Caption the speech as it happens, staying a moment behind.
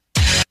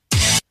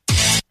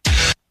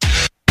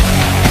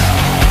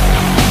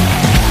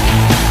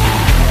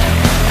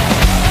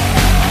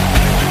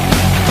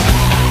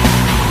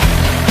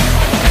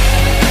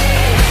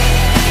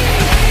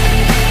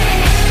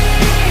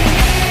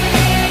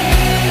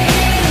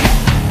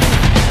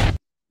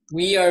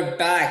We are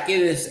back. It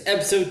is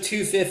episode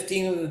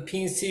 215 of the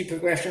PNC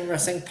Progression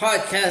Wrestling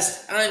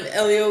Podcast. I'm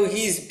Elio.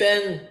 He's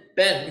Ben.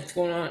 Ben, what's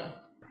going on?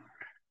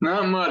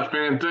 Not much,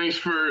 man. Thanks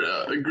for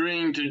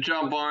agreeing to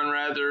jump on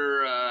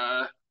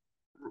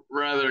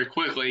rather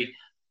quickly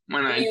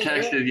when I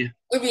texted you.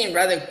 We're being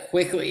rather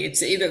quickly.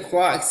 It's 8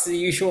 o'clock. It's the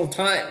usual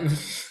time.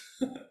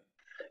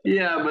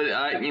 Yeah, but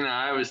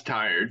I was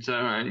tired, so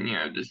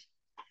just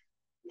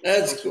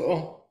That's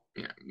cool.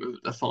 move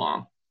this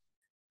along.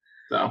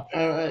 So,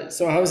 All right.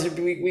 So how's your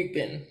week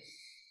been?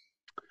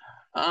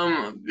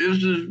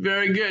 this is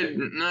very good.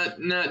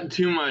 Not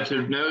too much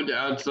of note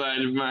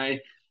outside of my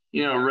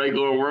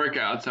regular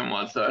workouts and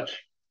what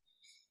such.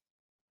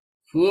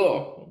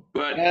 Cool.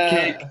 But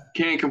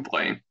can't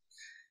complain.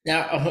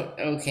 Now,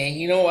 okay.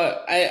 You know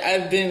what?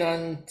 I've been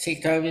on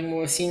TikTok. I've been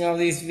more seeing all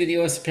these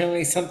videos.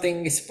 Apparently,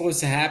 something is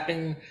supposed to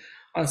happen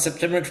on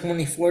September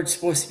 24th. It's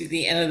supposed to be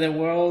the end of the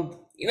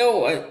world. You know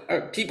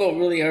what? People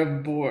really are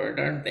bored,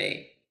 aren't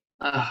they?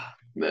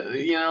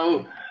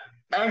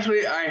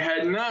 Actually, I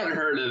had not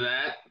heard of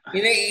that.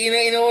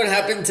 You know what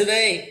happened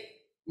today?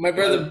 My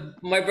brother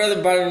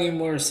bought a new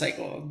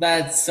motorcycle.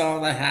 That's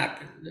all that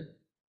happened.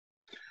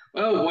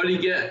 Oh, what did he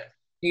get?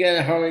 He got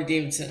a Harley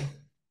Davidson.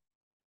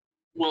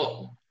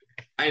 Well,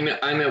 I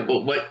know,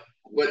 but what,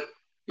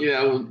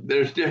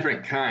 there's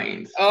different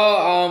kinds.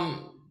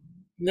 Oh,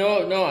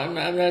 no, I'm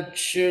not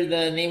sure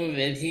the name of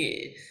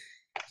it.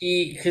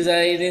 Because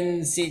I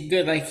didn't see it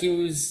good. Like it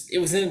was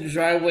in the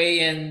driveway,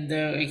 and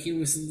he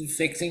was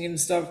fixing and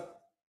stuff.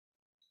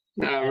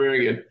 Oh,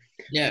 very good.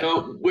 Yeah.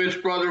 So,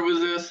 which brother was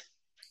this?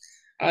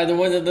 The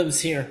one that lives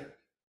here.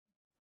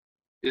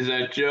 Is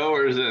that Joe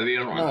or is that the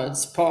other one? No,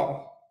 it's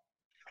Paul.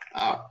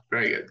 Oh,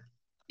 very good.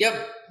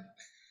 Yep.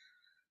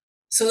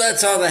 So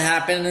that's all that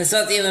happened. It's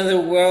not the end of the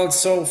world,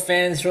 so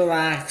fans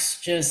relax,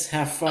 just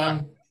have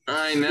fun.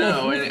 I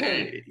know,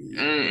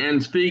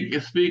 and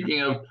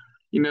speaking of,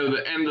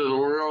 the end of the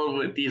world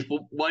with these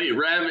white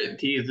rabbit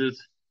teases.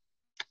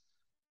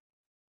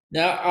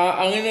 Now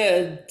I'm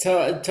gonna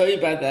tell you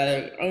about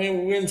that.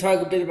 We're gonna talk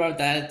a bit about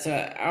that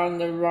on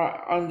the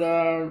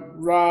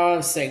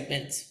Raw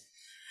segment.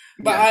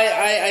 But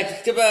yeah. I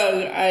picked up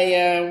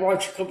I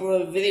watched a couple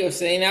of videos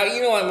today. Now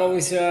I'm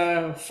always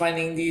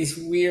finding these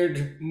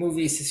weird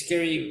movies to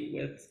scare you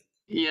with.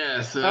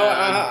 Yes, the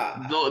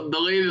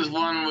latest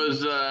one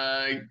was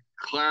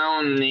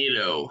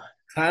Clownado.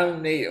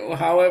 Clownado.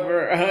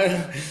 However,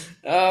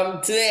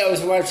 today I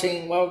was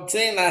watching. Well,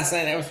 today and last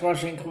night I was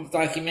watching a couple of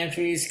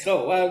documentaries.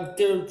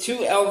 There were two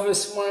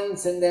Elvis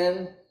ones, and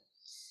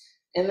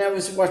I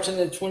was watching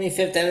the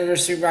 25th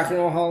anniversary Rock and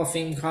Roll Hall of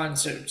Fame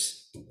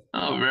concerts.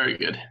 Oh, very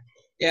good.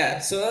 Yeah,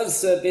 so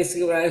that's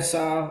basically what I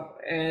saw,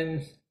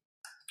 and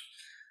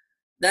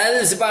that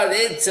is about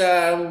it.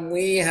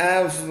 We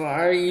have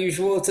our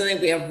usual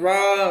tonight. We have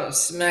Raw,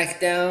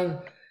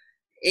 SmackDown,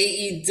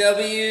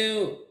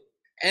 AEW,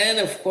 and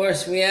of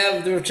course we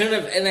have the return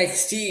of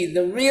NXT,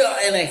 the real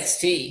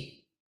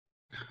NXT.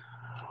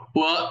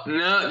 Well,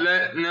 no,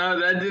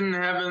 that didn't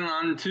happen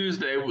on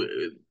Tuesday.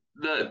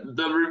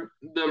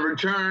 The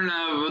return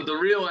of the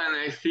real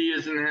NXT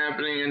isn't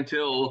happening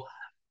until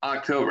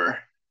October.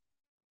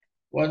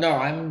 Well, no,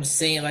 I'm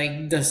saying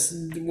like this.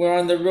 We're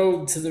on the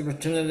road to the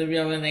return of the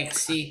real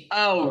NXT.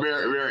 Oh,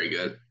 very, very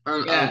good.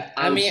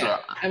 I mean,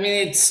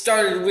 it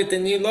started with the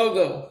new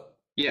logo.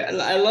 Yeah,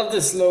 I love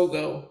this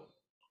logo.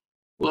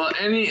 Well,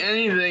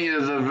 anything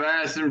is a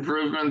vast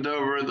improvement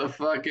over the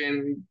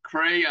fucking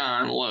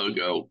crayon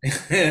logo.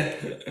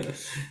 Do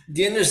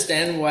you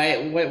understand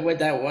what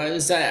that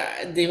was?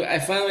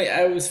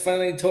 I was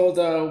finally told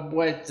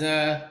what.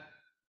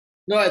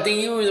 No, I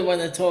think you were the one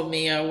that told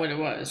me what it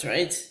was,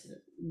 right?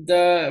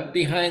 The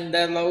behind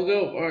that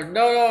logo, or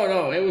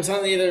no, it was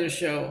on the other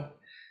show.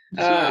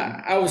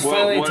 I was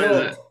finally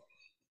told.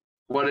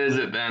 What is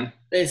it then?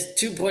 It's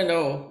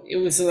 2.0. It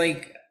was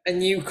like a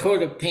new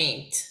coat of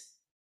paint.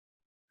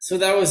 So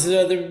that was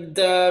behind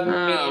the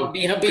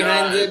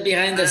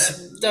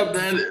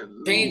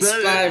paint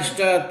splashed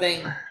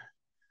thing.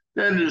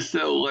 That is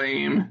so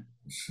lame.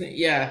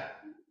 Yeah.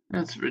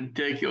 That's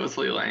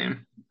ridiculously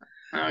lame.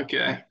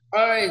 Okay.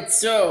 All right,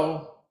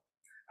 so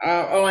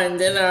and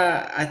then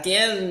at the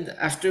end,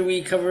 after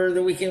we cover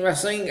the weekend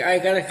wrestling, I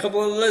got a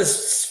couple of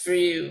lists for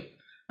you.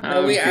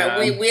 We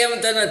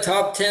haven't done a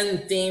top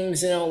 10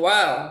 themes in a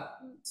while,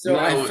 so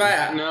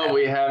no,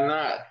 we have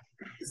not.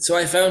 So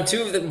I found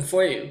two of them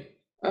for you.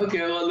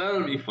 Okay, well that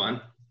would be fun.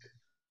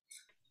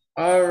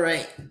 All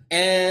right,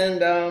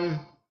 and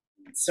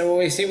so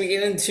we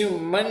get into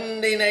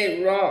Monday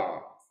Night Raw.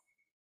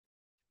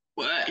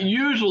 Well,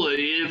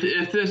 usually,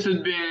 if this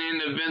had been in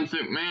the Vince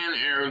McMahon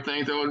era of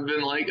things, I would have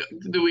been like,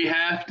 do we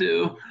have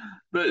to?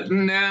 But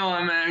now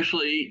I'm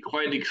actually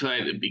quite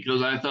excited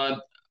because I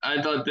thought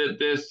that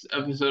this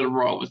episode of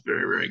Raw was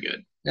very, very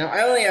good. Now,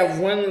 I only have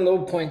one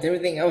low point.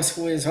 Everything else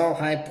was all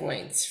high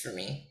points for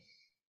me.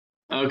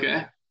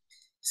 Okay.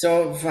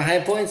 So for high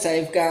points,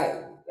 I've got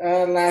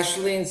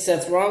Lashley and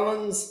Seth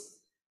Rollins.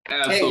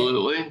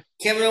 Absolutely.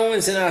 Kevin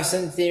Owens and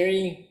Austin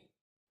Theory.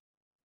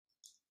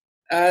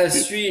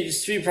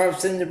 Street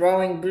Profits and the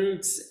Brawling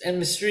Brutes,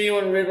 and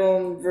Mysterio and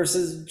Riddle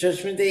versus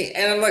Judgment Day,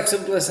 and Alexa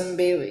Bliss and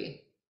Bailey.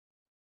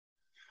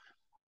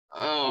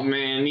 Oh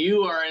man,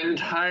 you are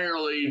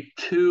entirely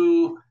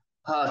too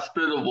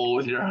hospitable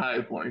with your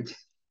high points.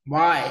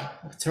 Why?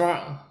 What's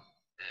wrong?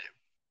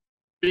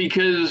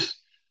 Because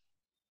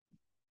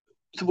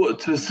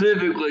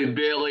specifically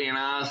Bailey and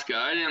Asuka,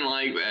 I didn't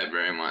like that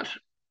very much.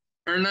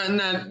 Or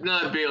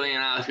not Bailey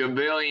and Asuka,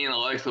 Bailey and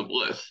Alexa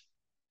Bliss.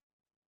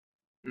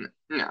 No,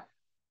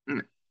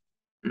 no,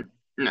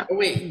 no. Oh,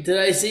 wait, did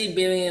I say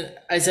Bailey and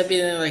I said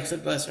Bailey and Alexa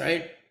Bliss,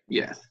 right?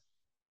 Yes.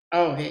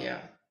 Oh, okay, yeah.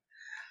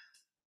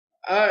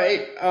 All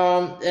right.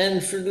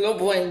 And for the low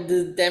point,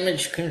 the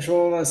damage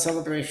control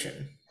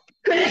celebration.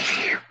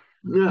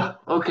 Yeah.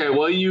 Okay.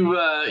 Well,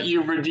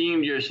 you've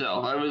redeemed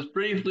yourself. I was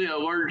briefly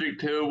allergic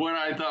to what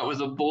I thought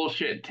was a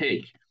bullshit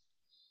take,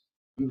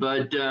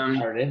 but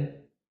Pardon.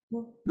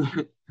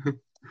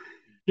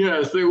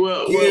 yeah.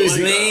 So Excuse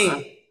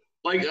me.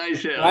 like I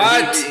said,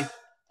 What?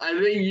 I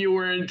think you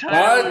were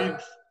entirely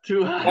What?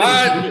 too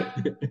high.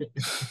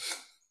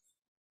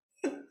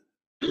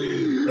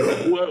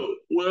 What?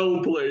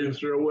 Well played,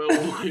 sir. Well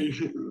played.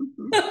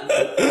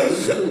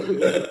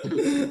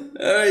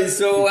 All right.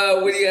 So,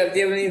 what do you have? Do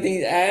you have anything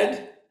to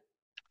add?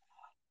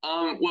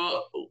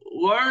 Well,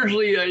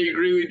 largely I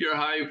agree with your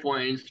high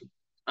points.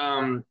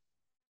 Minus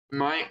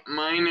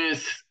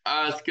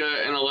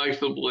Asuka and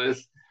Alexa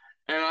Bliss,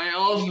 and I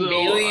also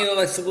Bailey and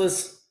Alexa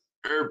Bliss.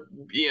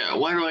 Yeah,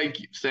 why do I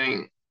keep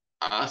saying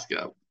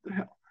Asuka? What the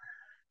hell?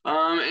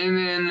 And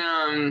then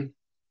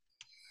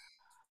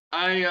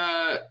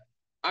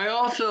I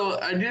also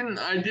I didn't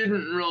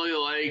really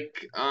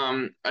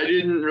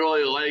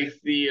like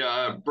the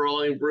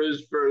Brawling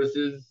Brutes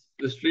versus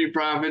the Street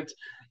Profits.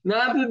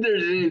 Not that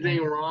there's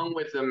anything wrong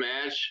with the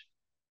match,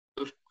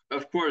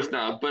 of course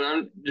not. But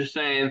I'm just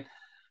saying,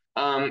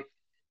 um,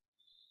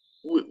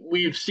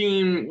 we've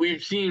seen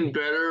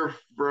better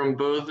from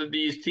both of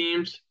these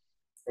teams.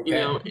 You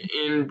Okay. know,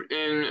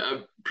 in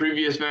a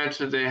previous match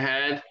that they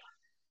had.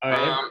 All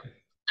right.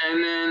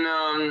 And then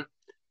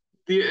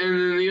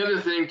the other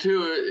thing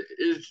too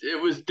is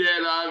it was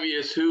dead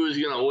obvious who was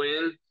gonna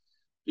win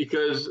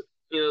because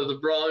the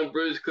Brawling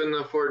Brutes couldn't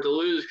afford to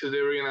lose because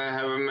they were gonna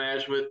have a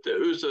match with the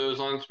Usos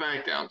on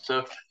SmackDown.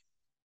 So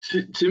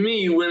to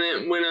me, when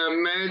a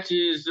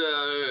match's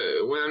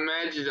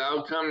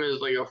outcome is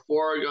like a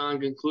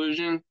foregone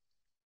conclusion,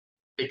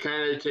 it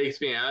kind of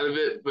takes me out of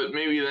it. But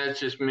maybe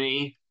that's just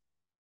me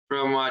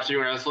from watching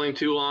wrestling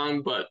too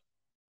long. But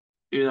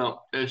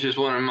it's just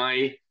one of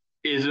my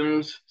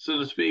isms, so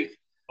to speak.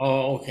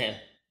 Oh, okay.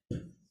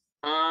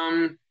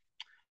 Um,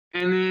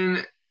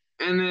 and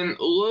then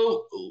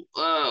low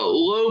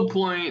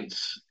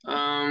points.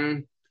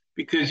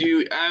 Because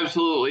you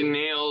absolutely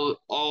nailed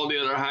all the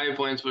other high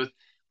points with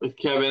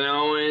Kevin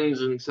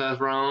Owens and Seth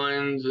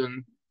Rollins,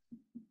 and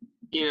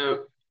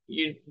you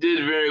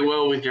did very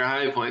well with your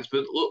high points.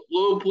 But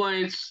low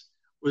points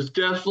was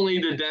definitely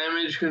the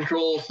damage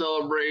control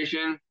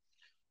celebration.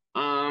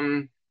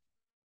 Um,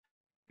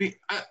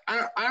 I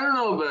don't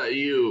know about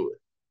you,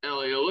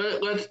 Elio.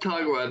 Let's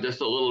talk about this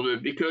a little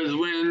bit because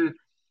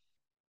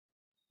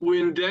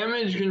when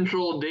Damage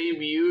Control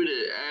debuted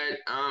at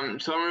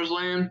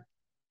SummerSlam,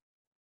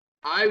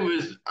 I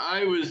was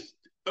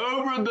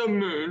over the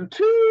moon,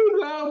 to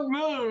the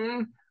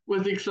moon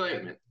with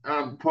excitement.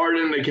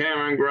 Pardon the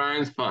Cameron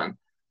Grimes pun.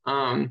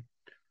 But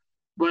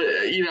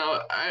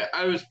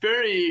I was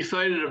very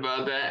excited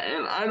about that,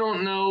 and I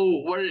don't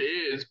know what it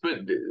is, but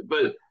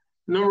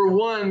number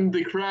one,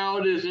 the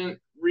crowd isn't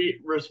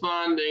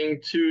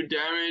responding to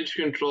Damage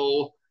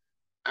Control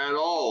at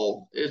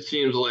all. It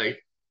seems like,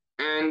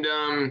 and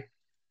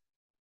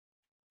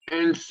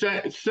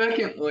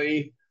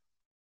secondly,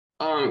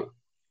 um,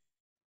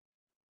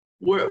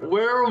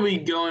 where are we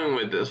going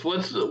with this?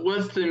 What's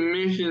the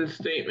mission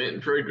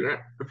statement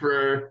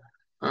for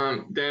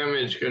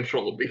Damage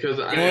Control? Because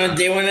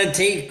They want to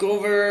take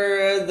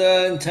over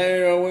the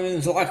entire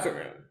women's locker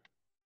room.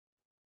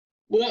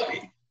 Well,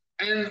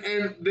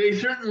 and they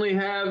certainly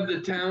have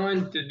the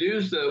talent to do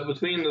so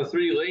between the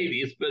three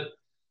ladies, but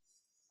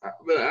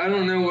I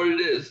don't know what it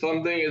is.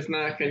 Something is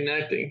not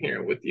connecting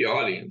here with the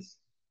audience.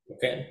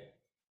 Okay.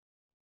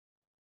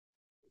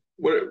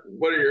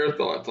 What are your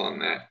thoughts on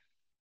that?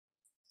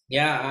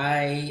 Yeah,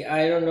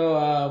 I don't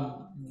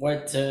know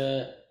where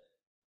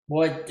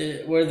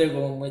they're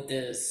going with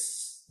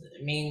this.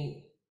 I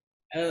mean,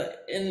 and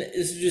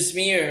is it just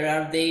me or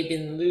have they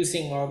been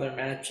losing all their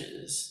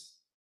matches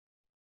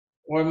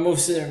or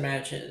most of their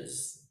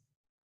matches?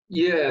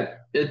 Yeah,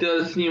 it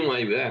does seem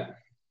like that.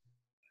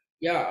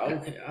 Yeah.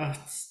 Okay.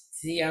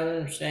 See, I don't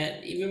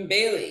understand. Even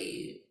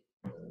Bailey.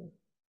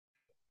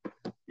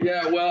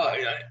 Yeah, well,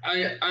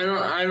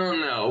 I don't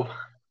know.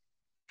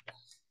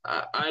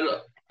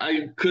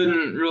 I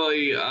couldn't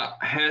really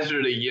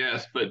hazard a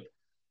yes, but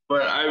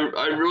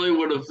I really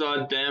would have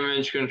thought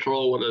Damage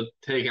Control would have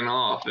taken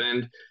off,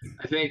 and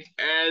I think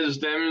as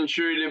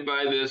demonstrated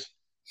by this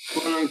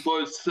quote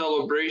unquote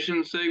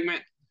celebration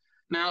segment.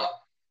 Now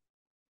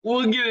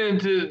we'll get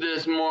into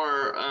this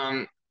more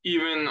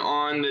even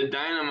on the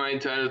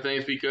Dynamite side of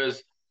things,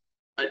 because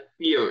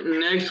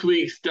next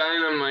week's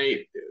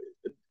Dynamite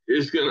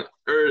is gonna,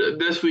 or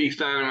this week's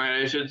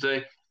Dynamite, I should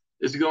say,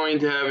 is going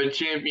to have a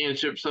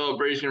championship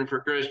celebration for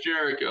Chris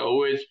Jericho,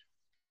 which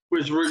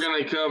we're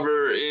gonna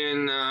cover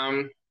in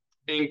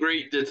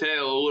great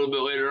detail a little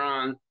bit later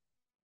on,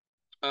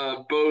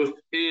 both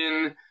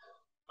in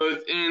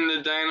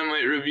the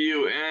Dynamite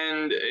review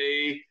and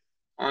a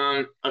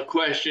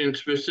question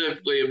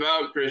specifically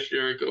about Chris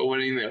Jericho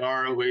winning the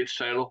ROH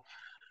title.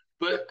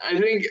 But I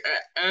think,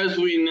 as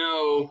we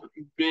know,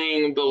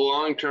 being the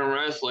long-term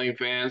wrestling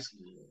fans,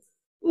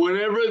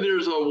 whenever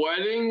there's a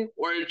wedding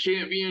or a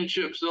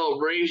championship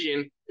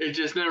celebration, it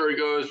just never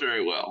goes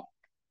very well.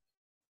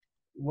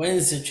 When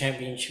is the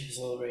championship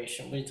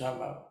celebration? What are you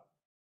talking about?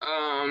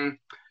 Um,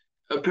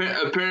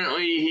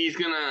 apparently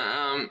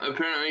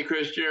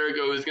Chris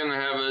Jericho is gonna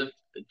have a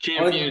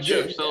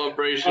championship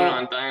celebration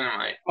on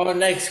Dynamite.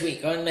 Next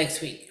week. On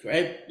next week,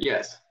 right?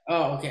 Yes.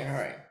 Oh, okay, all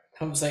right.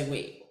 I was like,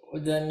 wait,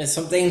 did I miss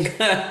something?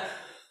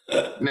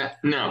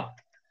 No.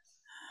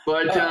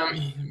 But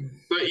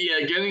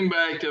yeah, getting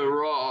back to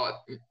Raw,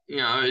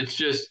 it's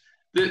just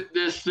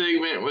this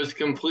segment was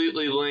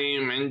completely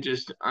lame and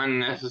just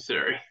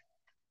unnecessary.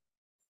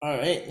 All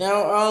right,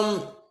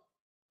 now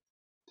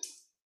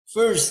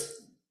first,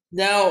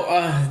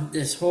 now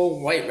this whole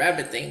White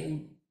Rabbit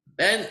thing,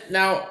 Ben.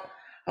 Now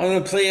I'm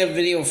gonna play a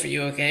video for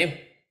you,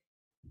 okay?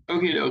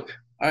 Okay, doke.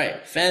 All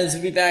right, fans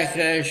will be back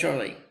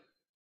shortly.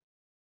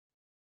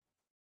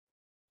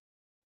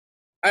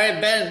 All right,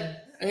 Ben.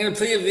 I'm gonna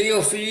play a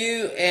video for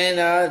you,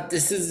 and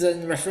this is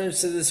in reference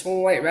to this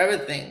whole White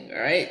Rabbit thing.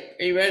 All right,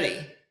 are you ready?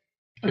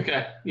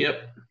 Okay.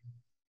 Yep.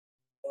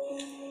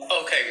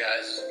 Okay,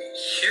 guys,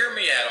 hear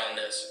me out on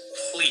this,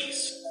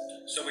 please.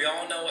 So we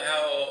all know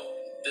how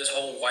this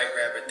whole White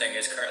Rabbit thing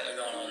is currently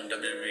going on in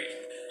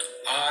WWE.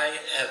 I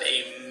have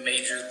a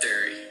major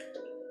theory.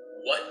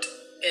 What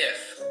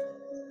if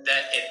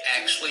that it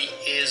actually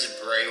is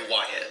Bray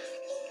Wyatt,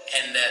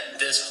 and that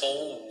this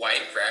whole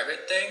White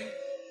Rabbit thing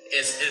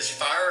is his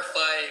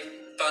Firefly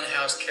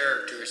Funhouse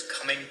characters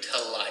coming to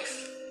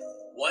life?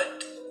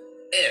 What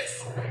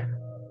if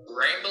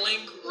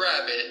Rambling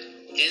Rabbit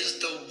is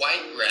the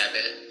White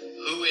Rabbit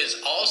who is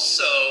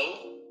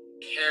also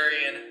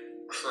Karrion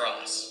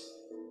Kross,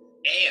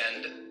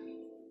 and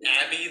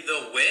Abby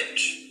the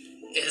Witch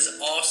is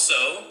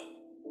also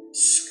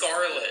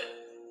Scarlet?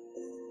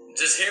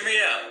 Just hear me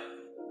out.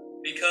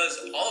 Because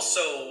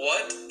also,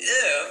 what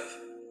if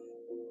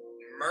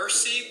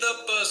Mercy the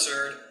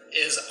Buzzard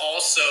is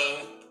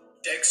also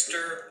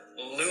Dexter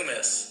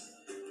Lumis,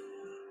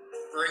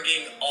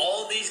 bringing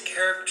all these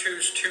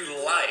characters to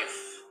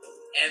life,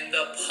 and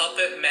the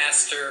Puppet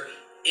Master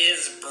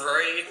is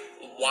Bray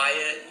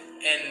Wyatt,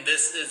 and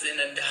this is an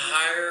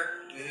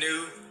entire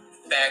new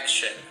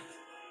faction?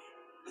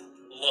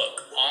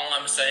 Look, all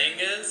I'm saying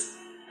is,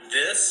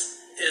 this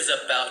is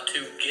about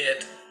to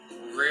get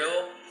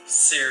real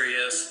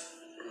serious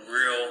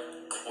real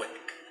quick.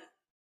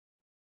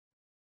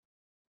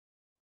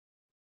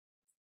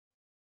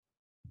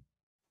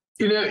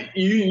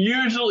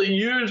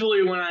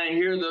 Usually when I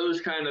hear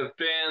those kind of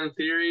fan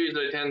theories,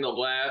 I tend to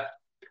laugh.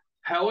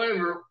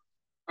 However,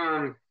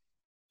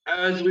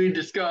 as we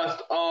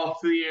discussed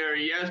off the air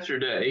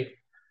yesterday,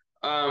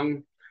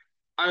 I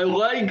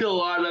like a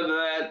lot of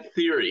that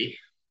theory.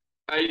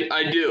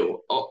 I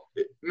do.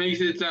 It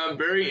makes it sound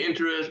very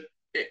interesting,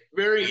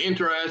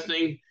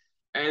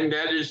 and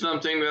that is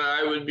something that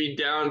I would be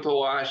down to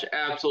watch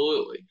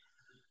absolutely.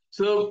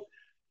 So,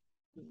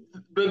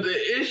 but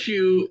the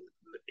issue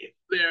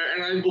there,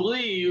 and I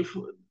believe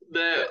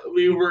that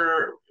we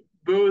were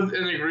both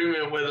in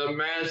agreement with a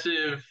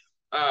massive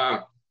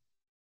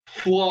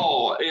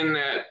flaw in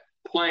that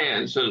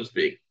plan, so to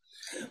speak.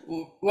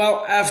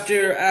 Well,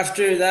 after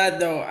that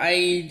though,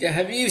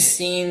 have you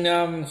seen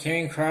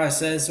Karrion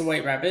Kross as a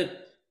White Rabbit?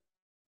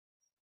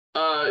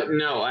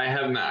 No, I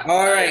have not.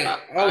 All right,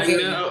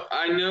 okay.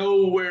 I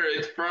know where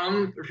it's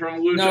from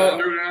Lucha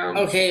Underground.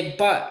 Okay,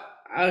 but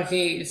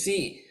okay,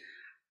 see,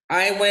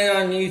 I went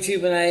on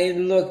YouTube and I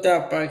looked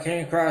up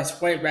Karrion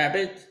Kross White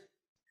Rabbit.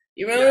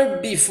 You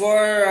remember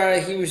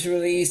before he was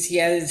released, he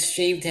had his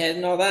shaved head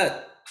and all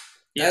that.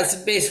 Yeah. That's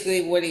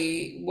basically what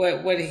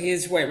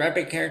his White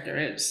Rabbit character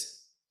is.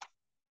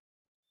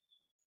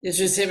 It's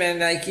just him,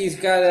 and like he's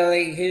got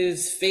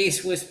his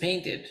face was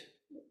painted.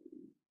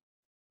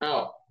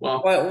 Oh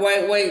well.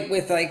 White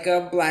with like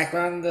a black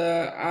around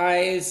the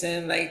eyes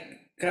and like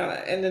kind of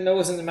and the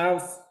nose and the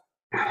mouth.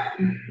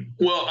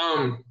 Well,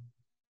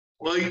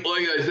 like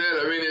I said,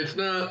 I mean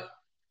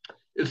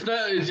it's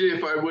not as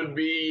if I would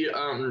be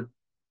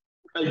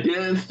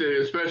against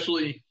it,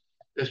 especially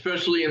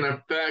in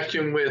a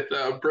faction with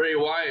Bray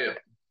Wyatt.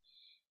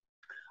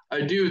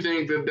 I do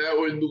think that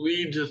would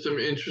lead to some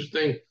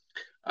interesting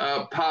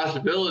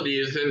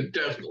possibilities and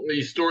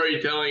definitely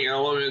storytelling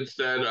elements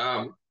that.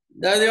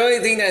 No, the only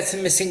thing that's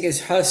missing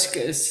is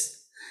Huskus,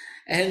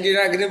 and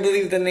you're not going to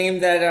believe the name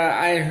that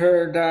I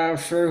heard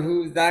for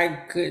who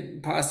that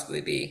could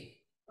possibly be.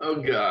 Oh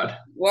God.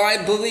 Well,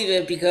 I believe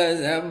it because,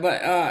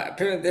 but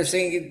apparently they're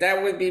saying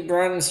that would be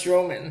Braun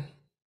Strowman.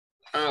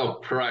 Oh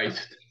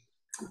Christ.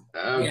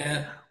 Um,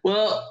 Yeah,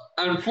 well,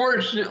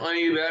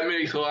 unfortunately, that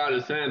makes a lot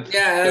of sense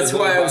yeah. That's because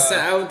why of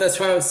I was. That's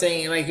why I was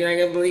saying like you're not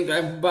gonna believe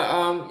that,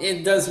 but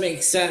it does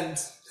make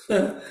sense.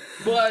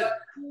 but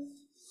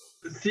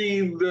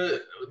see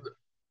the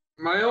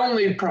my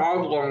only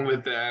problem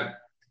with that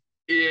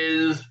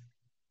is,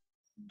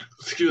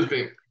 excuse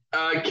me,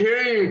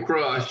 Karrion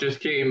Cross just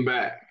came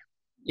back.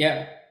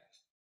 Yeah,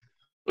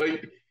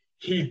 Like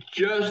he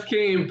just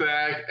came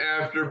back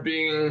after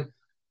being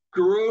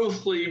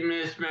grossly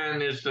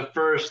mismanaged the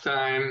first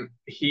time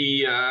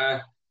he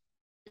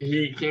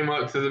came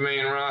up to the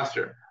main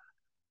roster.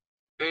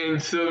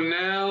 And so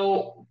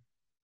now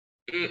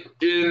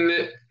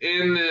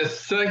in this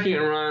second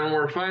run,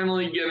 we're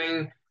finally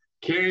getting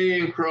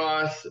Karrion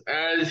Cross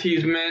as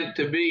he's meant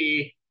to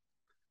be,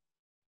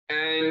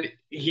 and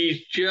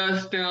he's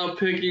just now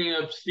picking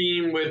up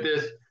steam with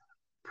this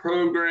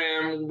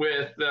program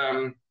with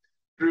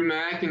Drew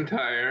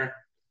McIntyre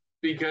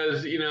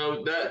because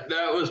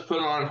that was put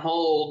on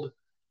hold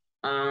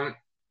um,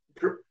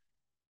 pr-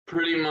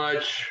 pretty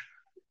much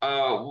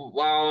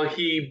while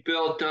he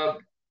built up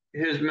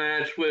his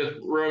match with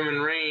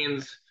Roman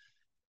Reigns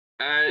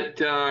at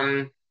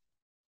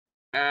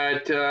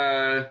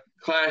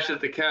Clash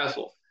at the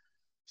Castle.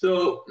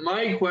 So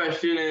my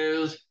question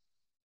is,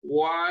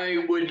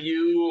 why would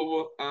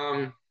you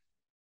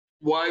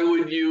why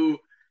would you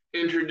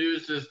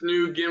introduce this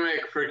new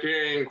gimmick for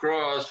Karrion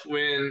Cross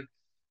when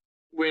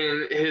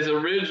his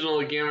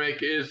original gimmick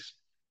is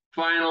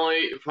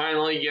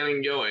finally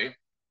getting going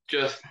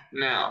just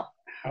now?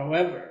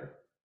 however,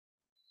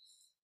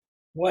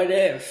 what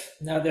if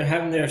now they're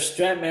having their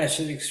strap match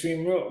at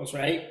Extreme Rules,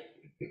 right?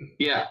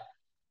 Yeah.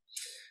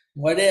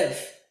 What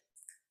if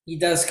he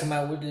does come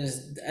out with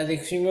his at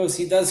Extreme Rules?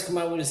 He does come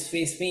out with his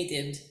face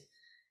painted,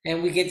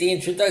 and we get the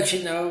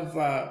introduction of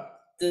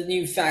the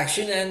new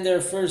faction, and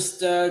their first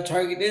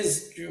target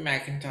is Drew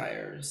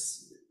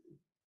McIntyre's.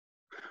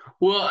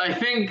 Well, I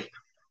think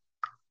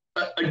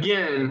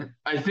again,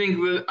 I think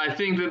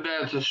that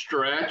that's a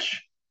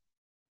stretch.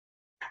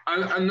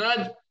 I'm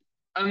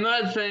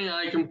not saying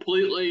I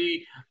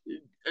completely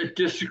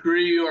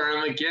disagree or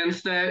I'm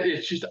against that.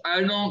 It's just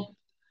I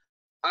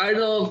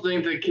don't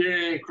think that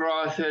Karrion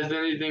Cross has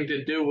anything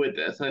to do with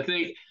this. I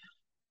think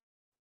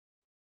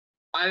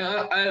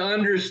I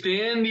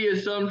understand the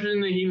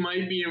assumption that he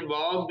might be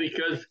involved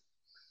because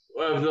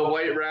of the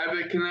White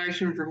Rabbit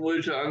connection from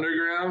Lucha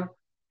Underground.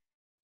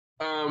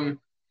 Um,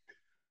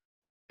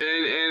 and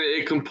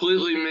it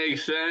completely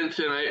makes sense,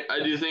 and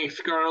I do think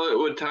Scarlet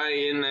would tie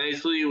in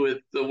nicely with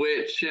the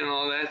witch and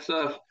all that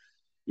stuff.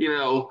 You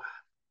know,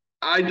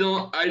 I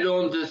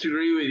don't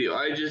disagree with you.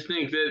 I just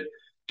think that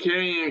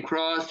Karrion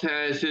Cross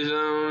has his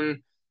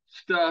own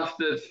stuff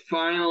that's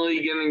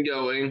finally getting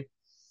going.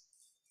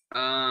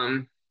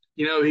 Um,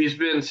 he's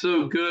been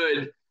so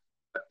good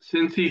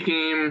since he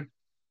came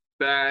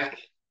back.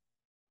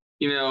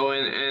 And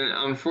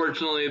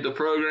unfortunately the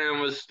program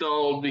was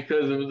stalled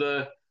because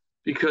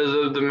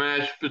of the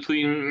match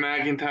between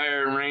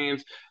McIntyre and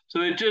Reigns.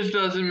 So it just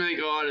doesn't make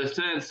a lot of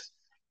sense.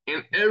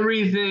 And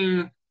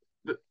everything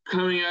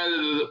coming out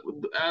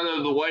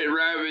of the White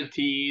Rabbit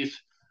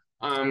tease,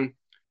 um,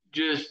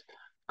 just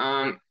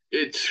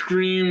it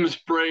screams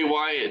Bray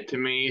Wyatt to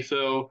me.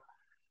 So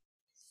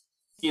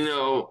you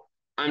know,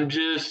 I'm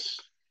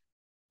just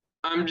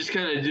I'm just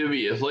kind of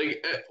dubious,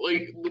 like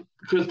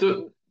because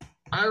the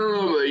I don't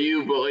know about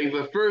you, but like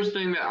the first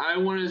thing that I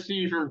want to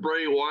see from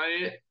Bray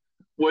Wyatt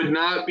would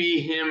not be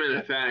him in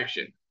a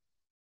faction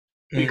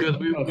because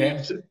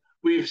Okay.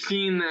 we've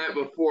seen that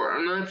before.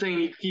 I'm not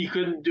saying he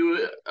couldn't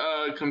do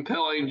a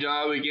compelling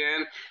job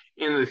again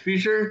in the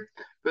future,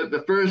 but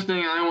the first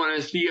thing I want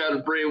to see out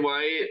of Bray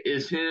Wyatt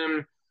is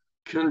him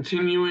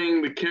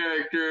continuing the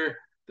character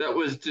that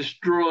was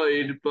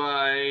destroyed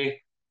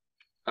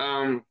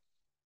um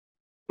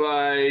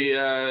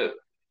by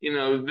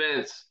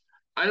Vince.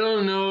 I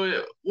don't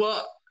know.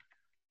 Well,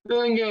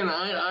 then again,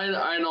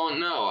 I don't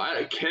know.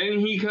 Can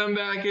he come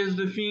back as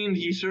the Fiend?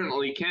 He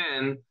certainly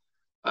can.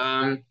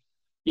 Um,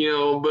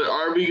 but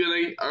are we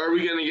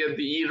gonna get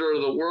the Eater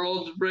of the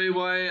Worlds Bray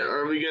Wyatt?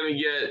 Or are we gonna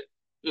get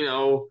you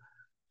know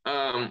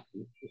um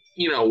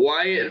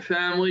Wyatt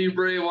family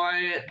Bray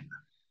Wyatt?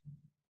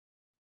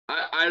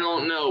 I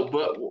don't know,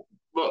 but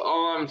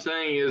all I'm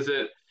saying is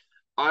that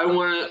I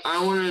want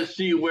to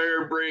see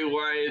where Bray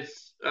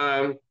Wyatt's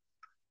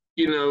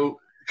you know,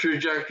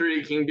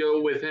 trajectory can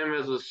go with him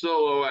as a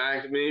solo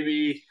act,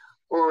 maybe,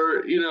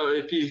 or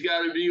if he's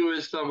got to be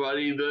with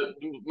somebody, the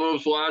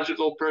most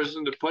logical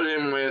person to put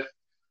him with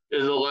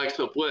is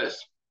Alexa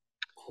Bliss,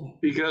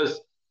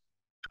 because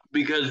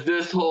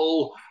this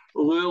whole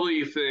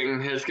Lily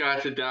thing has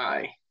got to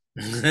die.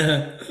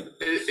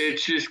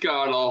 It's just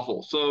god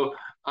awful. So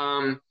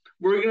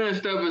we're gonna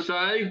step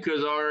aside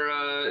because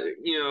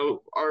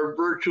our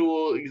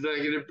virtual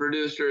executive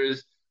producer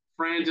is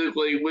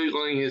frantically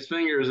wiggling his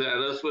fingers at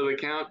us with a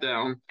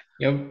countdown.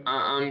 Yep.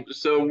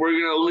 So we're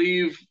gonna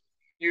leave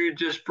you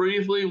just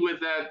briefly with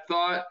that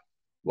thought?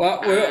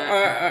 Well,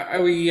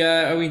 are we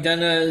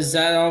done? Is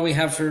that all we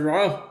have for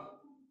Raw?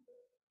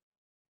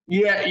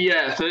 Yeah,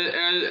 yes.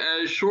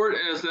 As short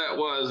as that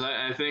was,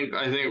 I think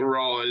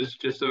Raw is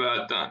just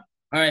about done.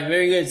 All right,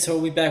 very good. So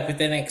we'll be back with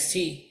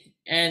NXT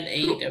and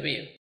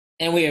AEW.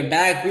 And we are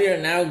back. We are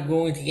now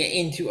going to get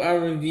into our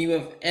review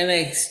of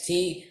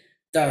NXT,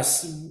 the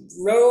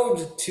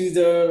road to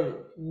the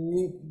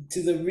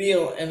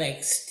real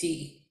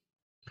NXT.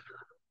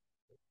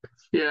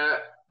 Yeah,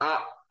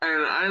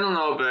 and I don't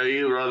know about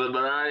you, brother,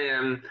 but I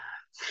am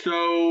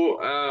so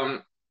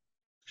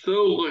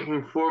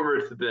looking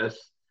forward to this.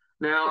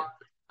 Now,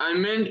 I've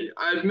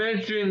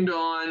mentioned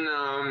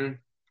on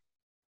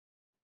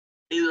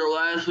either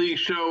last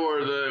week's show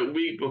or the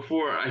week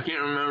before, I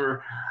can't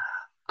remember.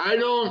 I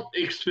don't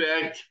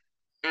expect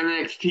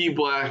NXT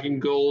Black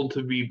and Gold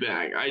to be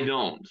back. I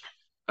don't.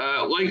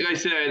 Like I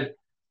said,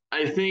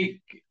 I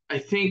think I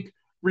think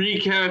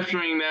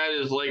recapturing that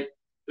is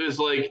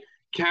like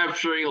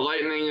capturing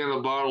lightning in a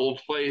bottle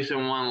twice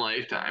in one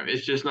lifetime.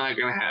 It's just not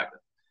going to happen.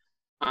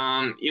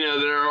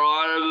 There are a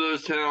lot of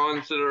those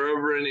talents that are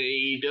over in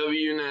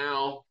AEW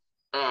now.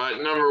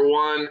 Number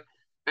one,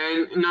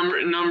 and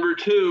number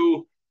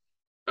two,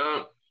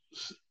 uh,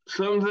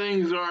 some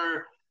things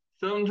are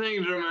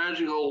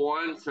magical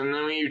once, and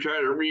then when you try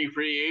to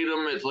recreate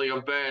them, it's like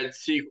a bad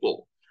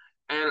sequel.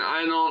 And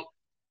I don't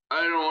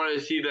want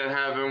to see that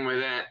happen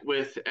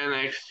with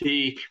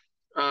NXT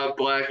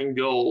Black and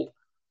Gold.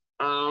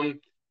 Um,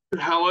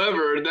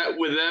 However,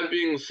 that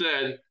being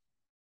said,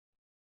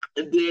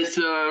 this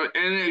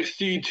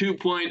NXT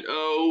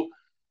 2.0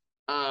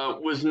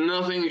 was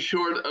nothing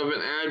short of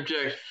an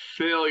abject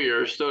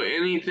failure. So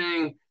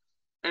anything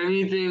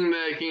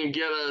that can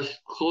get us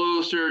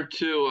closer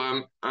to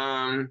an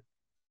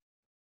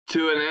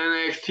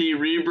NXT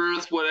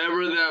rebirth,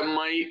 whatever that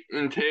might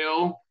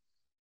entail,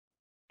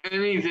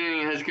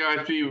 anything has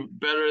got to be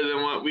better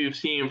than what we've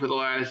seen for the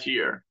last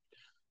year.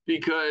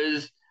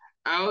 Because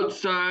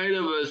outside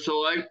of a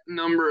select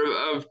number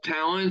of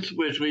talents,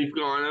 which we've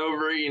gone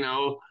over,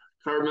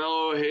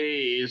 Carmelo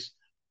Hayes,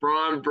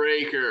 Braun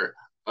Breaker,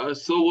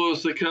 Solo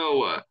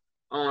Sikoa,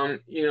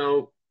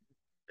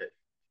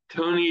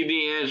 Tony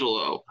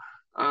D'Angelo.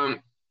 I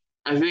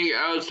think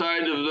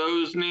outside of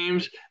those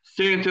names,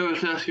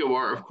 Santos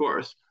Escobar, of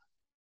course.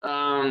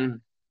 I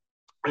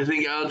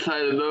think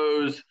outside of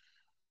those,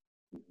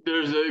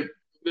 there's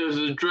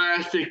a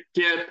drastic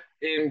dip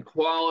in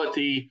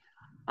quality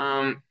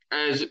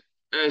as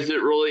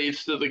it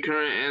relates to the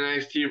current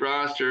NXT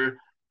roster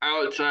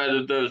outside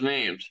of those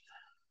names.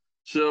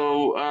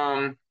 So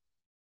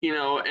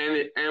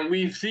and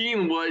we've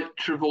seen what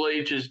Triple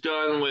H has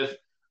done with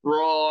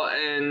Raw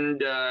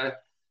and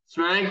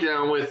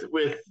SmackDown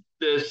with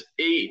this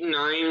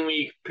 8-9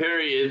 week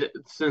period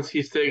since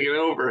he's taken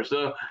over.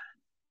 So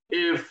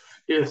if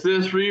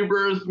this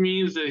rebirth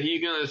means that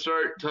he's gonna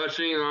start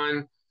touching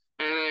on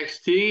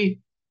NXT,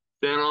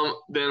 then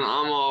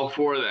I'm all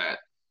for that.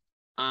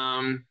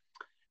 And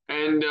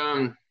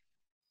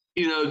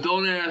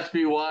don't ask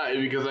me why,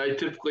 because I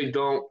typically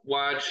don't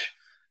watch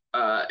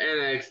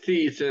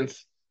NXT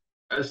since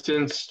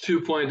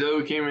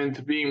 2.0 came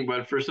into being,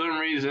 but for some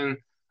reason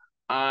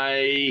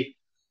I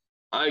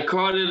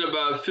caught it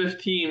about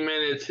 15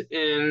 minutes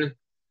in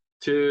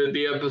to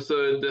the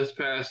episode this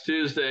past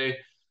Tuesday,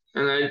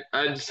 and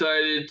I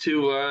decided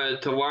to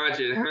watch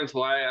it. Hence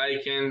why I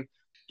can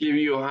give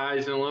you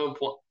highs and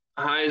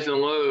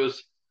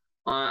lows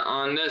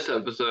on this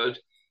episode.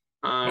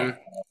 All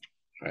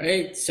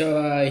right,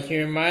 so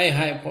here are my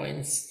high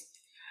points.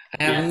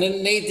 I have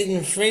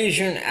Nathan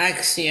Frazier and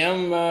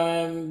Axiom,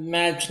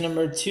 match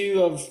number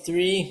 2 of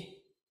 3.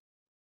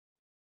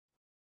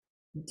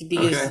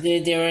 Because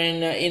they were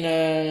in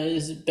a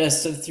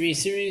best of 3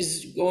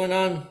 series going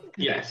on.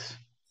 Yes,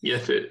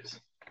 it is.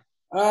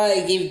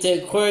 I gave it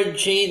to Cord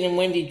Jade and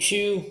Wendy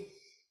Chu.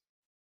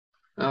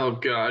 Oh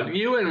God,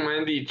 you and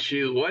Wendy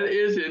Chu. What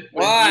is it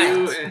with what?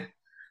 You and...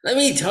 Let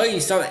me tell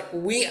you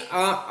something. We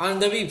are on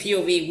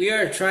WPOV. We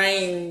are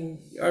trying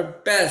our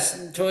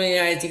best, Tony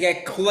and I, to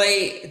get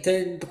Clay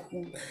to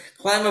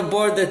climb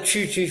aboard the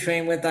choo-choo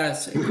train with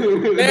us.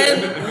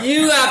 Ben,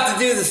 you have to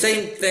do the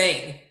same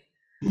thing.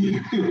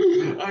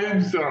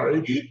 I'm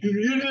sorry.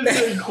 You just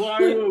said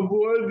climb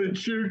aboard the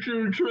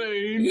choo-choo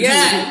train.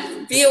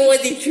 Yeah, be a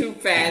Wendy Chu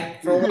fan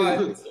for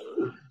once.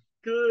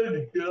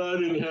 Good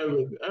God in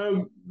heaven.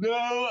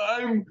 No,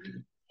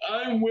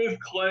 I'm with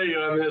Clay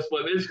on this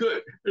one. It's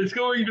good. It's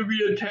going to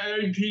be a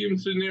tag team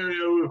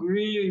scenario with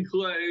me and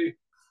Clay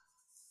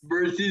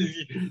versus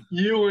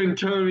you and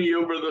Tony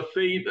over the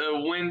fate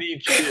of Wendy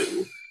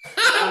Chu.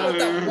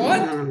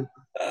 What?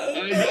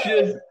 I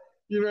just,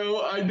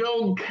 I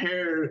don't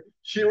care.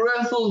 She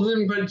wrestles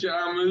in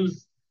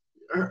pajamas,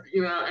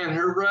 and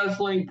her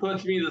wrestling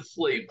puts me to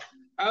sleep.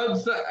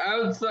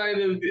 Outside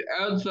of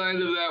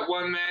that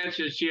one match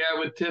that she had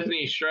with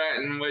Tiffany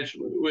Stratton,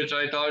 which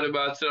I talked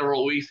about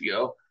several weeks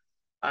ago,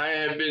 I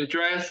have been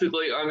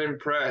drastically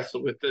unimpressed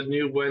with the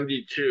new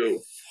Wendy Chu.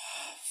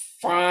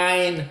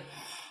 Fine.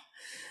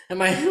 And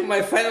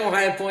my final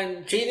high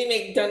point: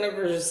 JD McDonough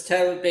versus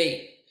Tyler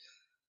Bate.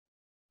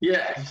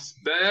 Yes,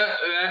 that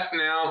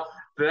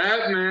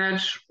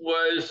match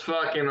was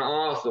fucking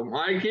awesome.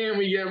 Why couldn't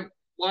we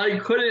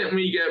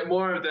get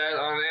more of that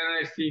on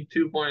NXT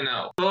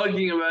 2.0?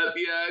 Talking about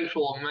the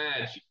actual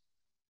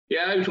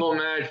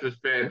match was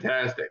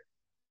fantastic.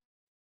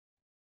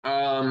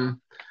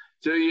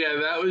 So yeah,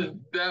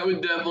 that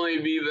would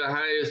definitely be the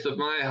highest of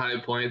my high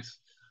points.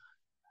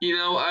 You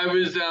know, I've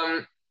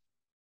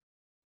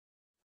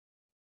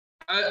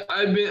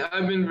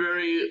been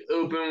very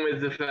open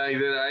with the fact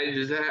that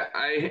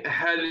I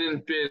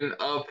hadn't been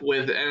up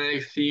with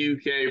NXT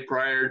UK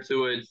prior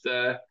to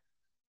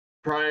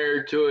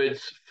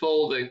its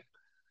folding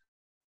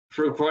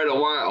for quite a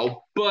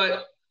while,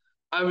 but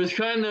I was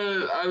kind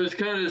of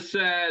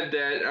sad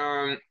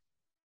that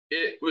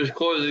it was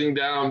closing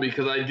down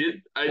because I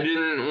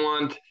didn't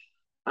want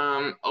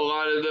a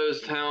lot of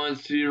those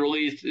talents to be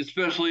released,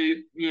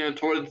 especially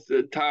towards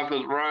the top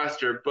of the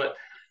roster, but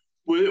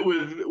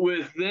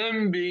with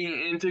them being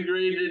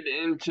integrated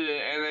into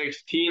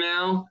NXT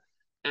now,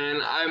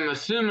 and I'm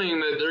assuming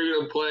that they're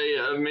going to play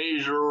a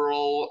major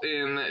role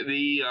in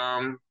the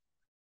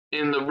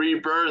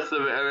rebirth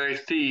of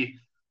NXT.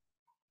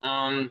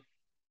 I'm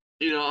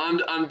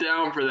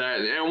down for that.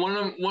 And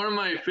one of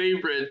my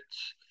favorite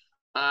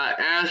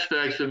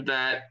aspects of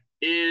that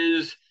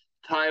is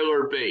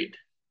Tyler Bate.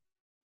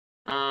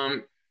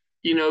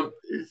 You know,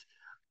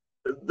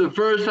 the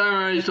first time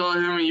I saw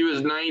him, he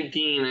was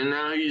 19, and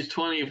now he's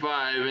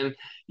 25. And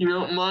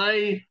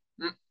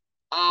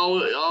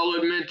I'll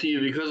admit to you,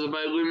 because of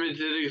my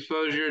limited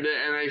exposure to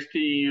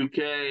NXT UK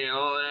and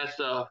all that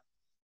stuff,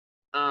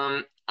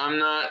 I'm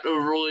not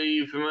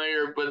overly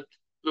familiar. But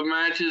the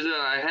matches that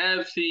I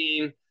have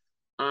seen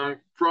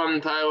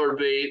from Tyler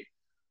Bate,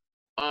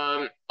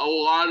 a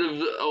lot of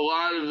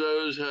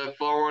those have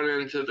fallen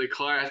into the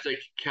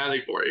classic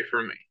category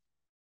for me.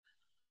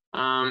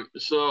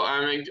 So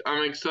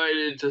I'm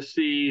excited to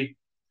see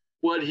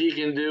what he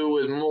can do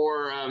with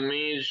more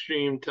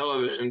mainstream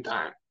television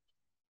time.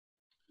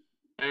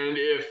 And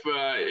if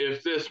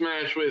this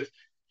match with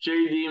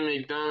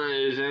JD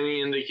McDonough is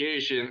any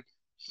indication,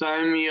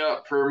 sign me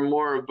up for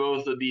more of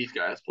both of these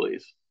guys,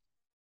 please.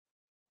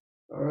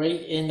 All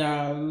right, in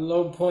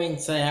low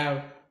points, I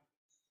have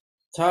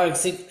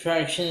Toxic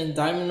Attraction and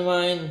Diamond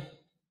Mine.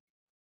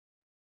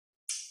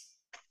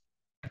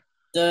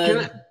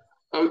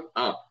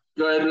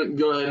 Go ahead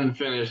and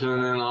finish,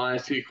 and then I'll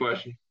ask you a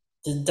question.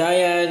 The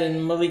Dyad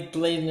and Malik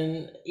Blade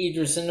and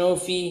Idris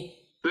Enofi.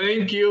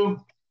 Thank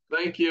you.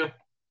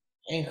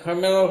 And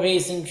Carmelo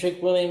Hayes and Trick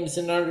Williams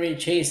and Andre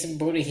Chase and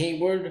Bodie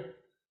Hayward.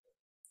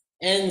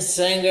 And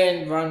Sanga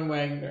and Von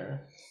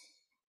Wagner.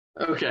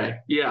 Okay,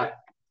 yeah.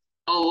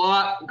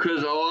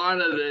 Because a lot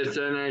of this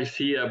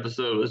NXT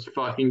episode was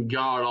fucking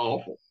god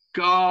awful.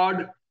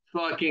 God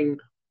fucking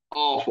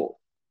awful.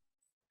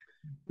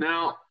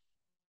 Now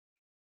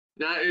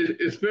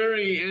it's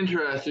very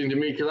interesting to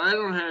me because I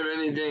don't have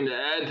anything to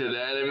add to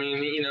that. I mean,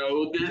 these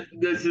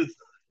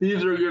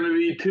are going to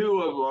be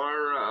two of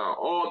our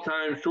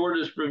all-time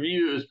shortest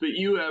reviews, but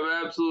you have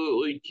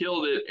absolutely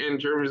killed it in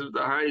terms of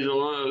the highs and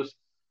lows,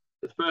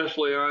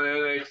 especially on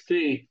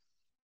NXT.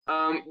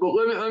 But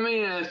let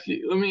me ask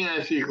you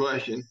a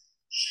question.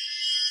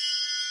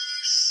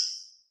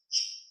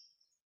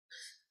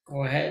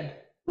 Go ahead.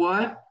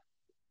 What?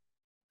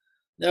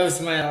 That was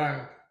my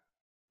alarm.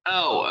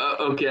 Oh,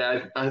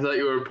 okay. I thought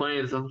you were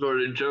playing some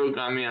sort of joke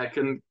on me. I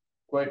couldn't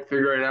quite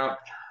figure it out.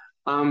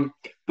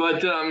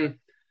 But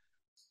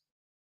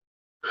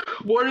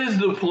what is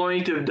the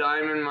point of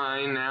Diamond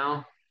Mine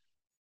now?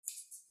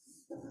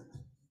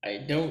 I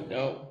don't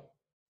know.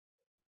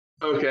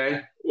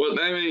 Okay. Well,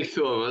 that makes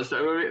two of us.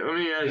 Let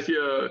me ask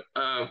you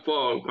a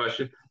follow-up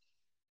question.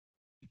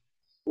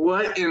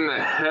 What in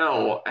the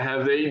hell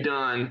have they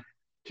done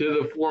to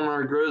the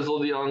former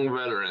Grizzled Young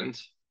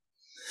Veterans?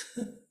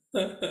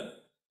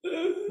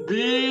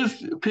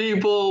 These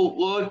people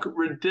look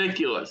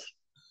ridiculous.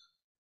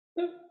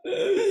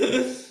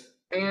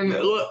 And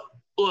look,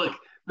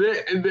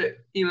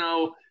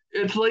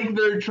 it's like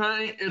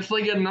it's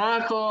like a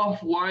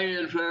knockoff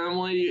Wyatt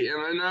family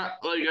and a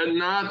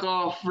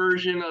knockoff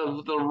version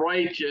of the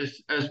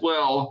Righteous as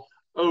well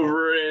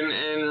over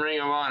in Ring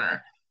of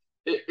Honor.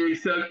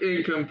 Except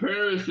in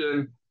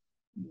comparison,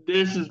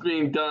 this is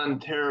being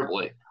done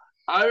terribly.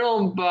 I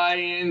don't buy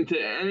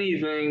into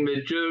anything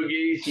that Joe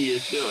Gacy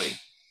is doing.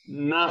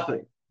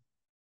 Nothing.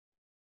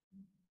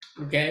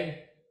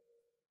 Okay.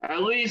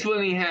 At least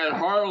when he had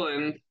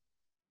Harlan,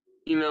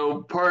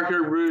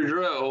 Parker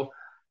Boudreaux,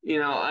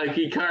 I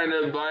could kind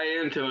of buy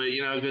into it,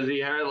 because he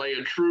had like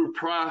a true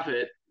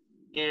prophet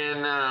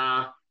in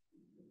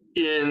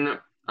Harlan.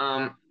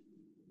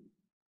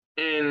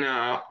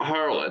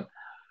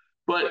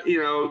 But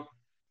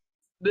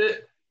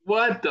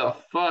what the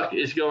fuck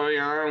is going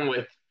on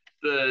with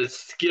the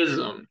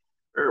schism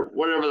or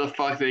whatever the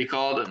fuck they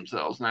call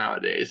themselves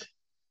nowadays?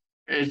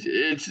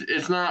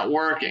 It's not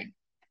working.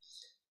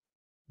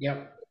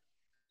 Yep.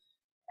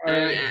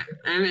 And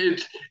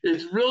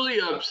it's really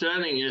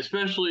upsetting,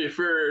 especially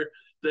for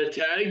the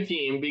tag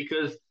team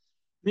because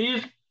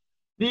these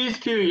these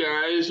two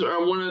guys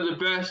are one of the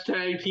best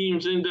tag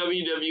teams in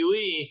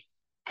WWE,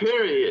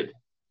 period.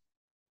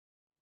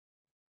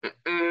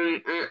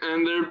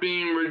 And they're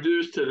being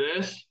reduced to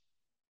this.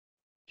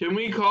 Can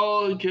we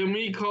call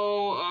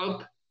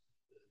up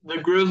the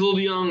grizzled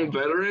young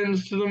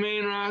veterans to the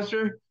main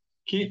roster?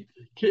 Can,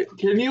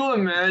 can you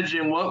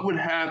imagine what would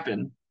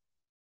happen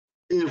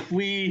if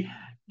we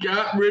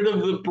got rid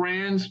of the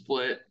brand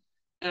split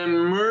and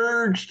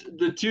merged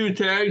the two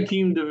tag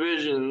team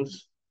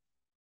divisions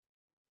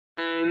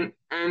and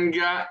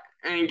got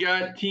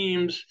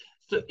teams,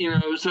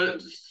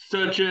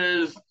 such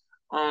as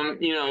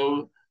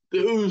the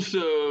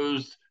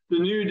Usos, the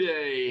New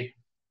Day,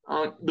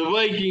 the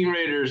Viking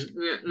Raiders.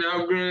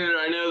 Now, granted,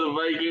 I know the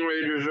Viking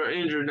Raiders are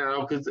injured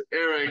now because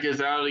Eric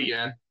is out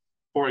again.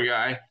 Poor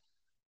guy.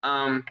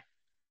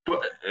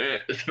 But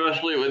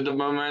especially with the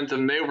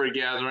momentum they were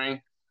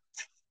gathering.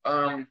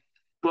 But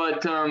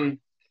but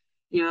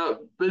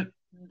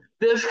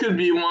this could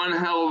be one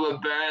hell of a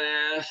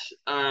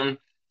badass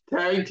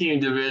tag team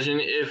division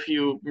if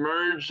you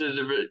merge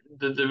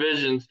the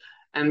divisions.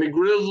 And the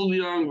grizzled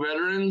young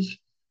veterans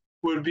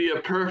would be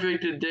a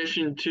perfect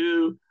addition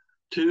to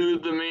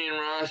the main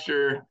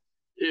roster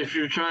if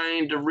you're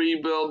trying to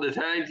rebuild the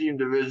tag team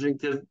division.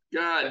 Because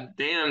god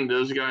damn,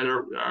 those guys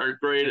are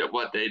great at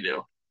what they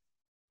do.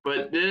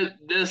 But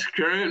this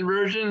current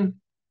version,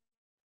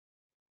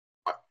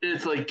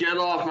 it's like get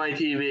off my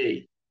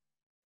TV.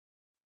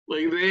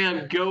 Like they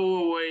have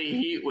go away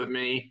heat with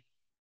me.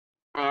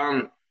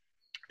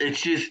 It's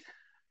just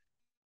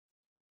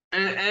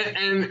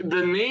and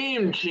the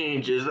name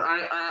changes.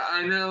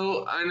 I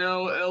know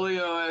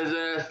Elio has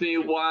asked me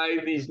why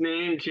these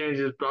name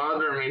changes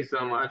bother me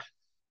so much.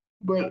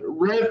 But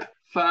Rip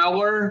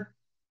Fowler,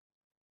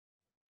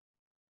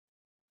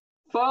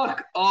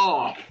 fuck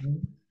off.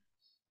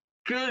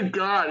 Good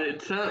God,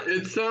 it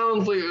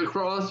sounds like a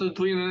cross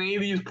between an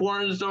 80s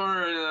porn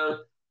star and a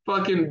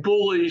fucking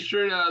bully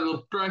straight out of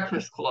the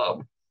Breakfast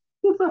Club.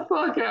 Get the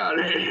fuck out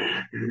of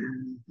here.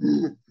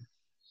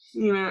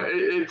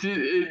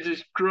 It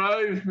just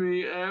drives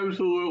me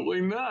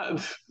absolutely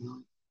nuts.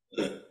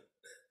 Is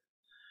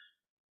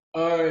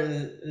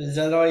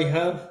that all you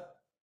have?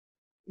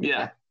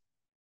 Yeah.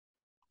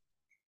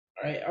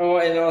 All right. Oh,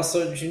 and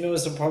also, did you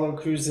notice Apollo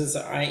Cruz's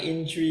eye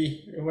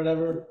injury or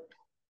whatever?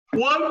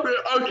 What?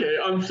 Okay,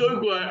 I'm so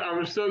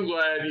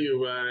glad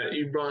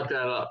you brought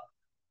that up.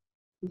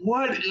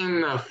 What in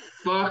the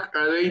fuck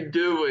are they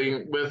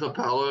doing with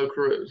Apollo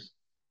Cruz?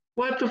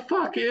 What the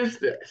fuck is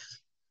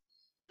this?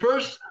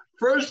 First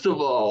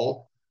of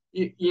all,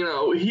 he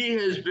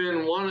has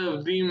been one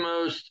of the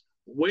most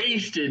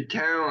wasted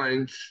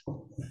talents,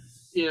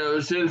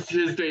 since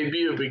his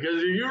debut.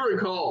 Because if you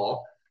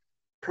recall,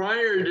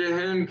 prior to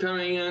him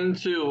coming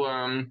into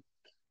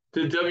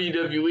to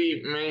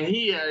WWE, man,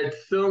 he had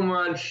so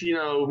much,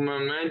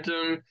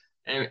 momentum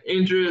and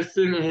interest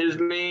in his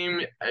name,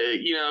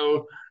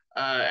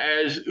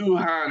 as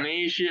Uhaa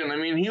Nation. I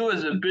mean, he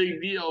was a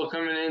big deal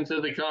coming into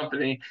the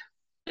company.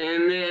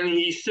 And then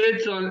he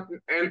sits on,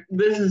 and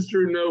this is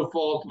through no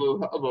fault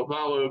of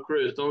Apollo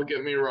Cruz, don't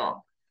get me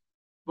wrong.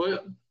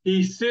 But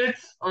he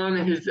sits on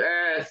his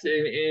ass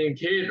in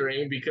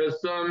catering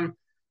because some,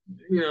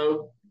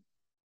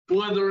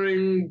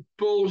 blithering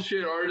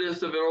bullshit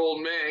artist of an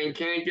old man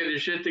can't get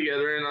his shit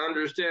together and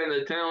understand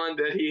the talent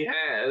that he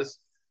has.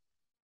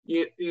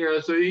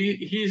 So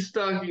he's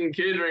stuck in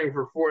catering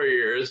for 4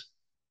 years.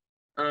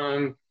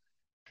 And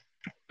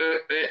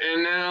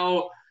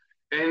now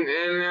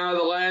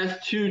the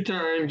last two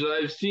times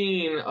I've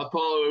seen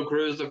Apollo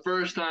Cruz, the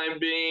first time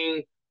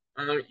being,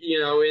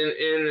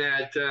 in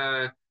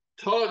that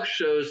talk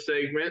show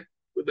segment,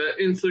 with that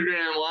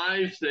Instagram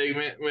live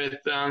segment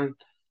with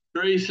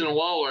Grayson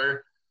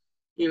Waller.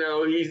 He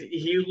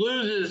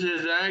loses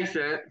his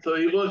accent, so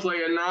he looks like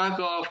a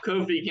knockoff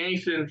Kofi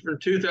Kingston from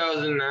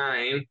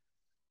 2009.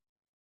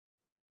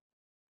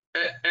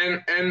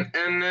 And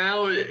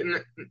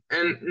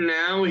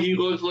now he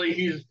looks like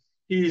he's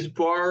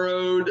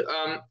borrowed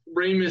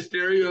Rey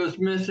Mysterio's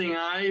missing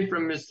eye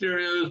from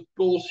Mysterio's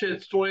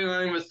bullshit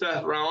storyline with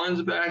Seth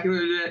Rollins back in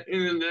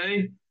the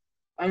day.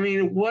 I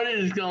mean, what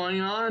is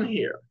going on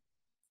here?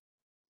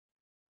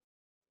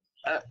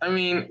 I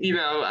mean,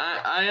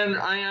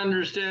 I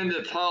understand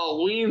it's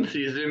Halloween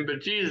season, but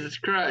Jesus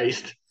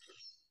Christ.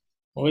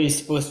 Well, he's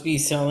supposed to be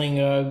selling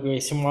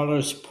Grayson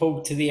Waller's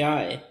poke to the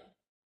eye.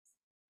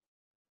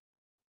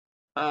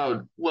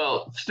 Oh,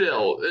 well,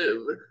 still.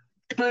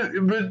 But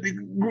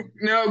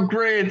now,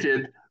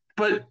 granted,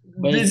 but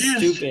it's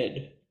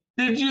stupid.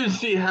 Did you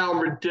see how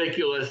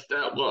ridiculous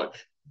that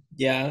looked?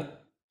 Yeah,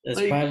 that's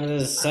part of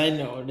the side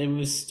note. It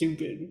was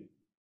stupid.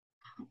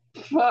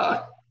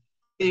 Fuck.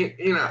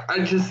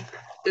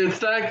 It's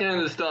that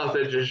kind of stuff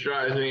that just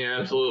drives me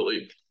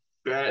absolutely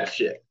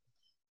batshit.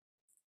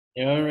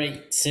 All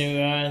right, so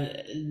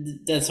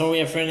that's all we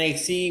have for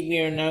NXT. We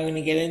are now going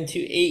to get into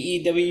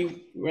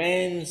AEW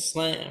Grand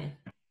Slam.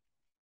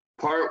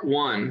 Part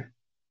 1.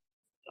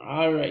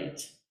 All right.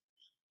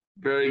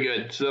 Very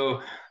good.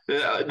 So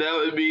That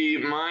would be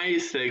my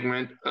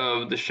segment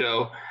of the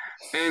show.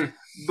 And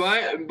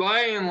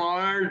by and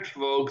large,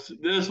 folks,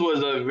 this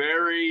was a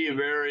very,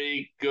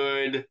 very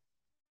good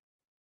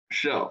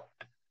show.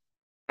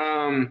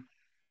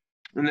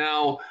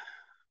 Now,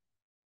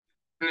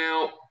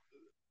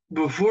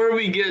 before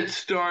we get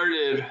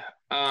started,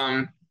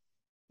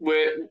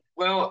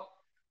 before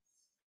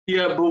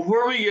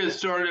we get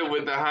started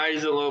with the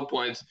highs and low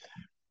points,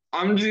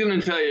 I'm just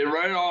gonna tell you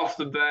right off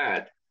the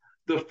bat,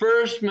 the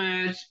first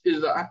match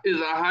is a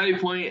high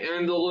point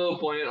and a low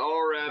point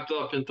all wrapped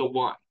up into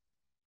one,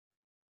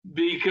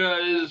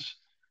 because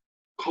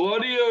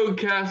Claudio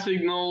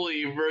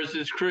Castagnoli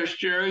versus Chris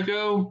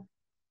Jericho,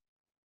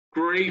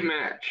 great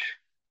match.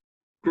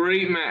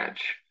 Great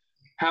match.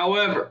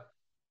 However,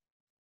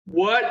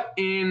 what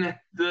in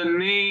the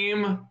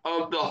name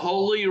of the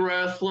holy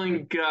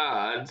wrestling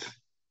gods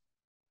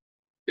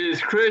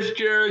is Chris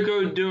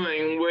Jericho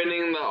doing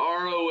winning the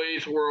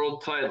ROH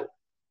World title?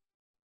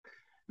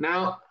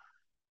 Now,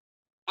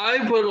 I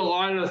put a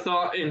lot of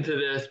thought into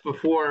this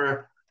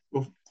before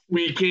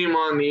we came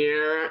on the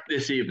air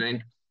this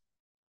evening.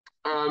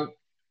 And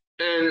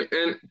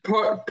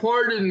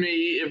pardon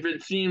me if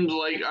it seems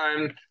like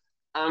I'm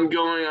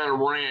going on a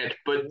rant,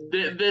 but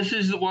this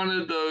is one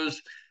of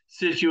those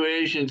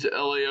situations,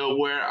 Elio,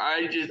 where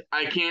I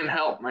can't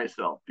help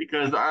myself,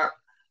 because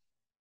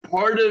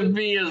part of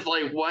me is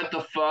like, what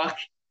the fuck?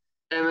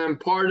 And then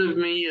part of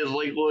me is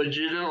like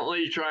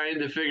legitimately trying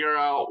to figure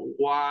out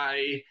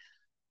why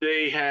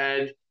they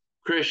had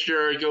Chris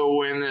Jericho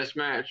win this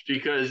match,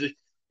 because it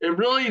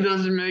really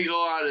doesn't make a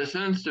lot of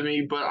sense to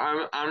me, but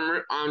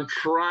I'm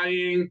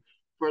trying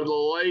for the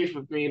life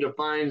of me to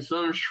find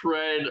some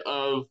shred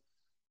of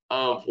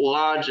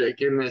logic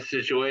in this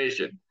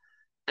situation.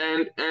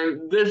 And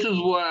this is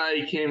what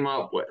I came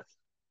up with.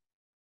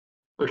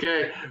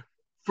 Okay,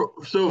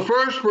 so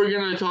first we're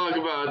going to talk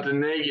about the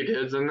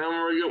negatives, and then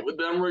we're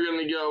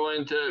going to go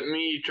into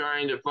me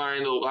trying to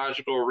find a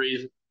logical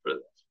reason for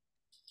this.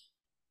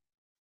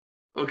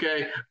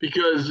 Okay,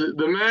 because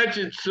the match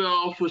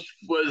itself was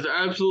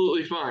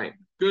absolutely fine,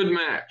 good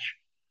match.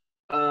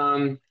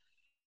 But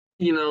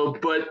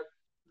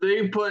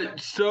they put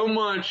so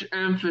much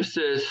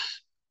emphasis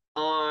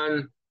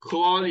on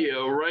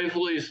Claudio,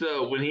 rightfully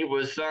so, when he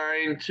was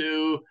signed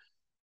to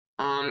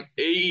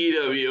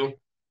AEW.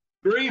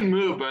 Great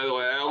move, by the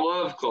way. I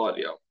love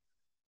Claudio.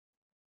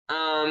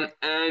 And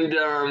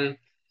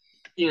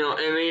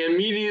they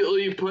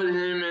immediately put him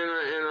in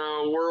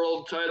a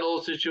world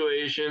title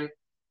situation.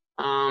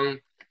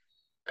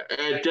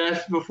 At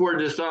Death Before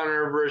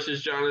Dishonor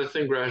versus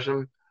Jonathan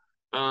Gresham.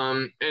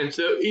 And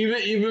so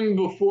even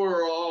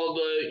before all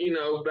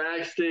the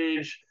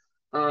backstage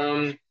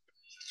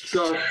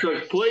stuff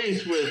took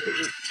place with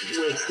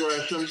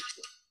Gresham,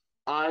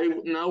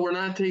 no, we're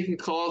not taking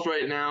calls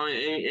right now,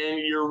 and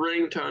your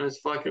ringtone is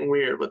fucking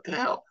weird. What the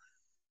hell?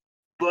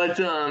 But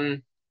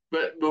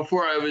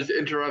before I was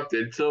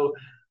interrupted, so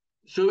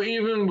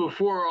even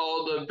before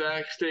all the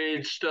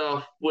backstage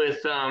stuff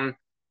with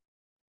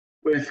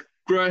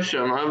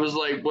Gresham, I was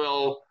like,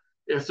 well,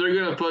 if they're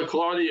gonna put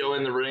Claudio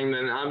in the ring,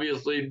 then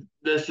obviously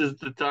this is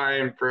the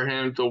time for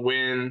him to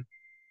win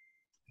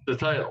the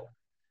title.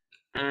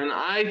 And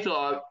I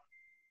thought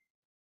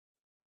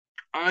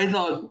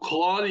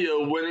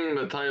Claudio winning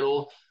the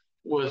title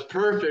was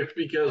perfect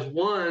because,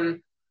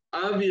 one,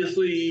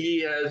 obviously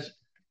he has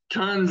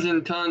tons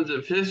and tons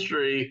of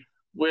history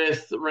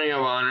with Ring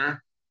of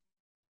Honor.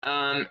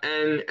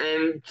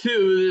 And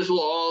two, this will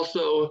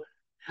also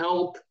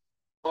help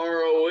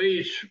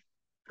ROH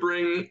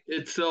bring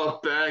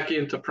itself back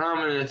into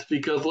prominence,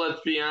 because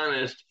let's be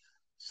honest,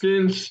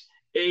 since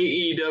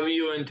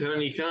AEW and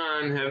Tony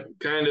Khan have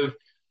kind of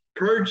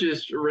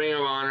purchased Ring of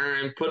Honor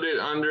and put it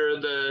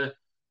under the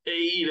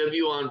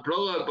AEW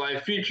umbrella by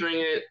featuring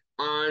it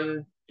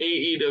on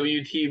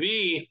AEW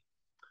TV,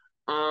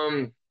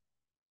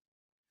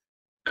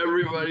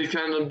 everybody's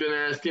kind of been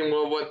asking,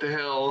 well, what the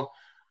hell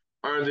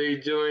are they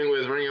doing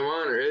with Ring of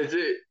Honor? Is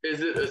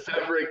it a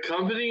separate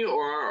company,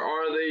 or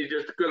are they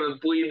just going to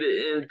bleed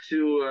it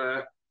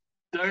into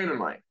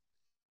Dynamite?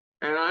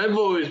 And I've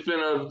always been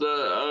of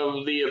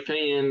the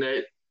opinion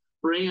that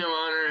Ring of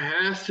Honor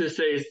has to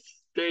stay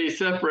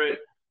separate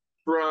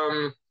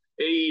from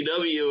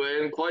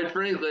AEW, and quite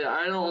frankly,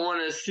 I don't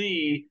want to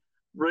see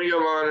Ring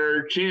of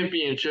Honor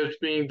championships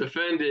being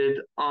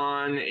defended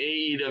on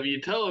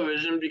AEW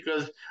television,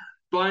 because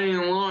by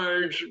and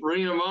large,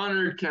 Ring of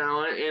Honor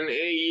talent and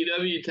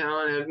AEW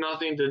talent have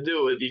nothing to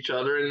do with each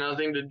other and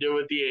nothing to do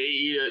with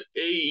the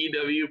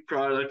AEW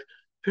product,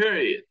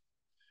 period.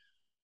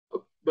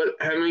 But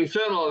having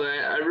said all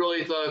that, I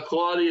really thought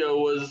Claudio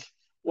was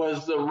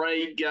the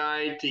right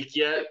guy to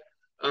get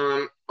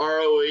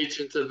ROH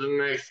into the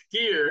next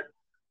gear,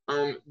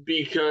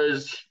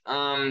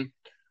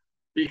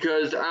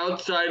 because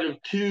outside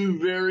of two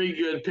very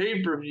good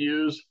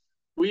pay-per-views,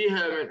 we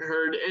haven't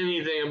heard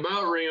anything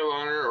about Ring of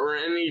Honor or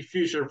any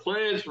future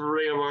plans for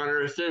Ring of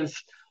Honor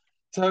since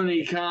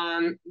Tony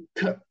Khan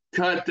cut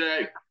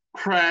that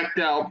cracked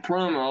out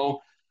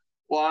promo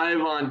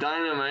live on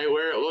Dynamite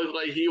where it looked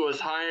like he was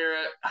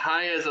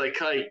high as a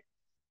kite.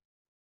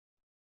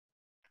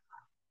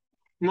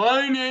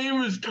 My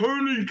name is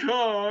Tony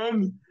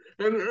Khan,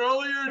 and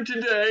earlier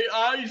today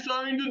I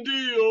signed a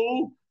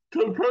deal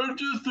to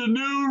purchase the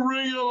new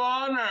Ring of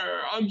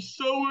Honor. I'm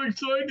so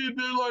excited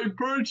that I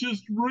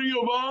purchased Ring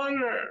of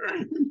Honor.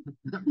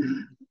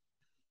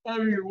 I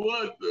mean,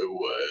 what?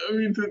 I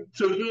mean,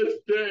 to this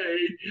day,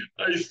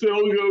 I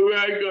still go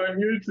back on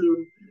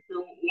YouTube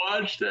and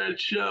watch that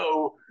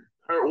show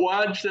or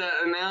watch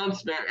that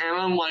announcement, and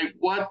I'm like,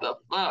 what the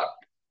fuck?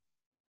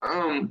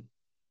 Um,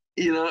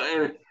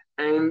 and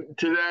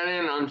to that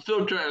end, I'm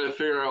still trying to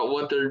figure out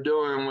what they're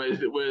doing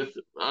with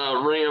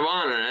Ring of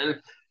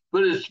Honor,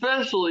 but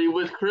especially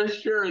with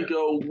Chris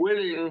Jericho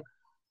winning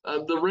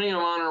the Ring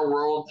of Honor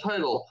World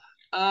Title.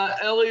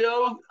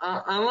 Elio,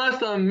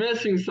 unless I'm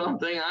missing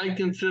something, I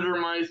consider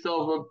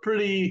myself a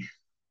pretty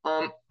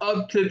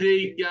up to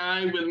date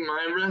guy with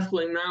my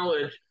wrestling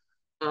knowledge.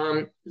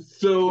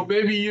 So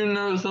maybe you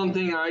know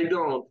something I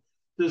don't.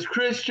 Does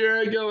Chris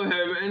Jericho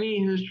have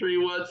any history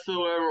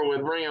whatsoever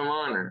with Ring of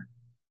Honor?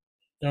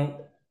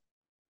 Nope.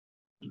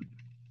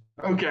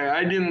 Okay,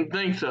 I didn't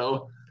think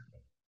so.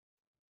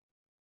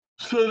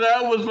 So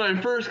that was my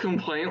first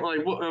complaint.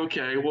 Like,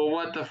 okay, well,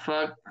 what the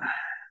fuck?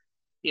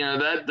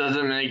 That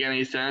doesn't make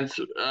any sense.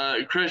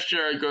 Chris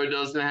Jericho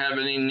doesn't have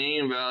any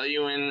name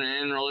value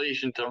in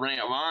relation to Ring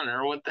of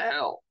Honor. What the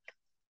hell?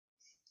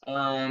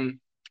 And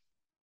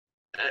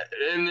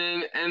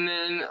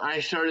then I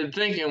started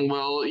thinking,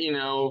 well,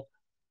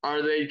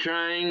 are they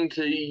trying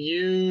to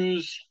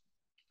use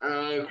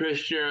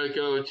Chris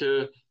Jericho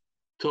to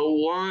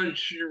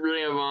launch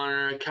Ring of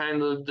Honor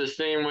kind of the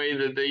same way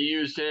that they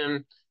used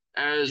him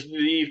as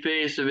the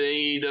face of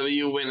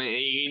AEW when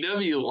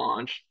AEW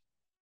launched?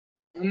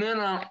 And then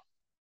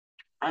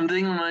I'm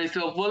thinking to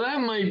myself, well, that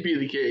might be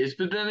the case.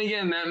 But then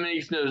again, that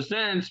makes no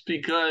sense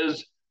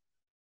because,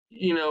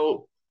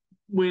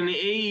 when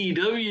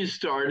AEW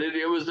started,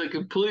 it was a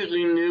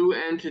completely new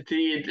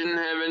entity. It didn't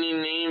have any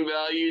name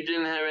value,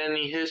 didn't have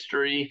any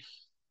history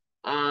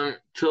to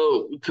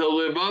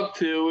live up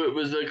to. It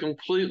was a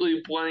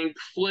completely blank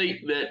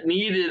slate that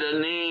needed a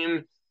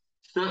name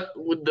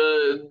with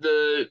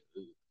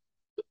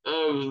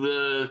of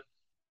the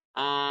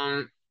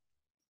um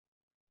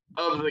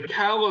of the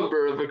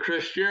caliber of a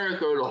Chris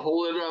Jericho to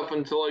hold it up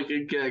until I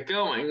could get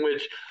going,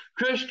 which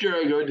Chris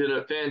Jericho did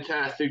a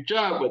fantastic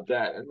job with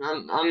that. And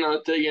I'm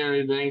not taking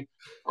anything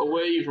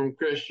away from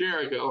Chris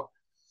Jericho.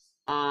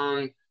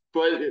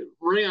 But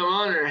Ring of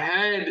Honor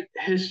had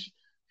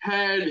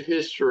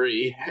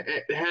history.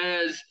 It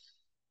has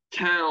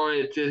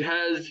talent. It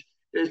has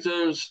its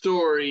own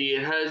story.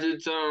 It has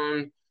its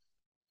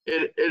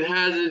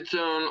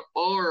own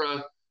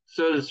aura,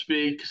 so to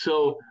speak.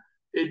 So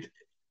it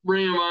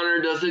Ring of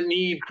Honor doesn't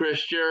need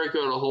Chris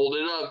Jericho to hold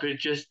it up. It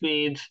just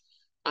needs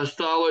a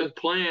solid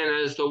plan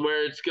as to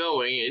where it's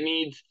going. It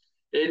needs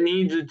a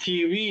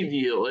TV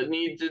deal. It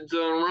needs its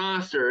own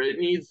roster. It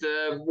needs to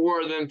have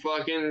more than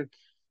fucking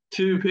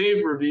 2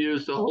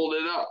 pay-per-views to hold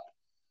it up.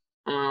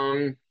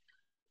 And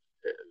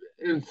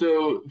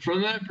so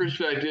from that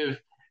perspective,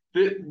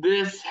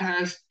 this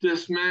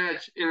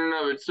match in and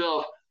of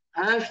itself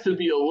has to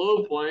be a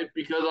low point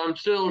because I'm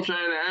still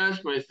trying to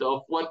ask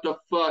myself, what the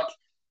fuck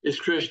is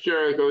Chris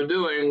Jericho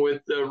doing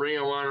with the Ring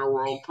of Honor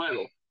World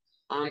Title?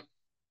 Elio,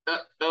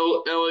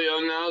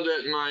 now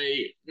that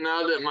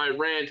my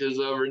rant is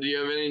over, do you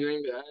have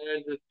anything to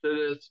add to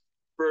this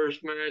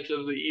first match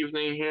of the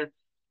evening here?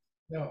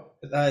 No,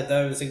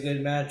 that was a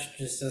good match.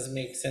 Just doesn't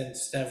make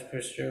sense to have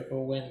Chris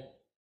Jericho win.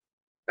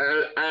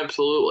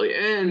 Absolutely,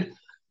 and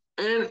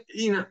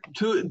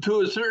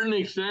to a certain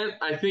extent,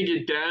 I think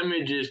it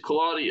damages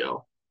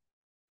Claudio.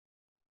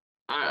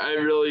 I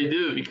really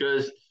do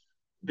because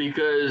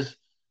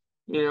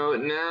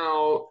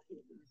now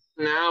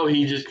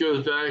he just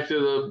goes back to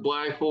the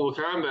Blackpool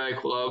Combat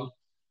Club,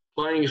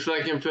 playing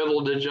second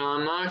fiddle to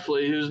Jon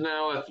Moxley, who's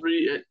now a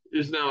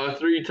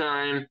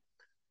 3-time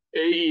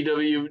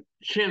AEW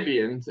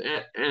champion,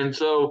 and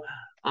so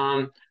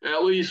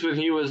at least when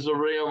he was the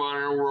Ring of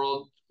Honor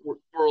world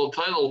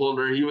title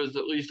holder, he was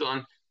at least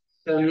on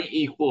an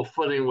equal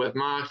footing with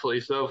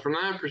Moxley. So from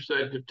that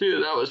perspective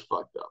too, that was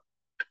fucked up.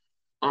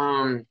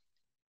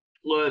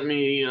 Let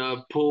me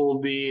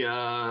pull the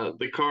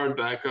card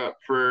back up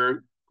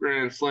for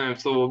Grand Slam,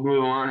 so we'll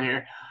move on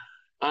here.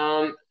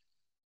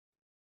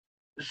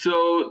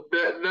 So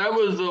that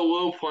was the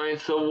low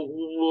point. So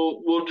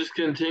we'll just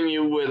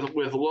continue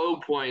with low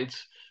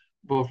points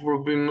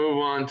before we move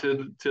on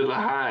to the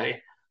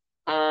high.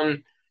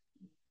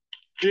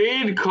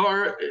 Jade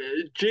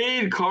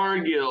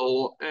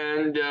Cargill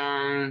and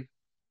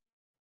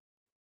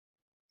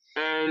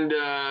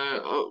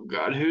oh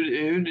god,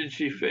 who did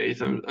she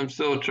face? I'm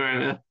still trying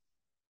to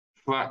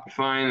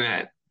find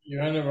that.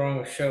 You're on the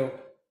wrong show.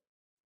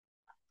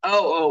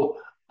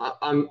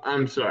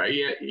 I'm sorry.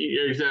 Yeah,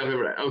 you're exactly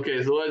right.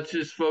 Okay, so let's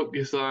just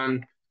focus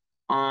on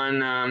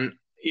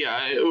yeah,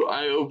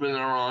 I opened the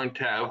wrong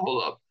tab.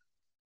 Hold up.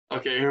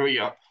 Okay, here we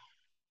go.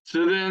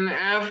 So then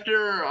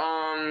after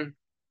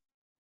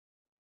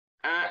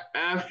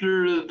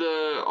after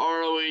the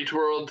ROH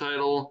World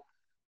Title,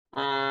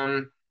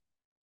 the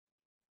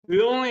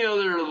only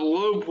other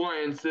low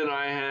points that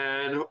I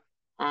had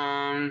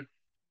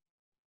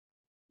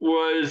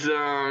was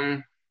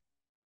oh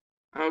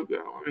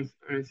god,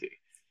 let me see.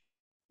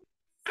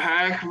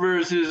 Pac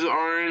versus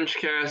Orange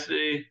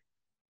Cassidy.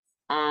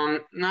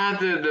 Not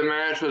that the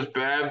match was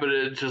bad, but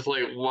it's just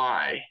like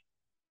why,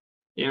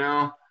 you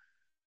know.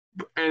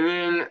 And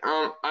then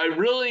I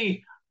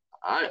really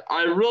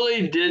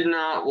did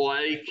not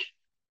like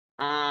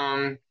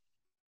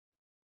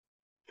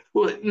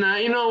well, now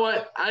you know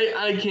what?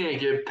 I can't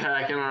give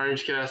Pac and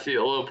Orange Cassidy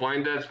a low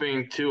point. That's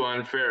being too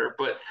unfair.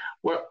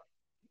 What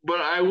but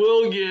I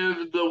will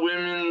give the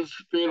women's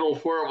fatal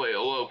four way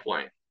a low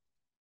point.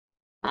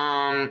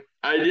 I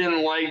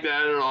didn't like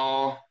that at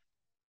all.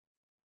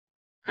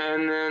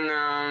 And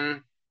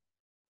then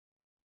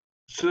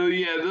so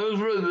yeah, those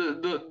were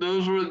the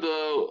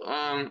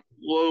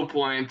low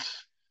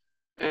points.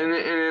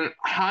 And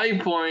high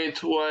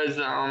points was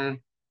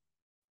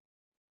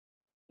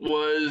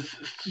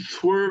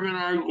Swerve and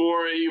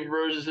Arguri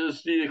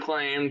versus the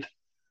Acclaimed.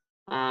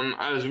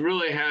 I was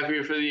really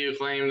happy for the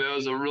Acclaimed. That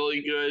was a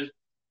really good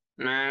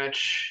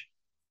match.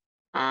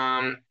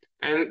 And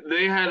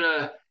they had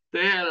a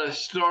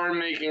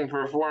star-making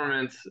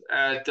performance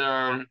at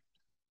All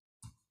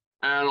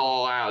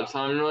Out. So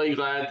I'm really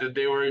glad that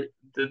they were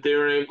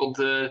able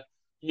to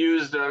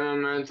use that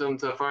momentum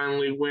to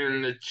finally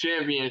win the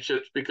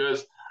championships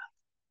because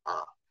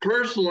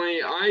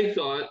personally I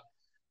thought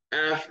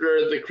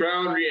after the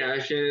crowd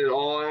reaction at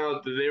All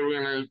Out that they were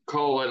going to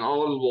call an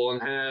audible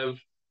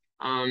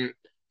um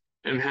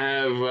and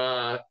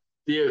have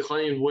the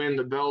Acclaimed win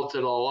the belt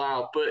at All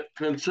Out. But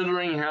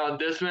considering how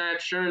this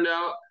match turned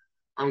out,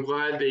 I'm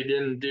glad they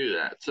didn't do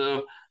that.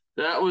 So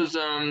that was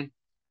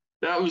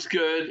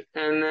good.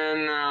 And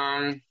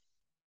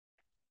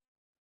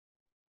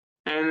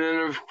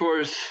then of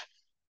course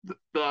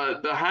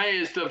the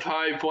highest of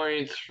high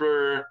points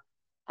for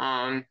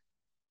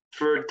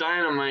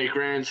Dynamite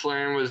Grand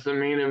Slam was the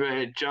main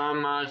event.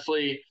 Jon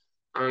Moxley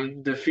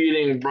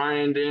defeating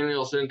Bryan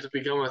Danielson to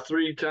become a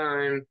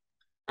three-time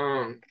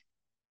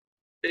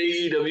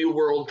AEW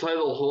World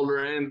Title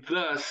holder, and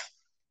thus,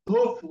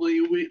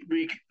 hopefully,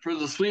 we for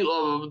the sweet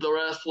love of the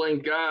wrestling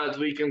gods,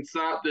 we can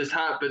stop this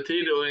hot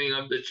potatoing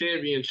of the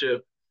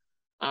championship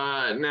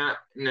now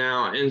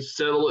and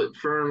settle it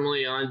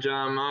firmly on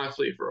Jon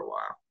Moxley for a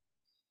while.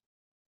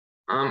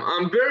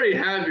 I'm very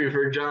happy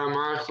for Jon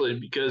Moxley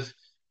because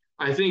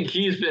I think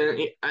he's been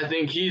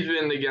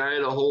the guy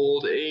to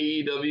hold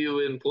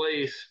AEW in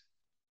place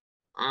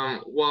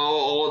while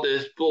all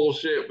this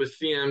bullshit with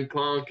CM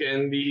Punk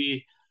and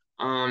the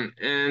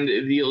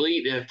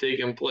Elite have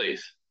taken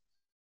place.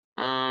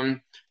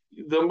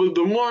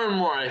 The more and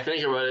more I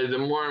think about it, the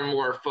more and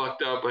more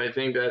fucked up I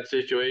think that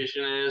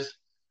situation is.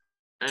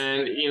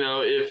 And you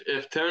know,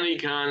 if Tony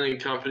Khan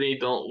and company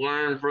don't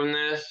learn from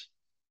this,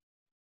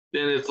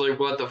 then it's like,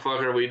 what the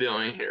fuck are we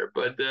doing here?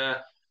 But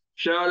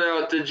shout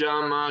out to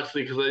Jon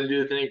Moxley because I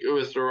do think it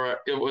was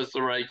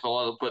the right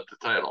call to put the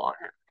title on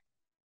him.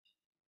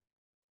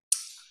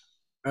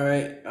 All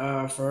right.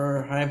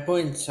 For high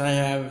points, I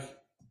have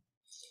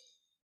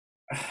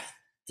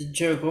the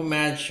Jericho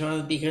match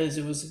because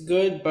it was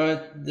good,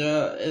 but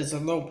it's a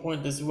low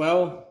point as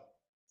well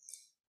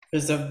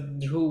because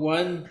of who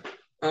won.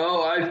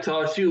 Oh, I've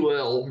taught you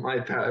well, my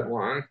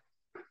Padawan.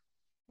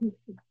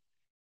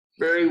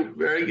 Very,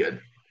 very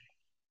good.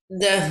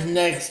 The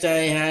next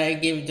I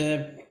give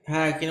the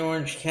Pac and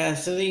Orange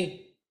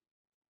Cassidy,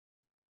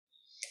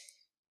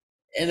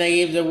 and I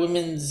gave the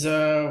women's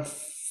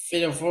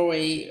fatal four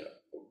way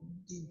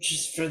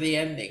just for the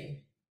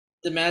ending.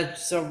 The match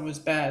itself was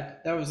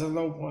bad. That was a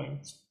low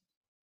point,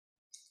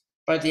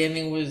 but the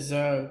ending was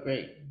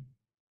great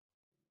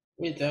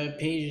with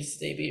Paige's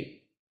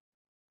debut.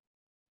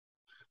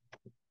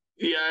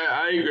 Yeah,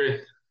 I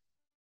agree.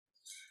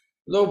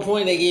 Low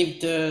point I gave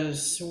to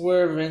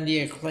Swerve and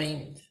the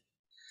Acclaimed.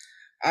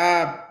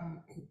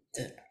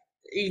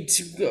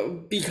 It's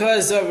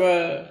because of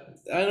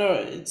I don't know,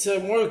 it's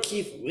more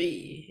Keith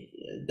Lee,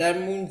 that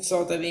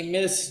moonsault that he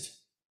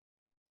missed,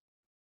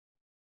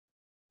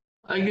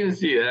 I can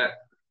see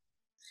that.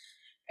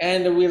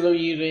 and the Wheeler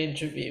Yuta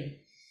interview.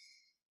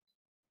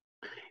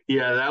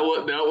 Yeah, that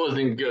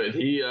wasn't good.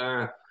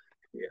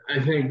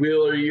 I think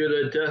Wheeler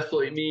Yuta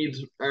definitely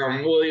needs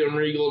William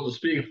Regal to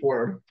speak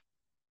for him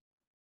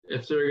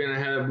if they're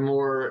gonna have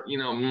more,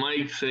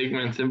 mic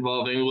segments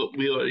involving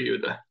Wheeler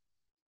Yuta.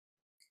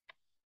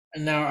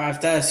 And now I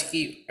have to ask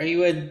you, are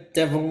you a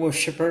devil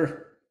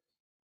worshiper?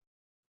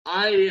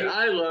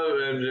 I love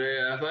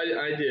MJF.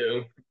 I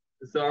do.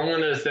 So I'm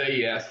gonna say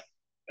yes.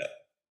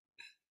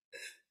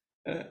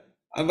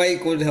 I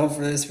might go to hell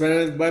for this,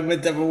 but I'm a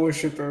devil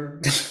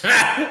worshiper.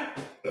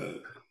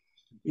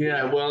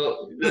 Yeah,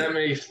 well, that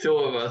makes two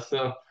of us.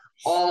 So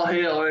all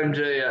hail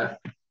MJF.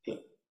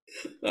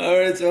 All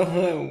right, so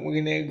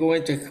we're gonna go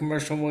into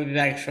commercial. We'll be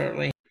back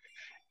shortly.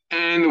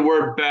 And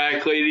we're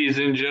back, ladies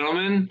and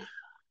gentlemen.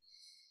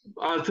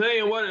 I'll tell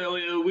you what,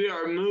 Elliot, we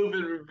are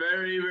moving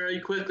very, very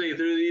quickly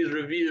through these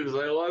reviews.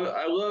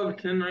 I love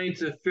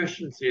tonight's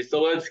efficiency.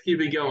 So let's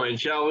keep it going,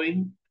 shall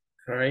we?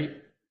 All right.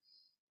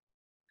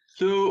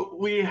 So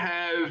we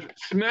have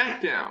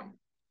SmackDown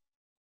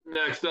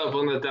next up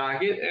on the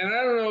docket, and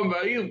I don't know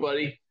about you,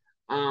 buddy,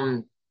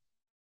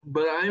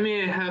 but I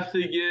may have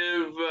to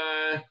give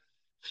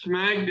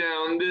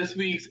SmackDown this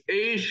week's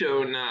A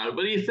show nod.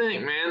 What do you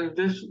think, man?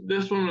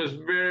 This one was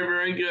very,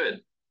 very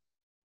good.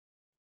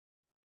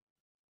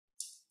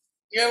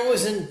 Yeah, it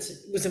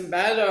wasn't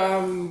bad.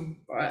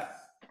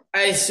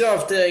 I still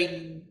have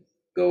to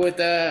go with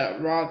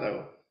Raw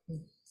though.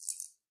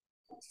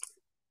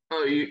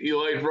 Oh, you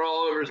like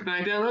Raw over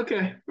SmackDown?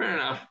 Okay, fair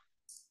enough.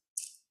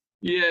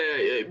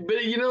 Yeah,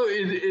 but you know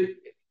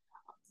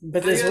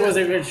But this was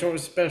a good show,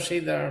 especially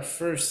the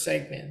first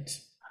segment.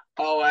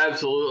 Oh,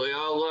 absolutely.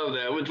 I love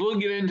that, which we'll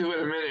get into in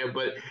a minute.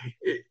 But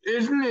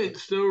isn't it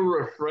so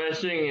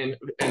refreshing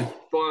and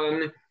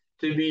fun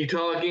to be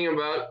talking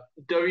about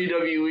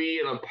WWE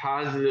in a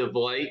positive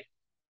light?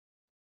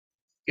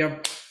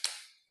 Yep.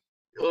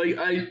 Like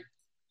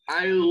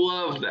I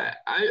love that.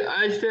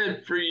 I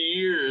said for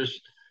years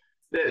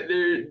that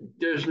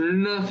there's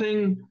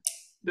nothing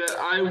that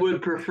I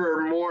would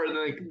prefer more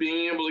than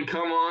being able to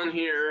come on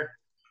here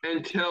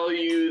and tell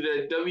you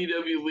that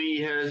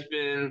WWE has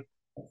been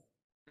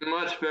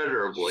much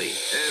better of late,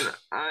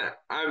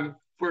 and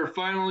we're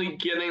finally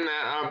getting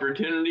that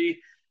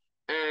opportunity,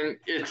 and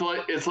it's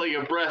like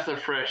a breath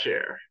of fresh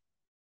air.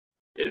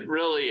 It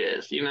really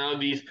is. You know,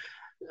 these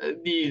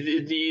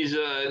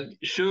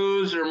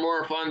shows are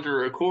more fun to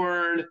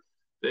record.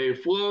 They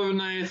flow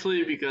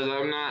nicely because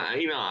I'm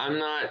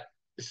not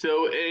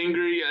so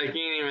angry I can't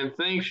even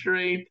think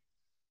straight.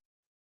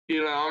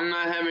 You know, I'm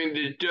not having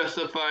to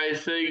justify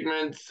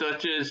segments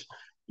such as,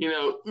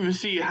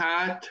 Uzi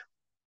Hot,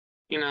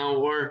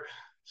 or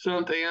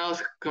something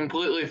else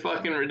completely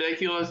fucking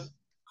ridiculous.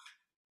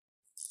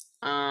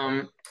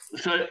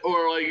 So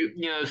or like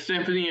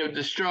Symphony of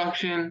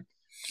Destruction.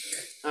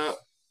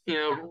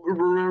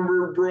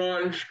 Remember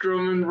Braun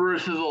Strowman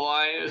versus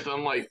Elias?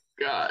 I'm like,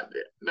 God,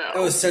 no. It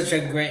was such a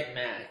great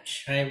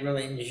match. I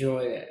really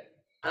enjoyed it.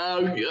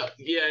 Oh yeah.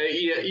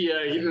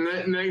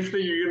 Next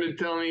thing you're gonna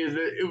tell me is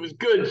that it was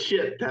good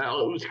shit,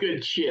 pal. It was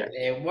good shit.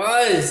 It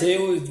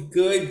was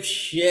good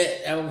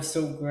shit. That was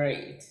so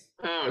great.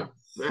 Oh,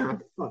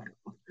 fuck.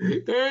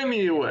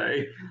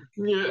 Anyway,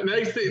 yeah.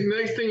 Next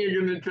thing you're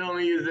gonna tell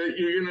me is that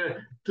you're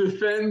gonna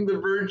defend the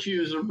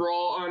virtues of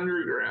Raw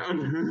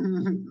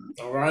Underground.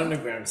 Raw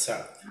Underground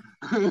sucked.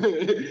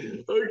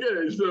 Okay,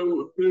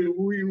 so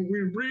we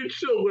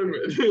reached a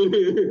limit.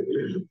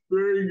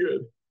 Very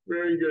good.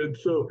 Very good.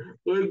 So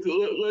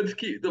let's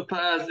keep the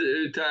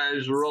positive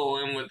times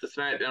rolling with the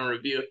SmackDown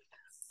review.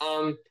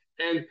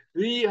 And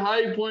the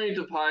high point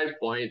of high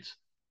points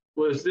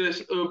was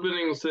this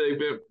opening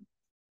segment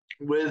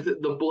with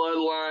the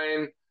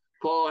Bloodline,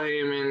 Paul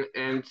Heyman,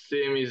 and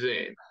Sami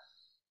Zayn.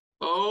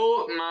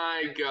 Oh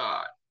my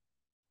God,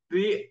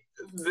 the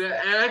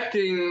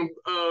acting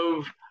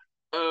of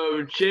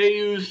Jey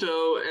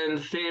Uso and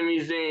Sami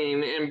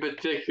Zayn in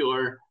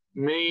particular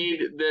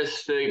made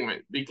this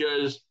segment,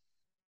 because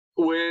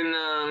when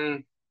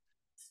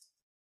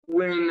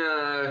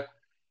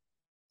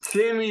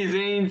Sami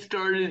Zayn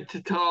started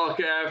to talk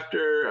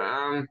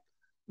after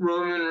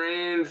Roman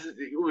Reigns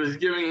was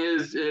giving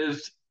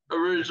his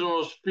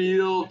original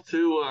spiel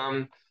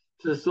to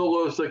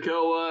Solo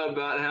Sikoa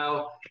about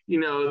how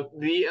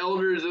the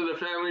elders of the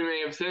family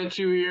may have sent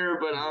you here,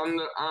 but I'm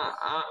the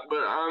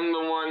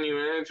one you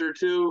answer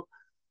to,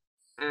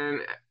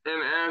 and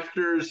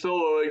after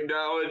Solo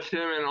acknowledged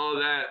him and all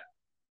that,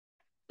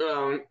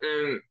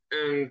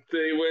 and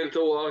they went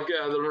to walk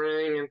out of the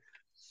ring, and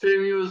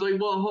Sammy was like,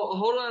 "Well,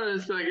 hold on a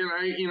second,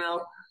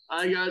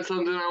 I got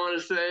something I want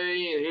to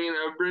say,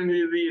 and bring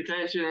you the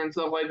attention and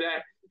stuff like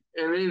that."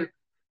 And then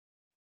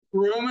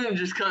Roman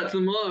just cuts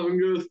him off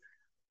and goes,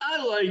 "I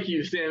like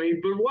you, Sammy,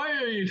 but why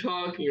are you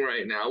talking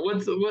right now?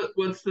 What's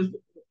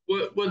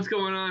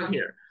going on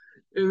here?"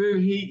 And then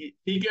he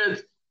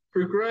gets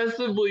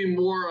progressively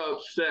more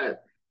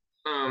upset.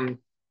 And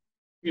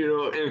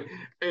you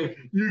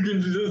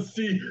can just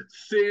see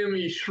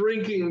Sammy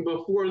shrinking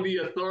before the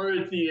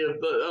authority of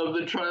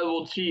the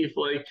tribal chief,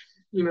 like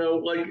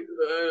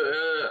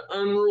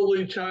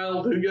unruly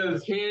child who got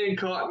his hand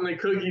caught in the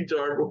cookie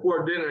jar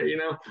before dinner,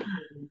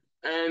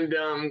 and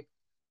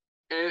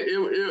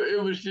it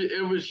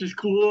was just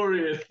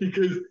glorious,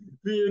 because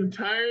the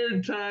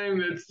entire time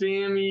that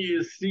Sammy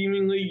is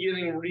seemingly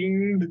getting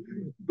reamed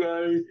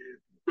by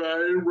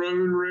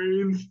Roman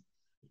Reigns,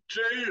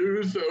 Jey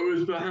Uso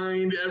is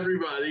behind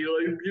everybody.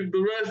 Like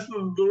the rest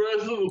of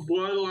the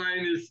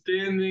bloodline is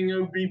standing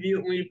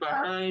obediently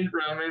behind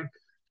Roman,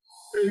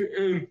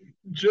 and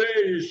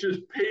Jey is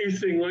just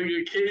pacing like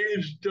a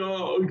caged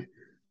dog,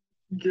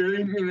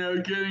 getting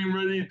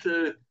ready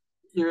to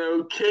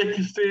kick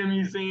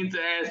Sami Zayn's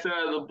ass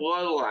out of the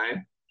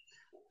bloodline.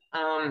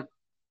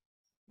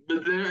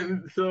 But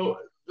then so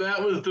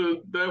that was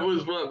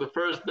one of the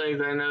first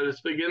things I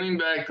noticed. But getting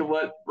back to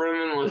what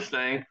Roman was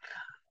saying,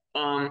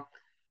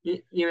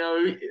 you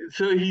know,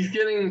 so he's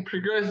getting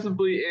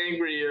progressively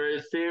angrier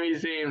at Sami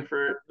Zayn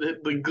for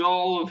the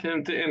gall of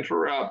him to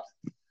interrupt.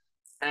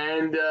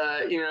 And,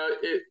 you know,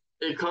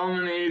 it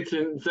culminates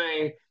in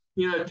saying,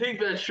 you know, take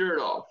that shirt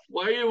off.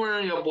 Why are you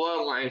wearing a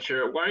Bloodline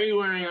shirt? Why are you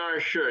wearing our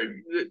shirt?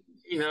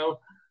 You know,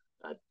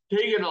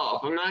 take it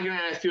off. I'm not going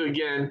to ask you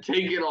again.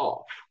 Take it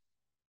off.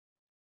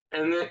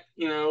 And then,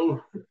 you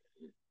know,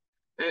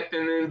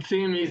 and then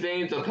Sami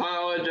Zayn's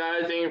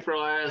apologizing for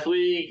last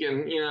week,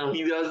 and you know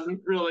he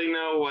doesn't really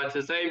know what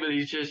to say, but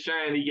he's just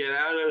trying to get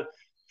out of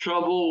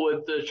trouble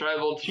with the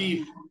tribal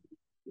chief.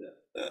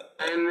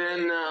 And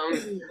then,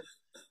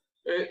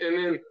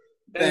 and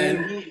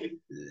then,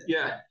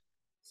 yeah.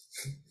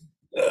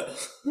 I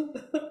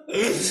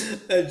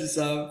just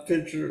saw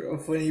a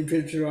funny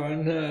picture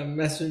on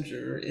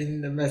Messenger in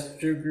the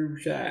Messenger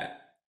group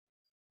chat.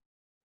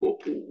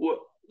 What?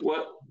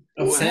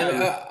 Of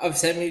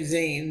Sami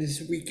Zayn's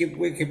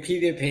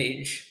Wikipedia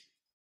page.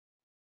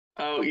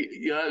 Oh,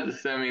 you have to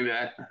send me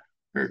that.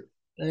 I'm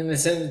gonna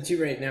send it to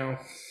you right now.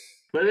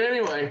 But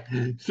anyway,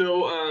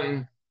 so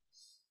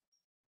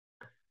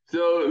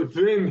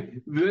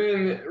then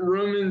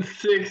Roman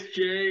 6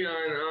 Jay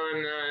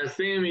on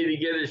Sami to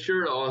get his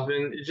shirt off,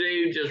 and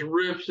Jay just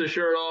rips the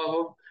shirt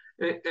off,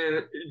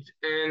 and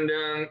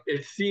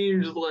it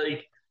seems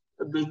like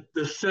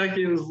the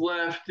seconds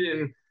left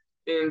in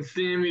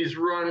Sami's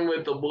run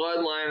with the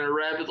Bloodline are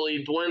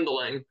rapidly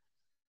dwindling,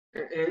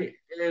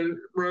 and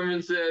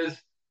Roman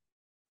says,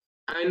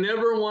 "I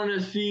never want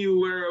to see you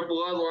wear a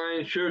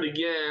Bloodline shirt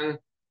again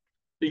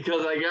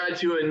because I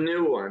got you a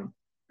new one."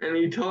 And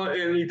he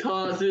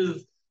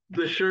tosses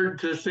the shirt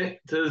to Sami.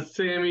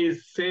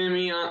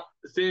 Sami,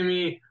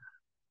 you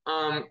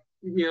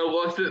know,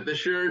 looks at the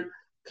shirt,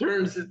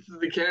 turns it to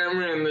the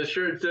camera, and the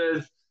shirt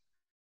says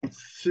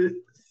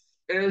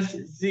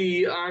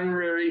SZ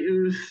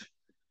Honorary Us.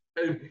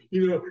 And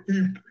you know,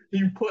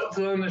 he puts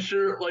on the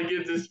shirt like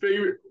it's his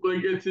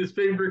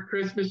favorite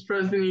Christmas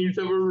present he's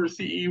ever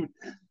received,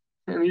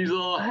 and he's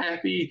all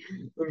happy.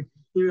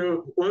 You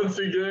know, once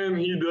again,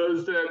 he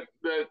does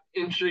that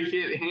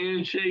intricate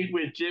handshake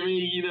with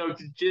Jimmy, you know,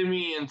 because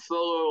Jimmy and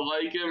Solo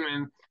like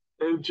him,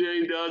 and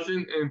Jay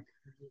doesn't. And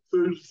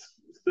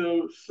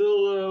so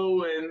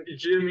Solo and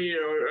Jimmy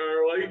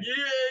are like,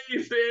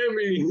 yay,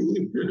 Sami!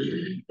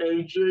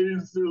 And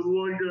Jay's just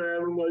looking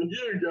at him like,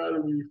 you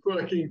gotta be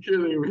fucking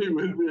kidding me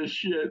with this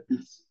shit.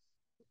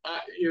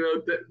 You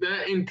know,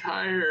 that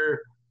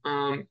entire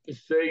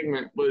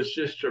segment was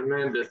just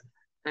tremendous.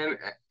 And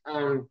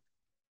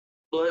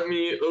let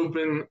me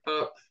open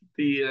up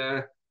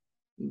the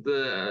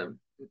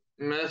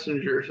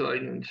messenger so I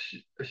can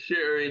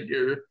share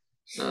your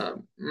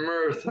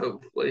mirth.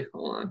 Hopefully,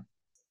 hold on.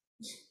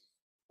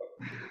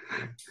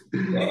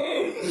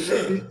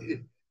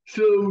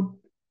 So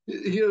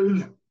he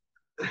goes,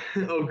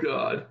 oh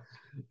God,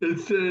 it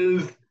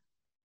says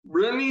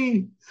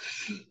Remy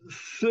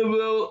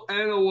Civil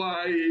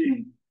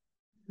Anawai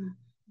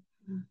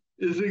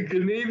is a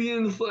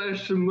Canadian /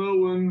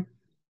 Samoan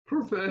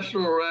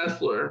professional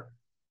wrestler.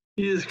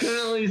 He is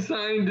currently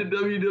signed to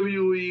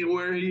WWE,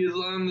 where he is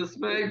on the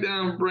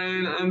SmackDown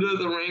brand under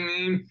the ring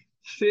name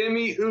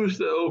Sami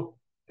Uso,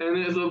 and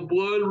is a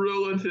blood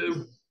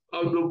relative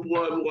of the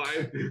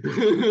Bloodline.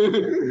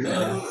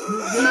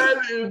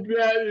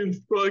 that is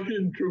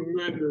fucking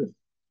tremendous.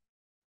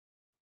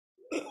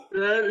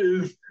 That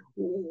is,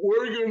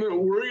 we're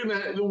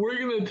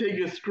gonna take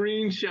a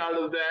screenshot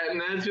of that,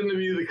 and that's gonna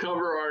be the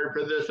cover art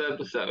for this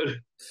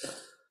episode.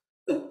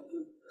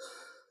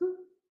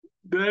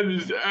 That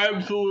is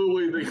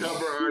absolutely the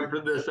cover art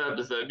for this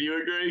episode. Do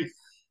you agree?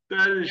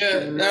 That is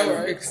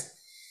tremendous.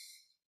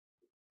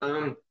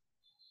 That works.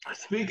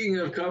 Speaking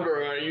of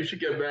cover art, you should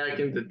get back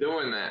into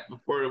doing that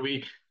before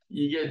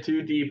you get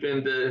too deep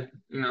into,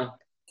 you know,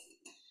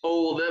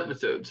 old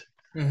episodes.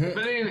 Mm-hmm.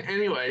 But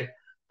anyway,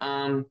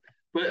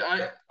 but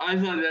I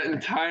thought that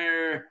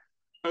entire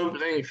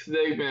opening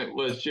segment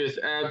was just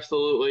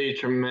absolutely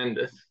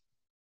tremendous.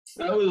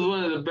 That was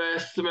one of the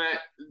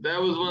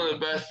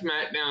best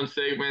SmackDown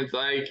segments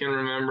I can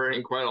remember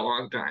in quite a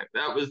long time.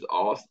 That was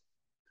awesome.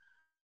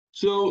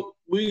 So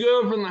we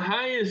go from the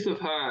highest of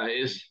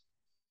highs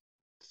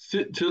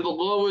to the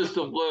lowest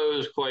of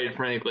lows, quite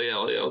frankly,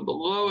 Elio. The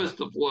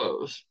lowest of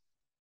lows.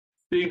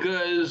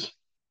 Because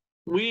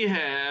we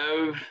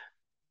have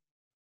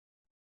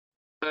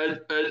a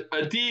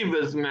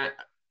divas match.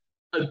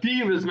 A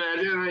divas match,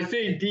 and I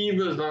say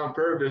divas on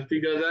purpose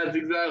because that's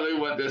exactly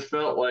what this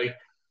felt like.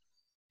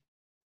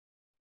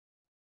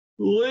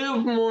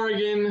 Liv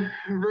Morgan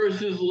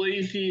versus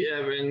Lacey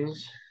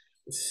Evans.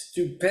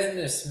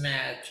 Stupendous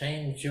match. I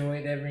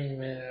enjoyed every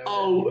minute.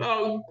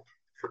 Oh,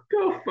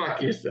 go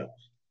fuck yourself.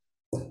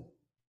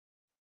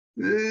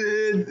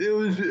 It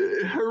was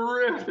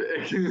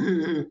horrific.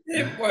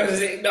 It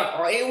wasn't.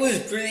 No, it was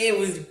pretty. It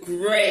was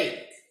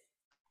great.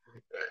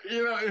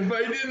 You know, if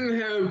I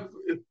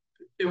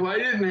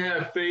didn't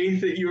have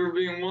faith that you were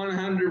being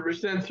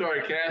 100%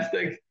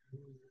 sarcastic,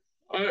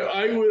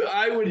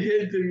 I would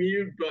hit the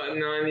mute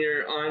button on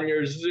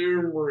your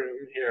Zoom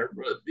room here,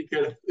 but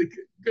because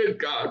Good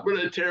God,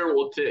 what a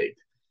terrible take.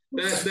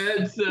 That's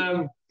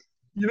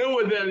you know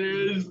what that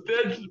is?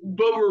 That's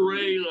Bubba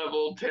Ray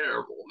level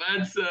terrible.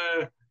 That's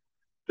I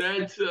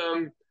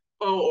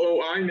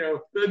know.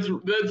 That's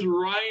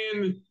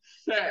Ryan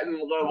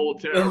Satin level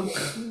terrible.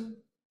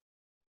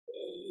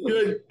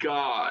 Good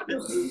God.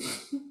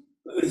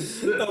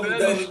 That's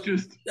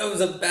just that was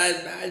a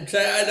bad match.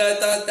 I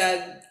thought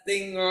that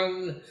thing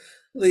on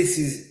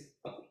Lacey's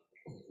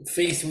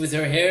face was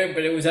her hair,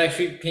 but it was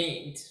actually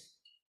paint.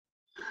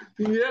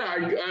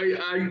 yeah.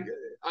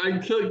 I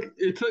took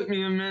it took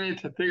me a minute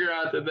to figure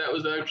out that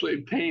was actually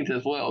paint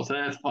as well. So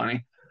that's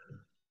funny.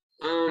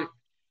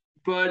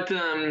 But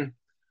then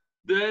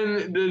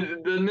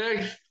the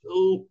next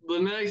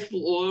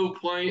low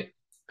point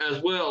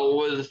as well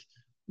was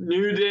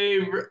New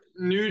Day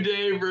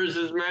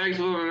versus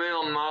Maximum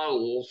Male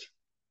Models.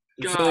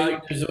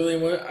 God, There's only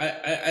one.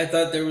 I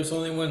thought there was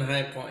only one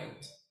high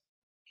point.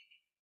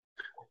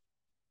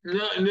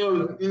 no,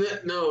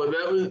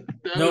 that was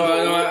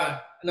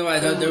No,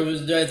 I thought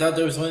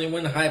there was only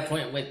one high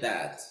point with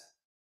that.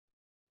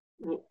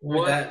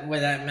 With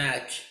that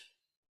match.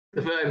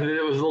 The fact that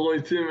it was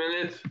only 2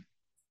 minutes.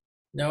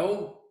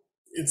 No,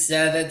 it's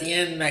that at the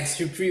end Max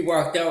Dupree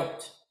walked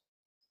out.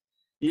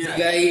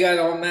 Yeah, He got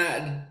all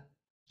mad.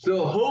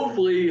 so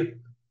hopefully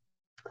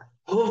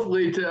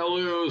to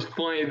Elio's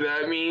point,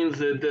 that means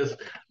that this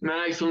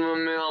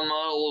Maximum Male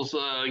Models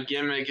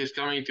gimmick is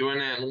coming to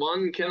an end.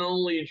 One can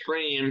only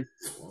dream,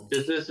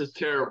 because this is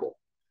terrible.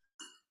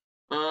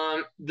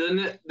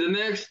 The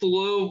next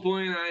low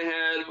point I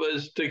had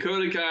was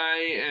Dakota Kai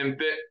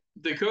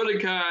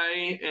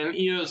and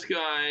Io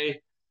Sky.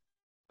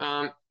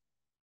 Or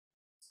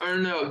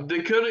no,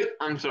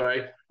 I'm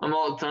sorry, I'm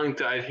all tongue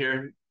tied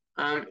here.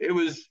 It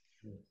was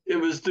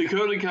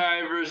Dakota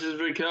Kai versus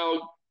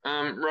Raquel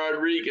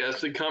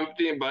Rodriguez,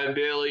 accompanied by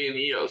Bayley and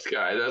Io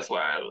Sky. That's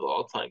why I was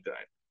all tongue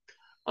tied.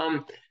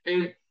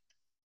 And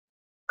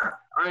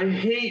I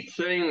hate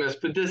saying this,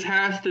 but this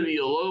has to be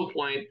a low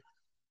point.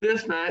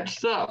 This match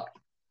sucked.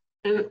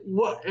 And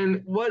what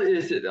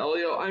is it,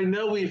 Elio? I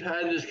know we've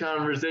had this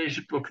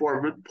conversation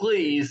before, but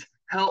please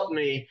help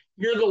me.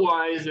 You're the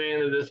wise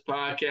man of this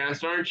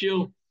podcast, aren't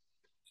you?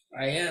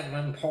 I am.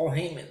 I'm Paul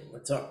Heyman.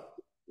 What's up?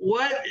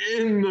 What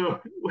in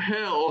the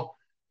hell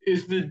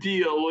is the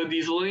deal with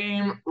these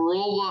lame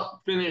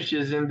roll-up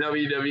finishes in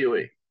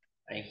WWE?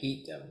 I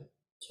hate them.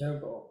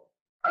 Terrible.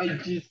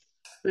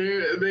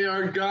 They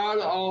are god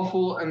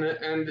awful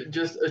and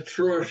just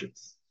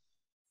atrocious.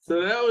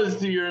 So that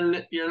was your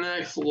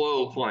next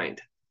low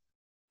point.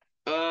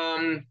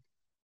 And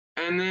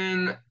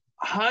then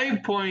high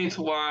points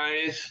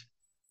wise,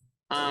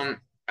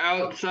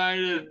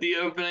 outside of the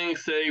opening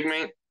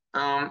segment,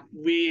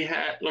 we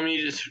had. Let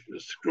me just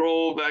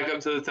scroll back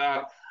up to the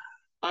top.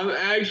 I'm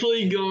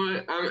actually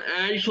going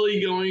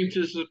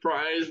to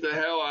surprise the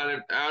hell out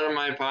of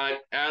my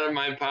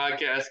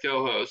podcast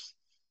co-host,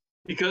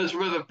 because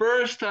for the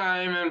first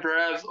time and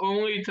perhaps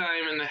only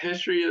time in the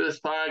history of this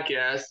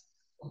podcast,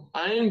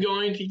 I am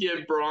going to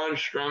give Braun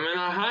Strowman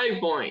a high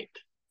point.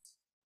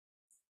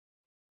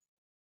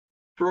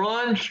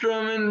 Braun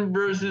Strowman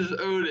versus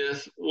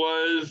Otis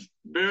was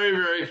very,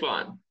 very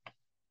fun.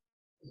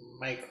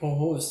 My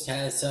co-host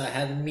has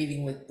had a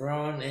meeting with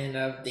Braun, and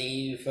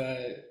they've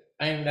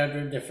ironed out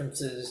their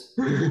differences.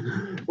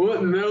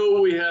 Well, no,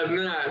 we have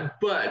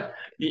not. But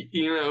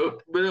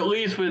but at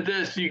least with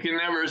this, you can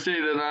never say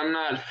that I'm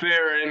not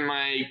fair in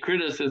my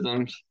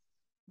criticisms,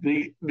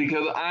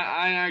 because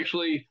I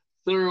actually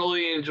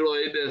thoroughly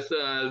enjoyed this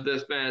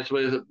match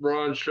with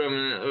Braun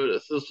Strowman and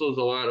Otis. This was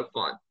a lot of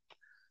fun.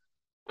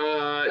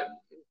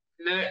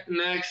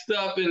 Next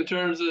up, in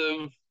terms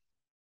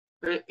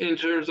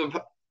of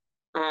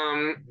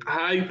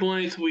high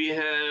points, we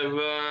have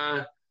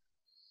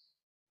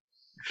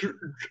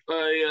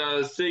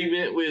a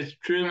segment with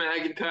Drew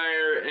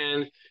McIntyre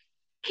and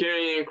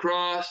Karrion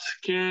Kross.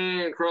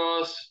 Karrion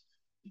Kross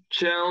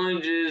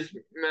challenges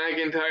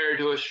McIntyre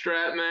to a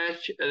strap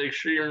match at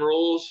Extreme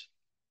Rules.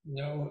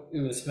 No,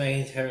 it was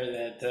McIntyre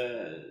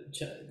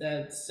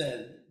that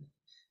said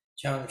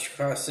challenge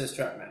Kross to a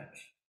strap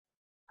match.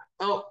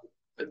 Oh,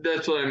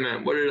 that's what I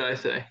meant. What did I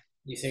say?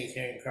 You say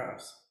Karrion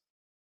Kross.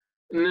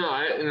 No,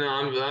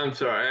 I'm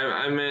sorry.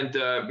 I meant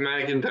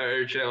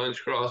McIntyre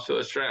challenged Kross to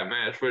a strap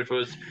match, which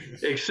was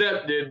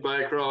accepted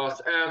by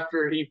Kross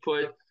after he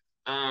put,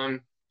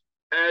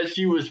 as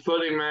he was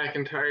putting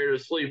McIntyre to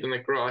sleep in the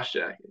Kross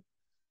jacket.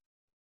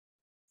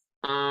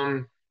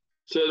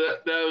 So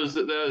that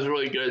was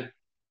really good.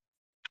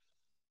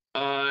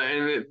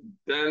 And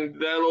then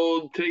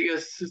that'll take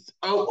us.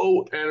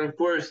 And of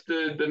course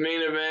the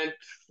main event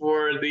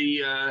for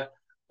the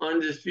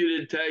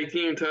undisputed tag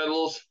team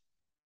titles,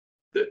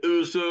 the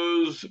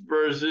Usos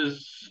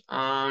versus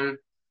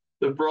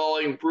the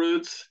Brawling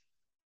Brutes.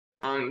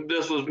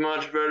 This was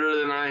much better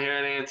than I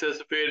had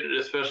anticipated,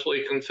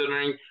 especially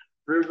considering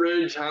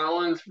Ridge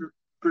Holland's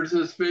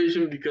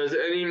participation, because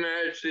any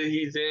match that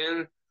he's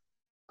in,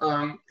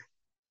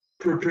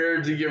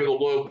 prepared to give it a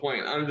low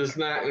point. I'm just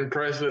not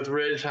impressed with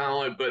Ridge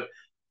Holland, but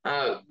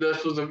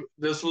this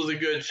was a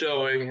good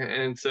showing,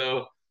 and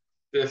so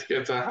this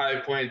gets a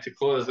high point to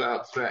close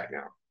out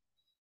SmackDown.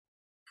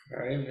 All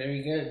right,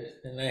 very good.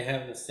 And I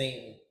have the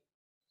same.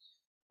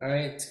 All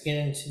right, let's get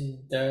into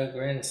the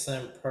Grand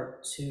Slam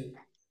Part 2.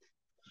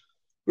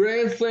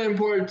 Grand Slam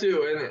Part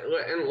 2,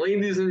 and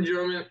ladies and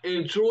gentlemen,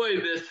 enjoy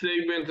this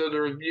segment of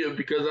the review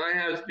because I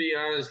have to be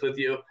honest with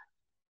you.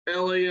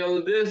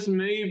 Elio, this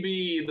may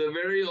be the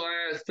very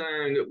last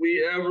time that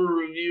we ever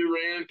review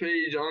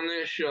Rampage on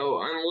this show,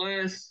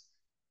 unless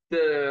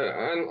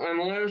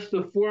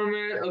the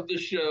format of the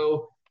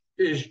show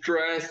is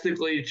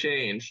drastically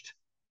changed.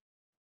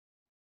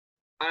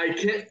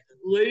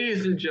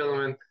 Ladies and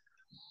gentlemen,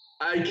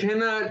 I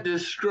cannot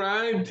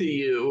describe to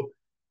you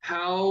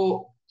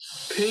how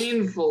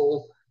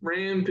painful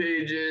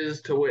Rampage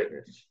is to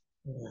witness.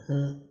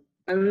 Mm-hmm.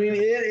 I mean,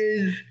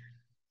 it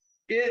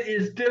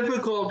is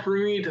difficult for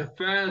me to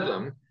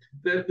fathom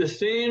that the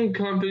same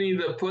company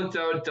that puts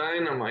out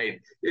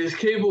Dynamite is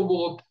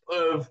capable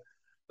of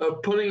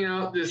putting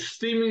out this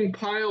steaming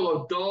pile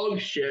of dog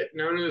shit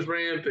known as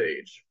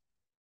Rampage.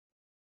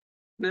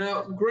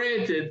 Now,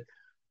 granted,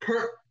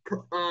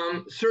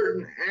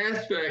 certain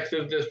aspects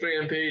of this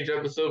Rampage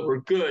episode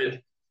were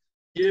good,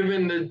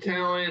 given the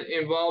talent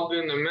involved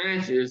in the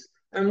matches,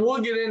 and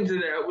we'll get into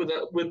that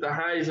with the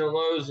highs and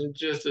lows in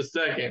just a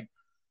second.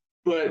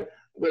 But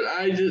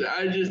I just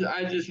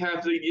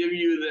have to give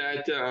you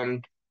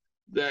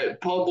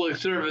that public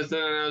service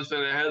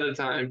announcement ahead of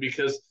time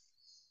because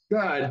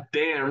God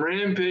damn,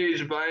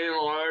 Rampage by and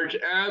large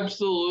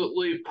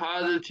absolutely,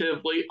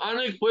 positively,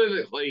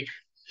 unequivocally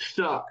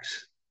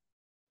sucks.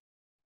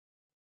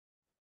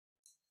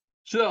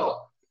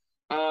 So,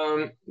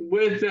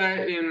 with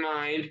that in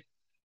mind,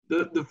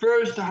 the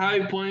first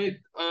high point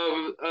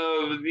of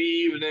the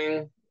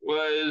evening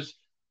was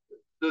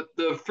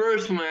the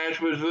first match,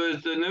 which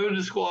was the no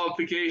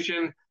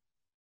disqualification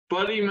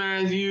Buddy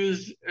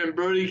Matthews and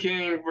Brody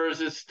King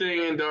versus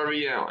Sting and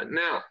Darby Allin.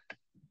 Now,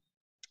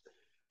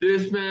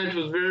 this match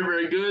was very,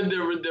 very good.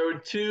 There were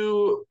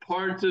two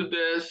parts of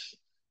this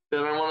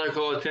that I want to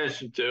call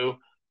attention to,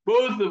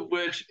 both of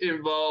which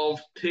involve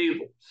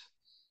tables.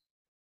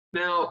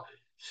 Now,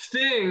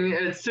 Sting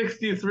at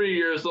 63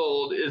 years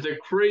old is a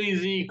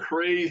crazy,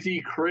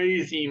 crazy,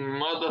 crazy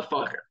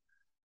motherfucker.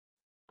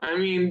 I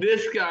mean,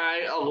 this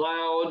guy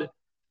allowed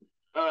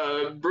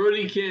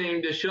Brody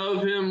King to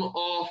shove him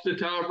off the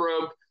top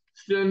rope,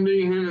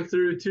 sending him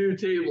through two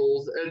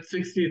tables at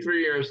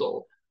 63 years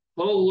old.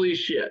 Holy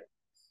shit.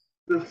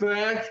 The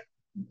fact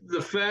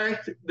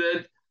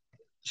that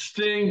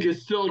Sting could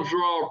still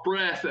draw a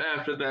breath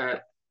after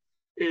that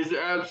is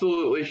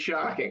absolutely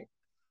shocking.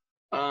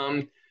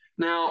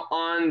 Now,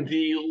 on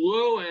the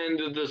low end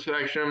of the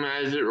spectrum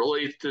as it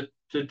relates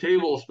to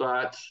table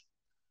spots,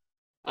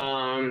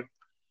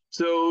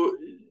 so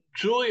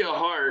Julia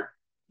Hart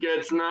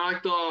gets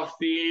knocked off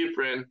the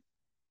apron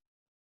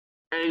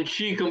and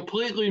she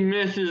completely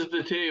misses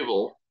the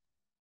table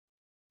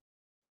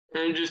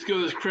and just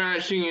goes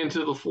crashing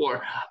into the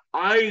floor.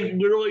 I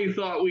literally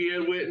thought we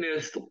had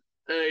witnessed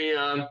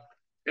a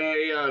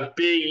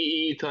Big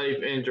E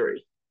type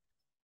injury.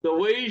 The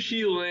way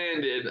she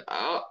landed,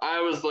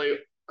 I was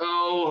like,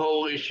 oh,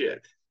 holy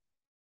shit.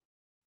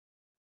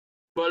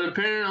 But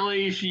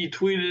apparently she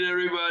tweeted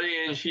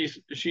everybody and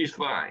she's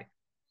fine.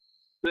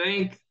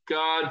 Thank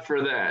God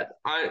for that.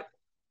 I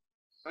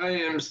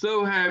am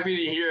so happy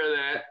to hear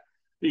that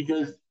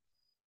because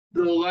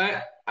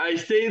I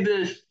say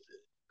the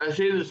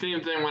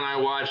same thing when I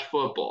watch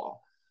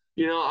football.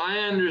 You know, I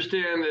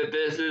understand that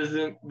this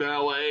isn't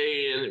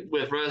ballet and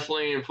with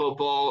wrestling and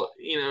football,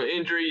 you know,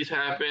 injuries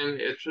happen.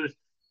 It's just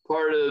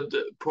part of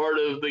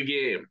the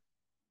game.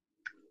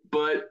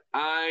 But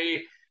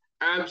I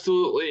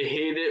absolutely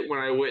hate it when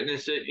I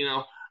witness it. You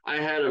know, I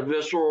had a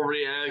visceral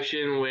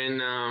reaction when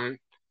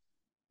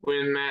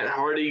Matt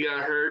Hardy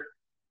got hurt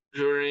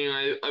during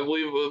I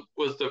believe it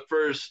was the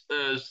first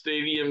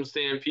Stadium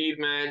Stampede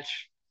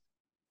match.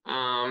 You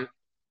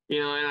know,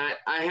 and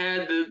I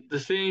had the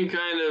same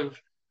kind of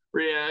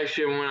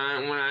reaction when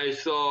I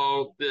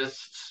saw this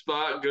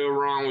spot go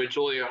wrong with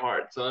Julia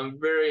Hart. So I'm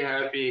very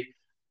happy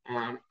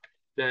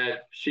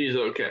that she's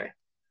okay.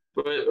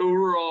 But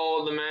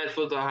overall, the match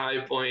was a high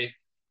point.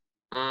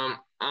 I'm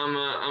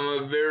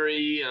a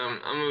very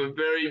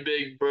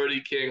big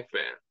Brody King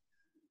fan.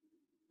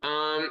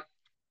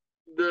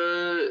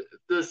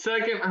 The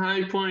second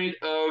high point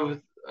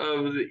of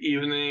the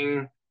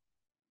evening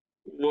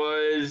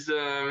was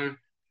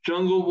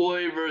Jungle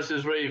Boy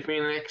versus Rey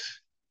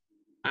Fenix.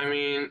 I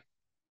mean,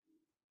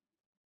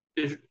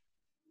 if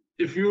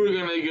you were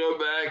gonna go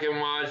back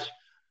and watch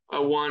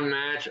a one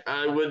match,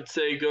 I would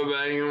say go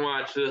back and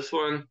watch this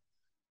one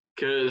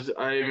because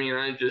I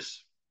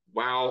just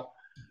wow.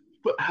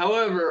 But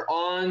however,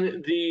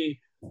 on the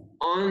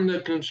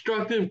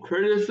constructive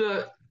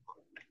criticism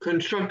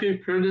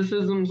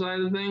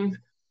side of things,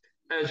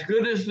 as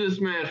good as this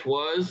match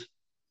was,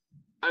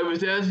 I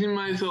was asking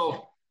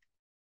myself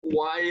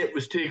why it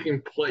was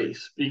taking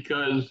place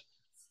because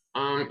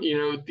you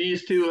know,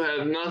 these two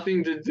have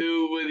nothing to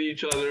do with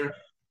each other.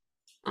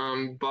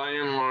 by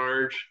and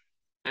large.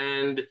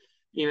 And,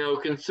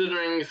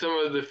 considering some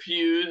of the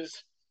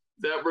feuds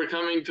that were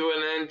coming to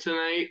an end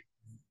tonight,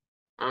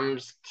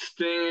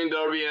 Sting and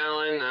Darby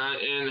Allin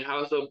and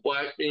House of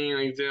Black being an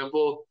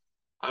example,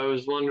 I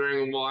was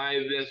wondering why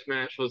this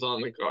match was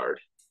on the card,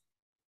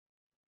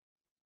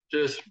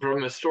 just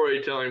from a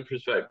storytelling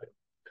perspective.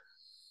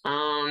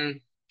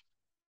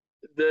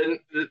 The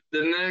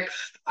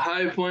next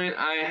high point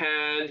I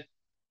had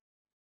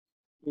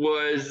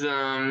was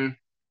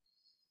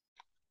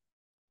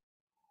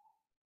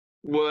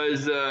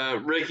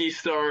Ricky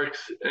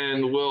Starks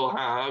and Will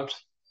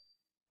Hobbs.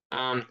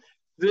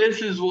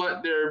 This is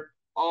what their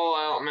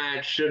all-out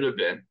match should have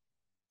been.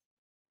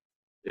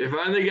 If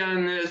I'd have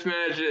gotten this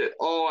match at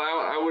all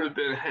out, I would have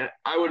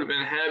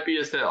been happy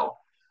as hell,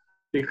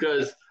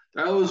 because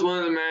that was one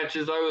of the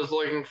matches I was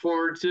looking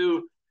forward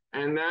to,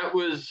 and it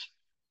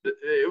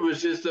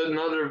was just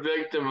another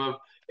victim of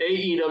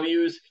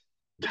AEW's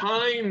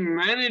time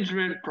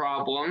management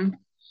problem.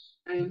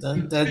 And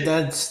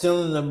that's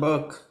still in the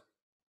book.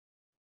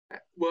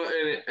 Well,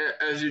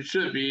 as it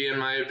should be, in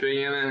my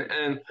opinion,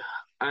 and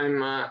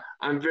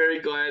I'm very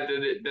glad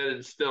that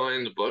it's still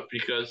in the book,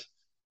 because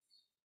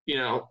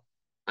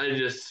I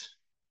just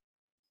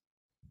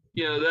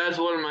that's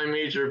one of my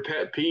major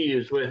pet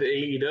peeves with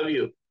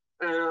AEW.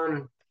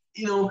 And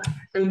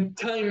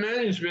time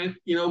management,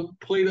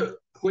 played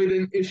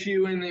an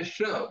issue in this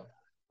show.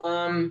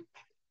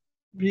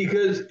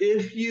 Because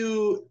if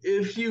you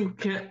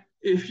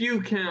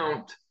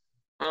count,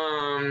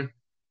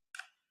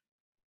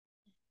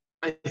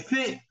 I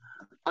think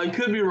I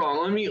could be wrong.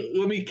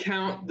 Let me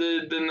count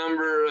the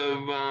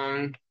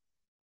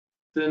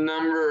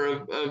number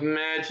of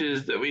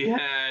matches that we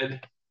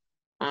had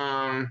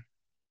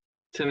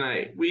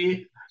tonight.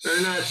 We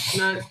are not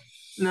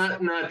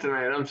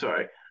tonight. I'm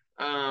sorry.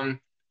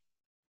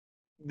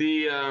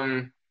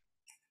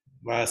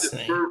 Last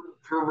night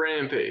for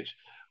Rampage,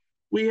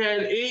 we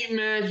had 8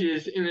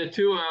 matches in a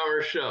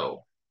 2-hour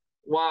show.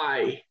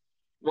 Why?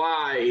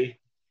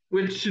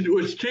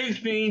 Which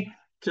takes me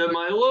to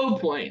my low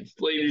points,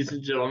 ladies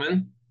and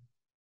gentlemen.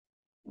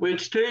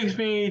 Which takes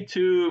me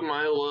to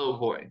my low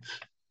points.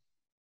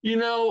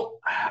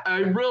 I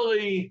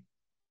really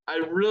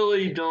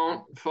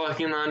don't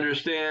fucking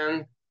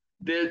understand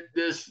that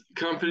this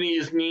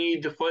company's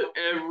need to put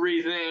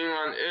everything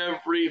on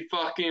every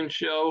fucking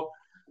show.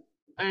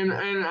 And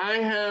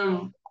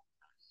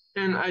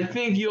I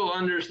think you'll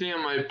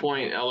understand my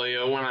point,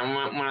 Elio, when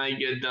I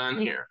get done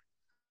here.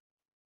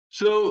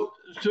 So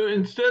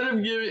instead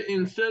of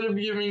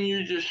giving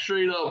you just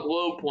straight up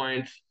low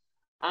points,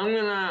 I'm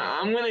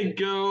gonna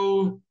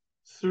go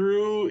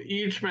through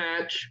each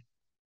match,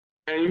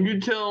 and you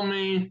tell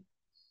me,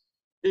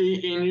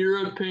 in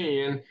your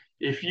opinion,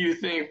 if you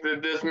think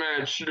that this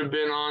match should have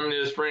been on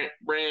this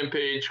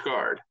Rampage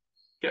card.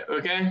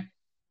 Okay?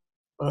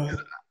 I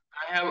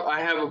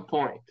have a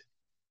point.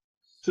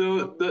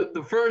 So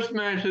the first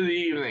match of the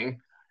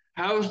evening,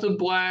 House of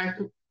Black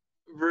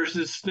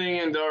versus Sting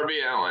and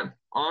Darby Allin.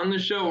 On the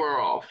show or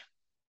off?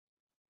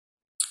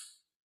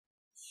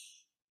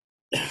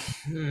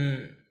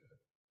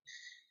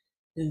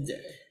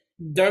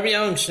 Darby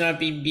Allin should not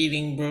be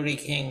beating Brody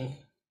King.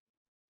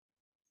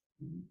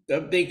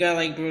 A big guy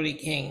like Brody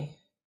King.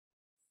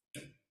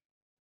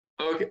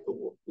 Okay,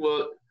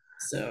 well,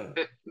 so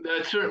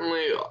that's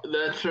certainly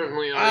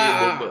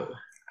arguable.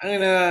 But I'm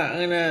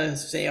gonna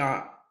say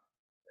off.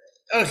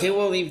 Okay,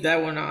 we'll leave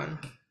that one on.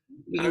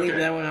 We can leave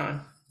that one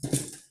on.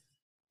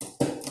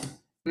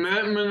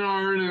 Matt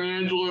Menard and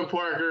Angelo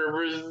Parker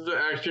versus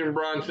Action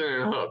Bronson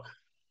and Hook.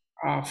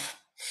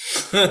 Off.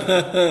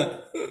 I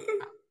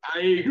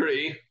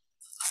agree.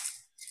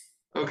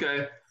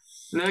 Okay.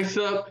 Next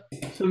up,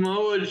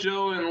 Samoa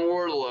Joe and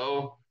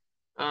Wardlow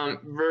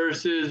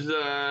versus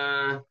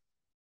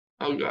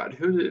oh God,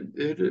 who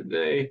did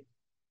they?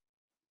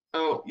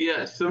 Oh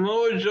yeah,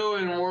 Samoa Joe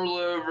and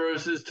Wardlow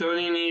versus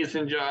Tony Nese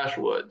and Josh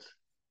Woods.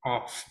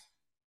 Off.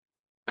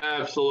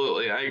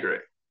 Absolutely, I agree.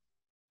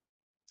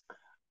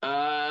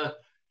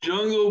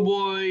 Jungle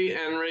Boy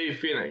and Ray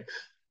Phoenix.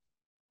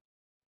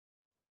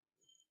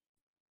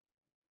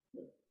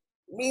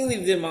 We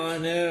leave them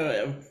on.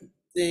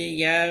 They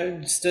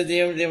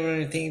don't have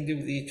anything to do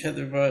with each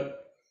other,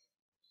 but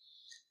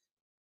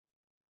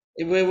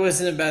it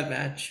wasn't a bad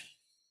match.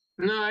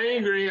 No, I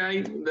agree.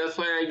 That's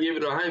why I give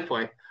it a high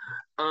point.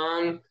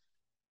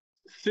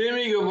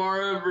 Sammy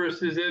Guevara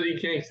versus Eddie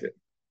Kingston.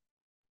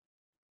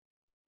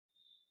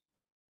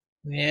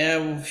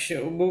 Yeah,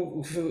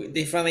 sure.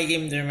 They finally gave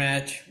him their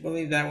match. We'll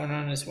leave that one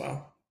on as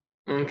well.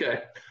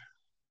 Okay.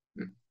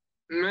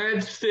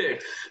 Match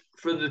 6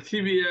 for the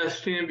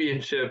TBS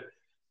Championship.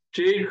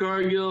 Jade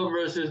Cargill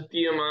versus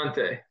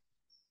Diamante.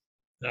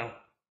 No.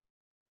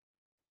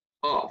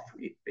 Off.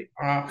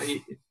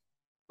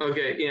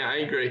 Okay, yeah, I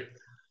agree.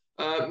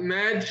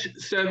 Match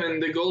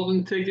 7, the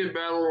Golden Ticket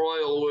Battle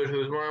Royal,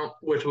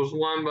 which was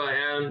won by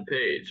Adam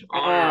Page.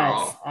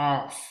 Off.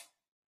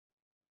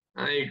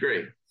 I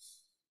agree.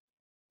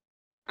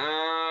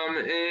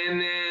 And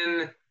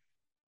then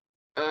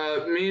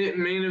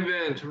Main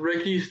event: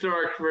 Ricky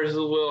Starks versus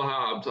Will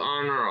Hobbs.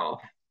 On or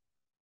off?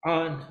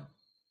 On.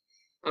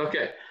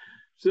 Okay.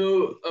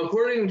 So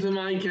according to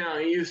my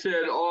count, you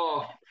said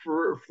off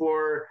for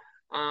 4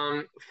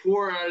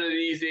 out of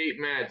these 8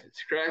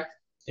 matches, correct?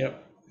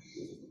 Yep.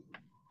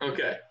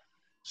 Okay.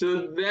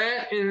 So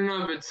that in and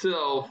of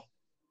itself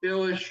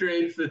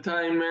illustrates the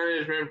time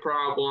management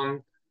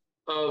problem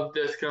of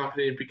this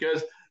company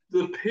because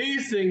the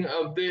pacing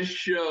of this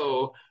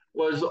show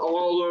was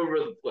all over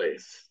the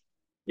place.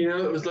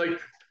 It was like,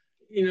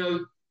 you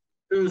know,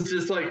 it was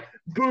just like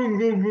boom,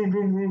 boom, boom,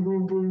 boom, boom,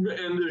 boom, boom,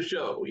 end of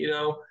show.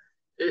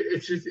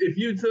 It's just if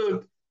you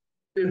took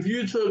 2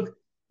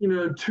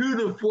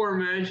 to 4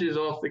 matches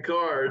off the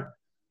card,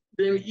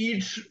 then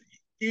each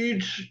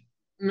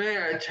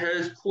match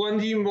has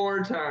plenty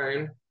more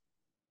time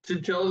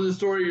to tell the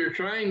story you're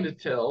trying to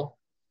tell,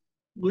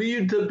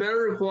 lead to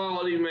better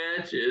quality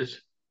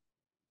matches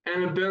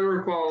and a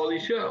better quality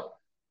show.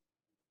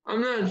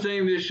 I'm not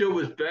saying this show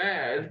was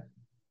bad,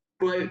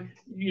 but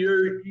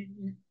you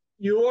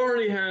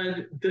already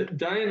had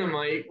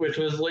Dynamite, which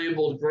was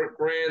labeled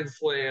Grand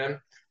Slam.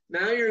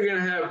 Now you're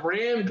gonna have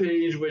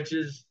Rampage, which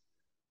is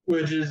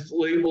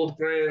labeled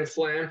Grand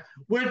Slam.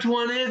 Which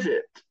one is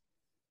it?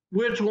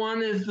 Which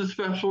one is the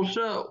special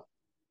show?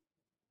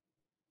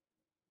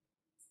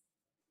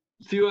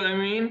 See what I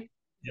mean?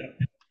 Yeah.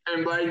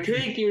 And by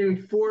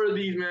taking 4 of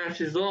these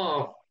matches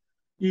off,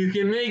 you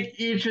can make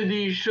each of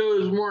these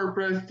shows more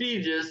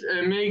prestigious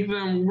and make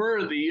them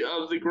worthy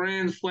of the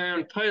Grand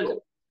Slam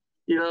title.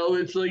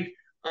 It's like,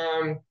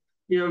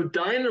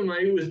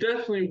 Dynamite was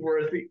definitely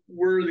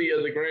worthy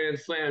of the Grand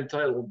Slam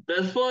title.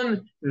 This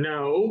one,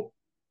 no.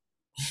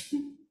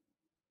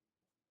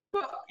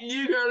 But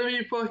you gotta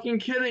be fucking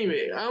kidding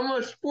me! I'm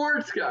a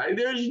sports guy.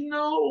 There's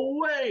no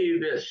way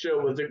this show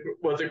was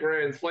a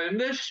Grand Slam.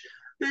 This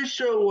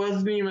show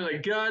wasn't even a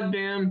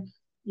goddamn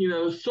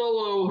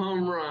solo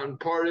home run.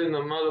 Pardon the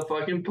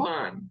motherfucking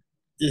pun.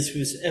 This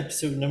was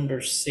episode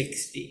number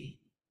 60.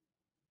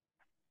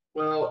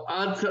 Well,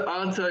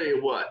 I'll tell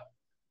you what.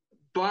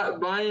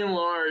 By and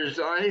large,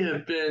 I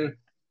have been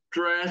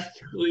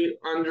drastically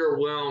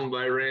underwhelmed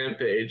by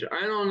Rampage.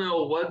 I don't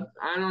know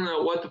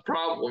what the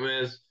problem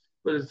is,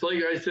 but it's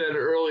like I said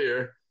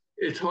earlier.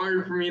 It's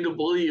hard for me to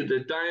believe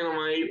that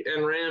Dynamite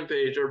and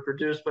Rampage are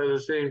produced by the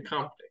same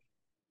company.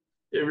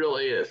 It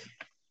really is.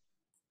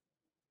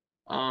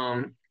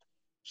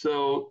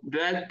 So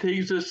that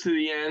takes us to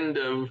the end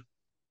of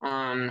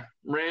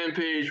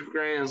Rampage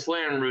Grand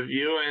Slam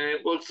review, and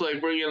it looks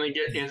like we're going to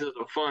get into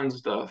the fun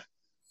stuff.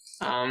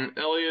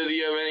 Elliot, do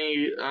you have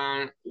any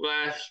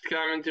last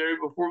commentary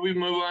before we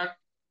move on?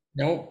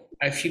 Nope.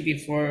 Actually,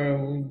 before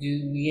we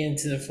get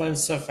into the fun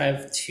stuff, I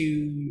have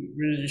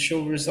 2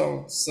 show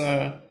results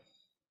that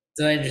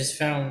I just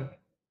found.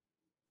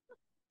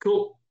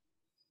 Cool.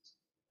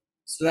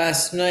 So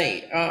last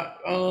night,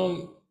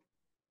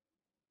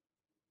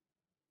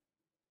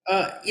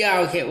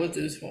 yeah, okay, we'll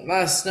do this one.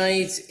 Last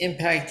night,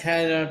 Impact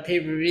had a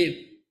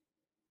pay-per-view.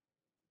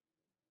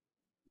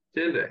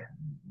 Did they?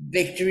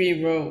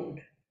 Victory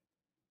Road.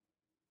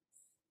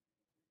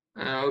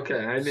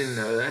 Okay, I didn't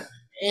know that.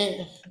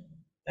 And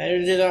neither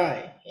did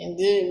I. And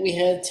we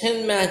had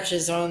 10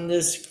 matches on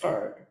this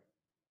card.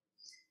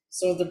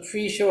 So the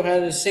pre-show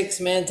had a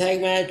 6-man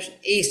tag match.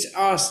 Ace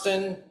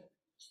Austin,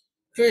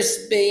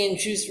 Chris Bay, and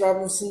Juice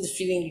Robinson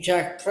defeating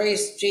Jack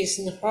Price,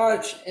 Jason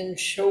Hodge, and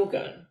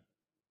Shogun.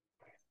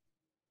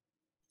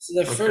 So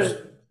the first,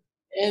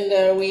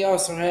 and we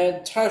also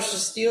had Tasha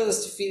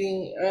Steelz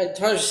defeating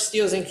Tasha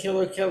Steelz and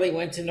Killer Kelly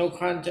went to no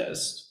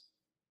contest.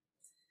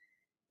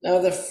 Now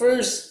the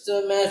first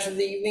match of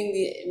the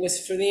evening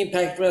was for the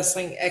Impact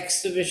Wrestling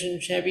X Division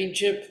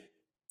Championship.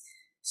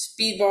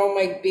 Speedball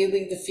Mike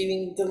Bailey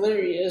defeating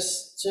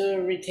Delirious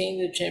to retain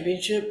the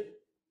championship.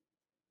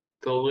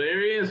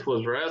 Delirious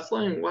was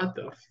wrestling? What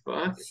the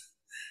fuck?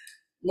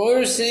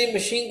 Motor City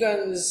Machine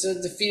Guns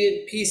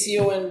defeated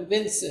PCO and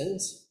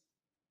Vincent.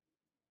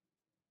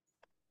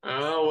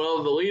 Oh,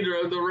 well, the leader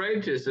of the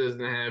Righteous isn't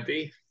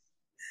happy.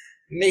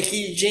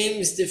 Mickie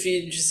James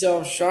defeated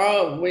Giselle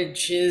Shaw,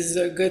 which is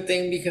a good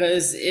thing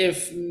because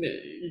if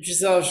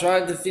Giselle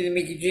Shaw defeated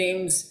Mickie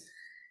James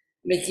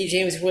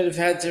would have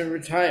had to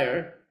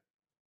retire.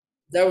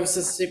 That was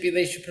the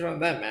stipulation put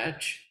on that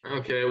match.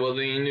 Okay, well,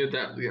 then you knew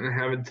that was going to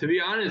happen. To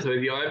be honest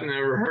with you, I've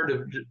never heard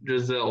of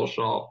Giselle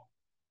Shaw.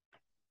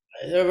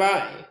 Neither have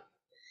I.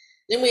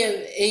 Then we had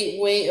an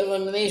 8-way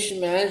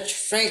elimination match.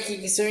 Frankie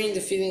Kazarian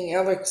defeating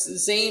Alex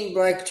Zane,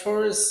 Black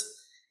Taurus,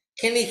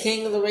 Kenny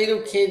King,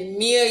 Laredo Kid,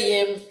 Mia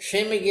Yim,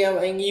 Trey Miguel,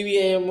 and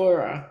Yuya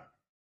Uemura.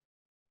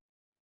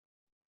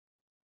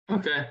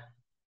 Okay.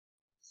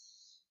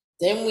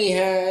 Then we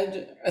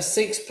had a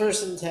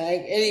 6-person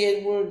tag. Eddie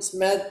Edwards,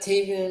 Matt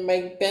Taven, and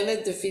Mike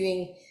Bennett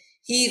defeating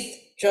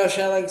Heath, Josh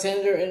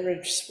Alexander, and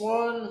Rich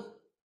Swann.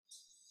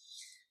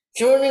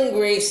 Jordan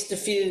Grace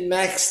defeated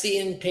Max the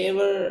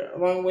Impaler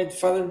along with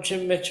Father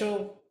Jim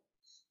Mitchell.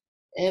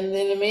 And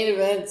in the main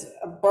event,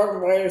 a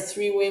barbed wire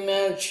 3-way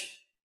match.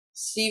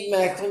 Steve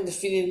Macklin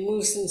defeated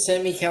Moose and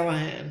Sami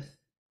Callihan.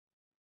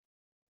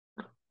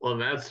 Well,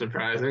 that's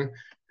surprising.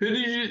 Who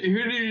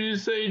did you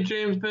say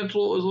James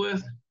Mitchell was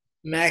with?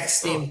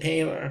 Max the Oh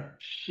Impaler.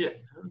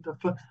 shit! What the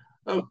fuck?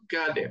 Oh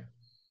goddamn!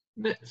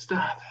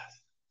 Stop.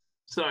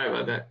 Sorry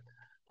about that.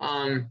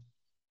 But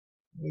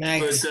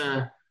Max.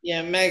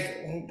 Yeah, Max.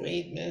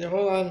 Wait a minute.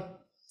 Hold on.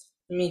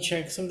 Let me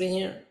check something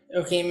here.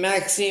 Okay,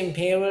 Max the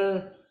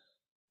Impaler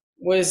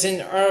was in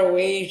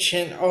ROH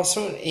and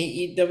also in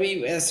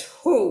AEW as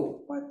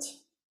who? What?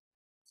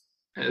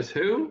 as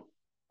who?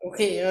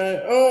 Okay,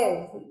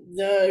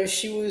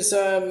 she was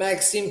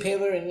Max the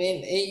Impaler in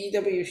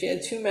AEW. She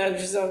had 2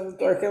 matches on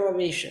Dark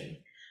Elevation.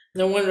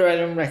 No wonder I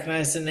don't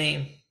recognize the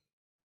name.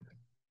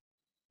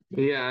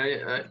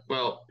 Yeah,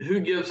 well,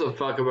 who gives a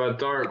fuck about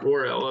Dark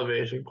or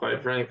Elevation,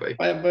 quite frankly?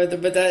 But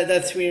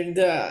that's weird.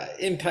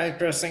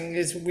 Impact Wrestling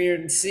is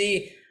weird.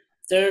 See,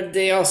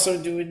 they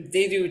also do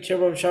a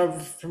terrible job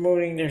of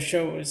promoting their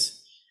shows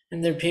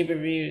and their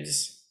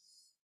pay-per-views.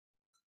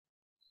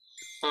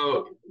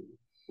 Oh,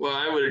 well,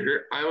 I would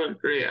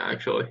agree,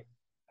 actually.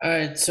 All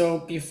right, so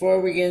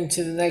before we get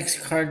into the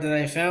next card that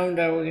I found,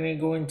 we're gonna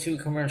go into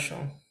commercial.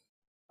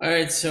 All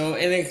right, so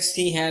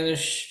NXT had a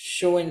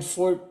show in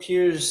Fort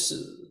Pierce,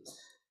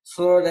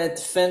 Florida at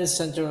the Defense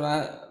Center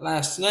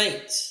last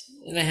night,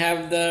 and I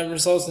have the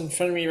results in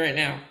front of me right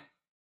now.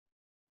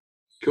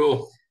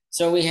 Cool.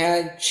 So we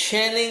had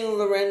Channing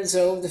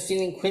Lorenzo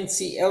defeating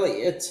Quincy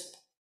Elliott.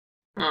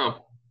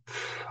 Oh,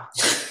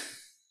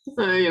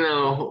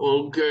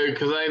 well, good,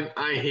 because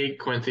I hate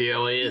Quincy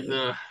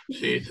Elliott.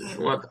 Jesus,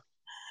 what?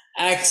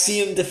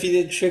 Axiom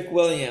defeated Trick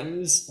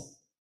Williams.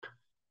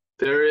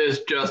 There is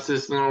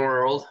justice in the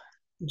world.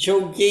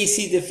 Joe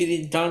Gacy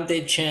defeated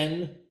Dante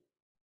Chen.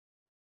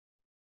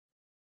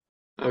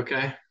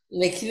 Okay.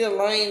 Nikita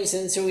Lyons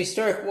and Zoe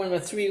Stark won a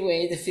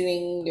 3-way,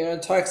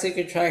 defeating Toxic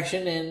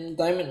Attraction and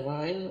Diamond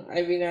Mine,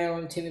 Ivy Nile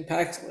and Tatum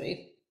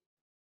Paxley.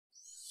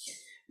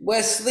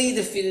 Wesley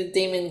defeated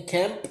Damon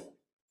Kemp.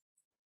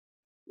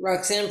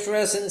 Roxanne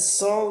Perez and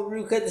Saul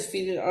Ruka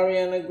defeated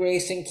Ariana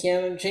Grace and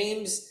Kiana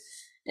James.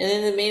 And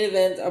in the main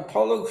event,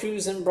 Apollo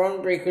Crews and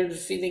Braun Breaker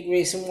defeated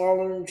Grayson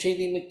Waller and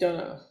JD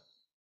McDonough.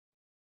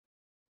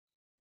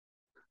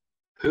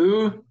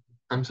 Who?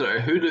 I'm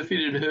sorry, who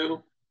defeated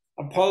who?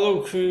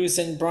 Apollo Crews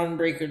and Braun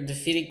Breaker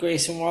defeated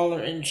Grayson Waller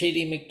and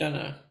JD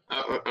McDonough.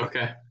 Oh,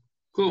 okay.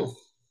 Cool.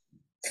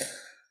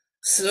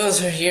 So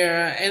those are your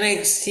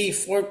NXT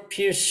Fort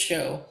Pierce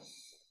show.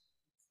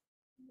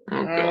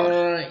 Oh, God.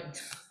 All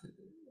right.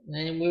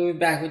 And we'll be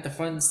back with the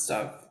fun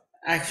stuff.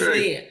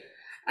 Actually,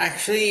 I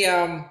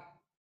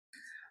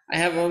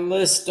have a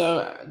list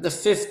of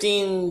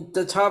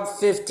the top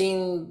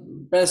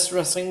 15 best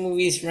wrestling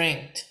movies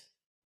ranked.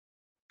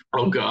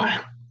 Oh,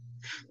 God.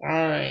 All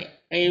right.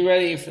 Are you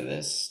ready for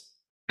this?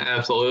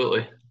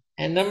 Absolutely.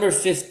 At number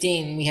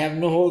 15, we have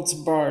No Holds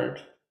Barred.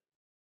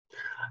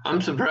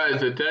 I'm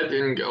surprised that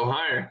didn't go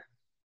higher.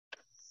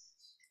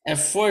 At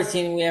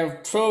 14, we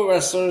have Pro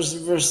Wrestlers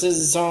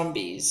versus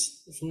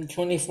Zombies from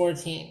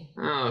 2014.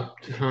 Oh,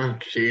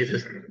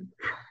 Jesus.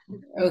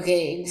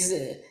 Okay,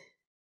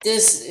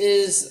 this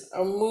is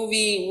a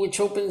movie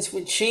which opens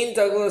with Shane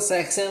Douglas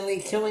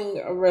accidentally killing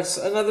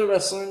another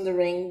wrestler in the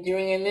ring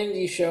during an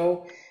indie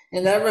show,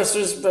 and that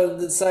wrestler's brother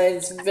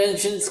decides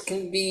vengeance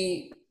can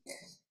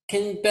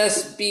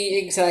best be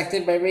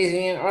exacted by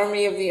raising an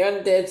army of the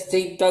undead to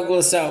take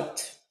Douglas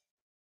out.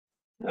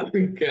 Oh,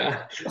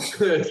 God.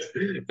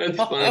 That's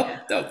funny.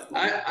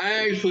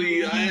 I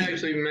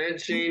actually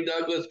met Shane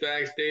Douglas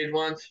backstage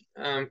once,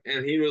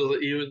 and he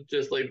was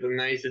just like the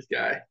nicest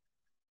guy.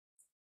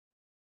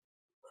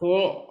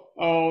 Cool.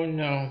 Oh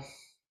no.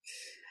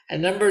 At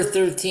number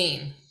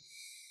 13,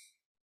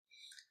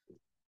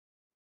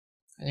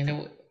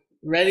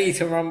 Ready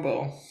to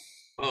Rumble.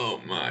 Oh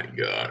my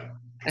God.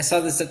 I saw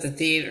this at the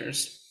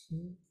theaters.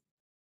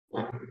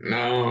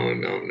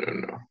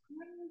 No.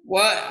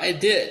 What? I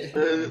did.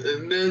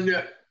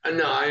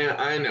 No,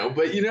 I know,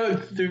 but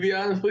to be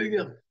honest with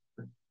you,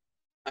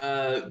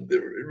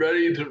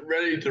 Ready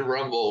to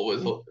Rumble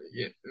was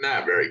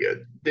not very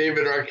good.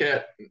 David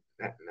Arquette,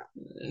 no.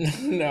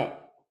 No.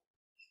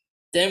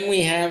 Then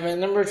we have at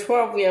number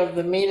 12, we have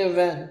The Main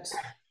Event,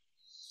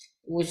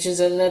 which is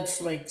a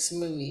Netflix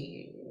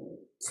movie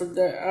for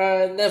the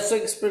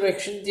Netflix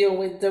production deal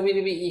with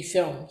WWE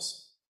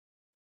Films.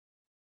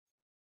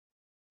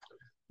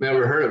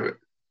 Never heard of it.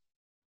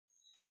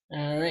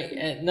 All right.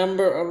 At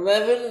number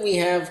 11, we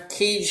have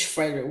Cage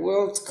Fighter: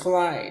 Worlds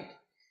Collide,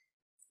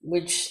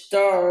 which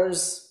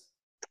stars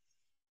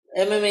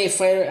MMA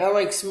fighter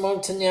Alex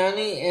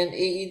Montagnani and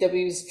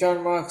AEW's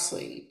Jon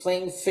Moxley,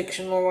 playing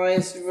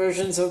fictionalized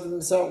versions of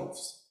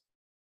themselves.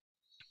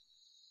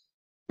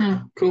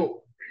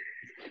 Cool.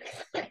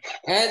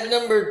 At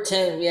number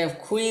 10, we have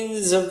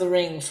Queens of the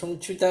Ring from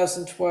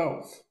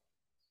 2012,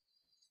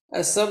 a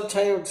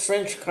subtitled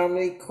French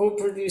comedy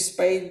co-produced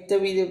by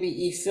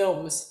WWE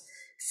Films,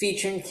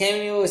 featuring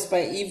cameos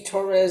by Eve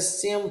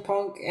Torres, CM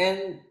Punk,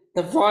 and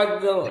the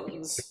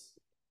Vaudevillains.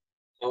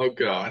 Oh,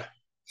 God.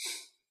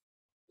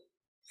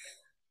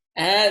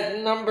 At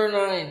number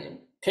 9,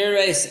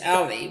 Paradise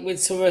Alley with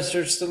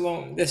Sylvester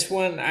Stallone. This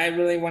one I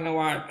really want to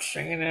watch.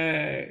 I'm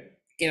gonna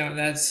get on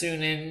that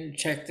soon and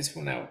check this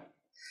one out.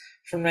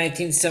 From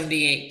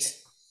 1978.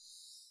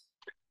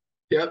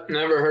 Yep,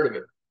 never heard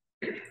of it.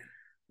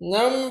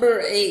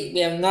 Number 8, we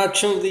have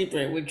Nacho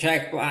Libre with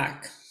Jack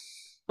Black.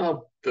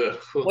 Oh,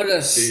 What a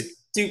geez.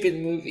 stupid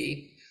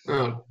movie.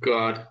 Oh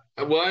God.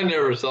 Well, I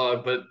never saw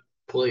it, but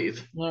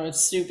please. No,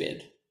 it's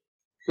stupid.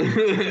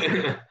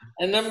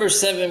 And number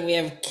 7, we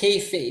have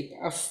Kayfabe,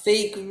 a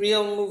fake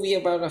real movie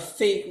about a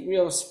fake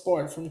real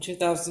sport from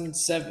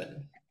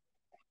 2007.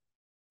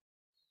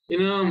 You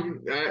know,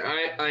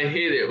 I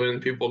hate it when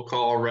people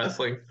call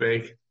wrestling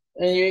fake.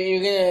 And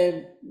you're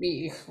gonna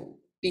be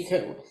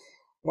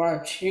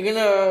watch. You're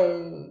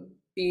gonna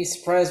be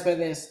surprised by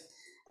this.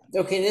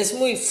 Okay, this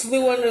movie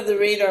flew under the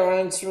radar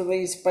on its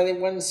release, but it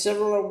won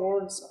several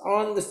awards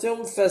on the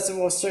film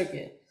festival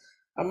circuit.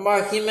 A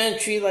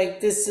mockumentary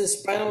like This Is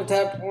Spinal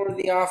Tap or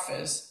The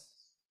Office.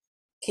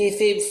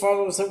 Kayfabe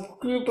follows a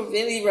group of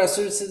indie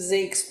wrestlers as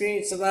they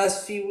experience the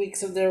last few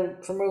weeks of their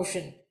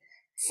promotion.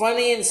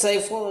 Funny,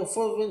 insightful, and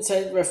full of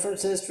inside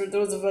references for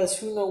those of us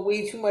who know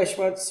way too much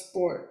about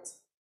sport.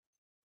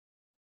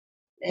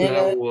 And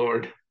Oh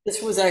Lord.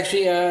 this was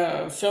actually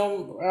a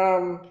film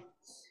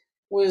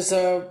was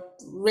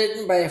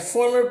written by a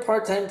former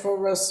part-time pro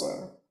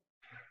wrestler.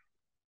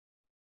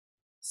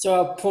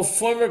 So a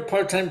former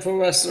part-time pro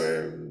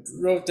wrestler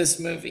wrote this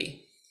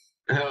movie.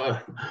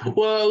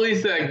 Well, at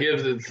least that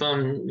gives it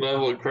some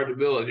level of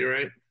credibility,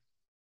 right?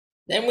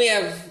 Then we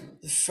have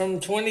from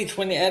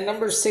 2020, at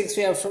number 6,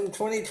 we have from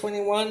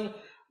 2021,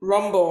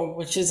 Rumble,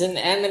 which is an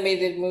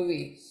animated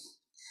movie.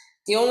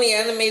 The only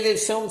animated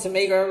film to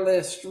make our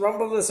list,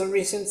 Rumble is a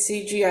recent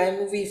CGI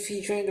movie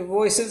featuring the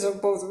voices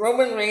of both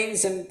Roman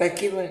Reigns and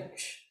Becky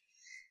Lynch.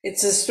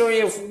 It's a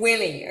story of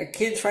Winnie, a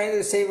kid trying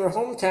to save her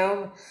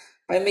hometown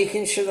by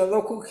making sure the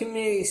local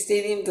community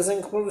stadium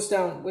doesn't close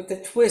down, with the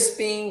twist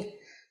being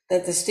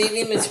that the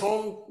stadium is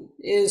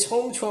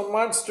home to a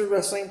monster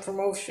wrestling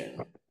promotion.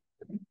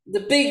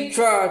 The big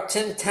draw,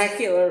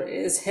 Tentacular,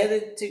 is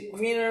headed to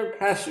greener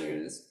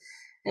pastures,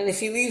 and if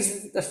he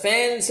leaves, the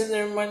fans and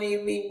their money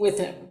leave with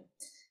him.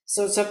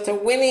 So it's up to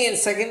Winnie and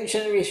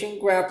second-generation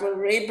grappler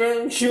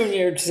Rayburn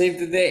Jr. to save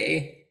the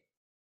day.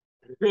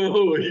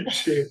 Holy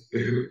shit.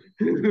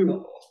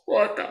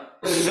 What the?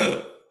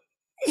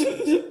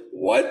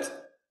 What?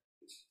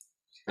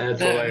 That's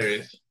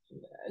hilarious.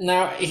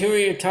 Now, here are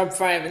your top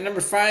 5. At number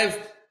 5,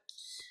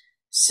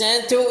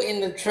 Santo in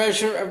the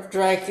Treasure of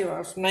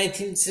Dracula from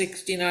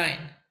 1969.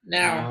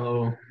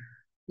 Now,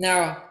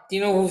 do you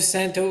know who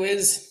Santo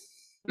is?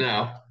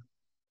 No.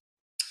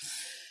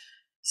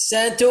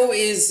 Santo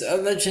is a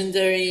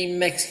legendary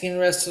Mexican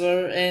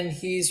wrestler, and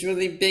he's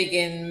really big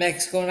in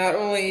Mexico, not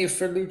only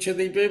for lucha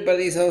libre, but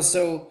he's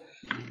also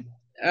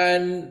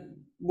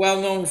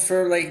well known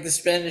for like the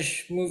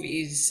Spanish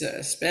movies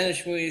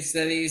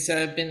that he's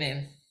been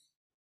in.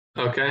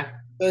 Okay.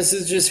 This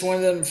is just one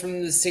of them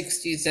from the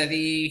 60s that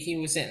he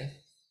was in.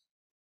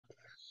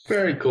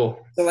 Very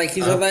cool. So like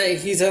he's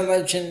a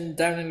legend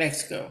down in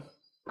Mexico.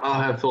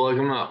 I'll have to look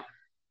him up.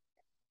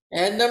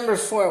 At number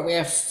 4, we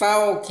have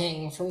Foul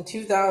King from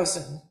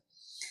 2000.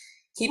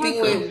 Keeping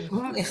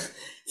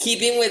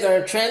with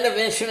our trend of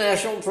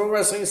international pro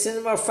wrestling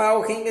cinema,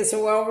 Foul King is a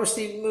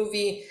well-received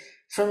movie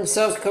from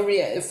South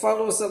Korea. It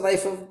follows the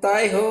life of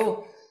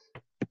Daiho,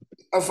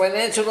 a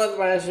financial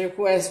advisor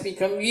who has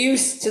become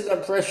used to the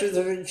pressures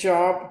of his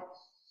job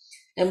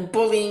and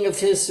bullying of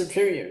his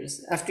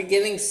superiors. After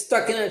getting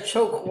stuck in a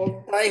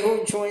chokehold,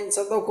 Daiho joins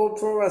a local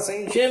pro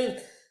wrestling gym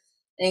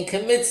and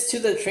commits to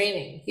the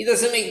training. He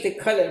doesn't make the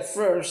cut at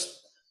first,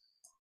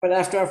 but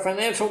after a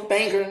financial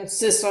banker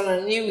insists on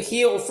a new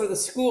heel for the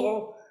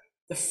school,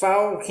 the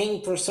Foul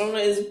King persona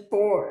is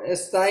born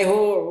as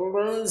Daiho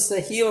learns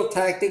the heel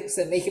tactics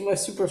that make him a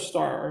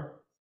superstar.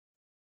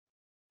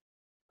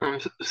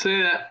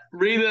 Say that.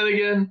 Read that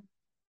again.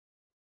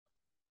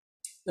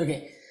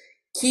 Okay.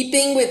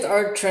 Keeping with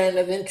our trend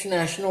of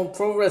international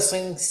pro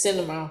wrestling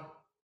cinema,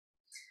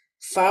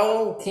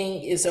 Foul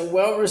King is a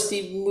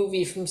well-received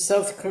movie from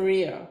South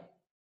Korea.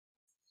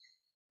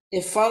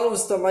 It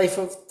follows the life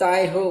of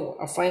Daiho,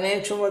 a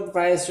financial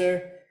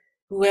advisor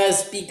who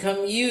has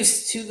become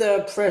used to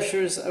the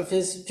pressures of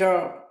his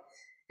job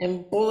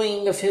and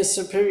bullying of his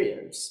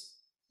superiors.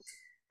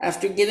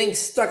 After getting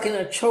stuck in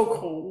a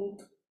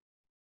chokehold,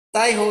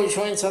 Daiho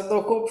joins a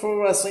local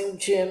pro wrestling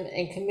gym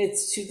and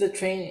commits to the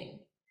training.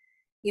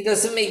 He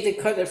doesn't make the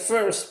cut at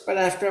first, but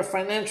after a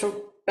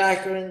financial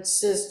backer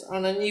insists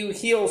on a new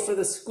heel for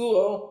the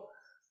school,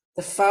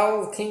 the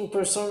Foul King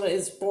persona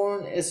is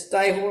born as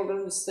Daiho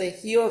learns the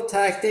heel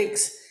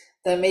tactics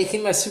that make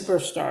him a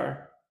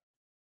superstar.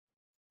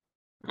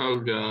 Oh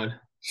God.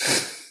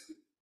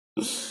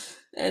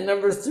 And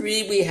number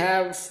 3, we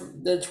have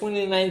the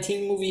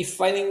 2019 movie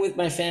Fighting with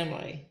My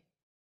Family.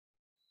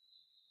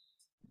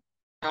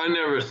 I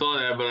never saw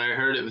that, but I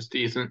heard it was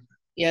decent.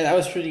 Yeah, that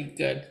was pretty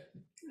good.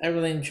 I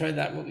really enjoyed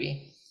that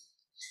movie.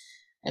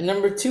 And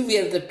number 2, we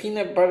have the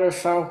Peanut Butter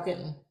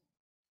Falcon.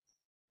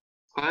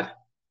 What?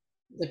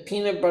 The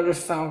Peanut Butter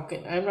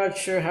Falcon. I'm not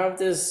sure how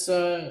this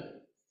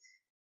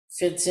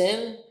fits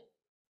in.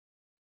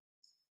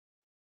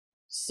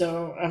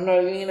 So I'm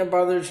not even gonna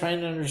bother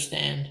trying to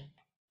understand.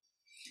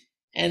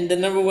 And the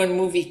number one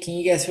movie, can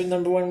you guess what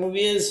number one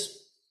movie is?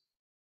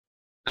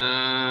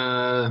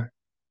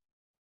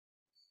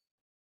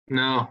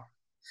 No.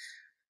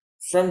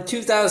 From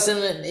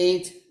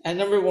 2008, at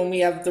number one, we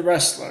have The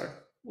Wrestler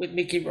with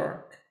Mickey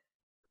Rourke.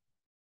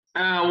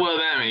 Well,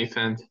 that makes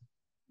sense.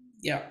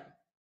 Yeah.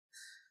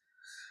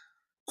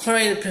 All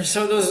right,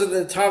 so those are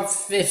the top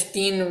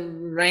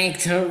 15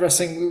 ranked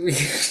wrestling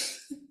movies.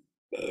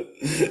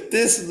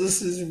 This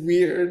list is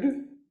weird.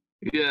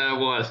 Yeah, it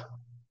was.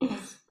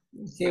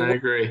 Okay, I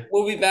agree.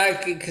 We'll be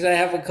back because I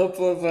have a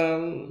couple of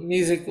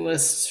music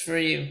lists for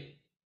you.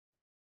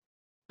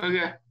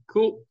 Okay,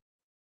 cool.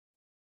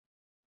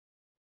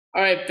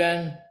 All right,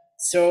 Ben.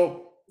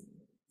 So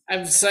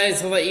I've decided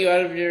to let you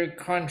out of your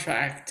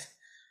contract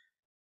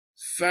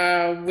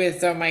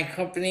with my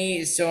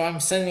company, so I'm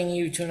sending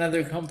you to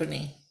another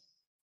company.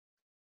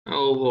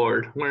 Oh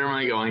Lord, where am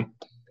I going?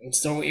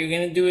 So what you're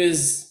gonna do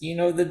is, you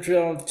know the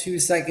drill: 2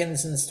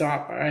 seconds and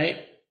stop. All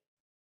right.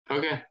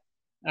 Okay,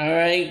 All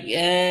right,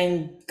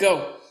 and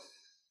go.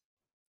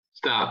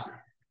 stop.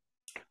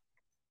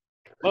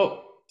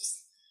 Oh,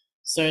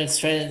 sorry. Let's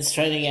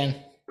try it again.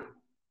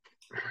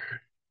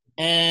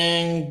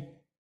 And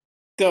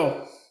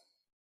go.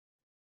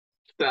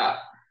 Stop.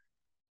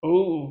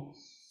 Ooh.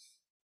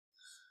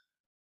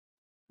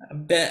 I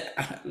bet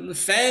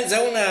fans.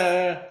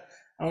 I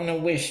wanna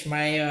wish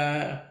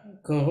my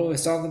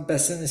co-host all the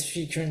best in his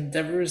future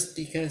endeavors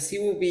because he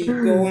will be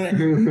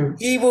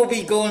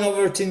going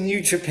over to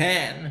New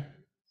Japan.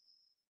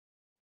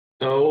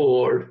 Oh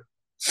Lord.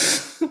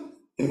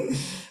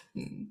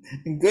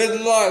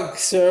 Good luck,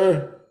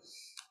 sir.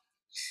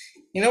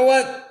 You know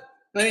what?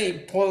 Let me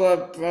pull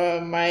up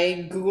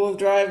my Google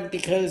Drive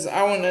because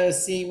I want to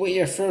see what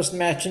your first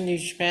match in New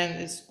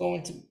Japan is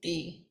going to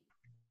be,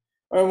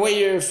 or what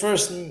your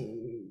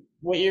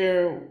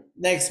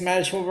next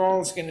match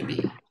overall is going to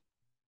be.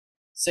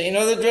 So you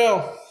know the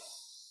drill.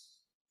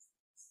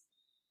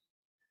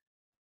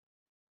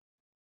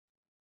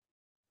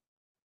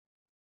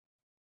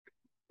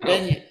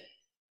 Then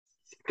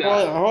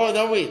hold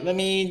on, wait. Let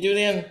me do it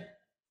again.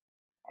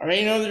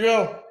 Already know the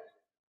drill.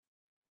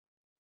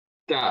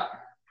 Stop.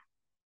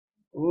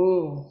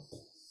 Ooh.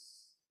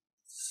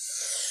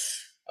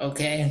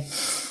 Okay.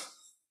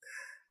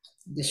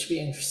 This should be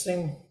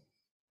interesting.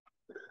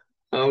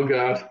 Oh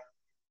God.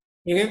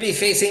 You're gonna be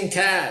facing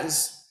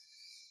Taz.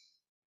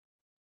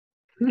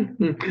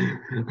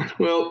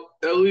 Well,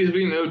 at least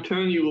we know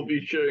Tony will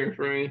be cheering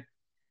for me.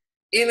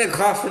 In a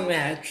coffin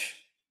match.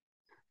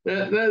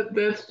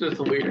 That's just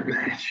a weird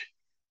match.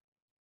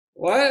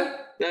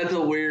 What? That's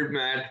a weird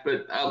match,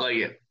 but I like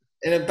it.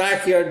 In a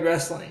backyard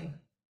wrestling.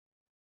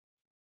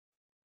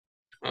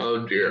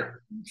 Oh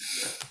dear.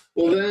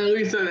 Well, then at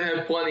least I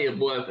have plenty of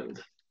weapons.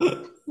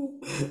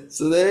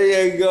 So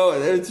there you go.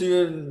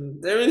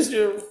 There's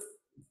your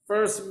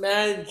first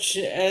match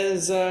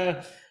as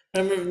a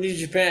member of New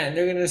Japan.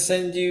 They're gonna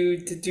send you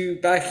to do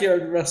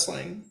backyard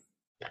wrestling.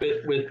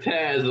 With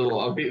Taz, a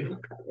lot of people.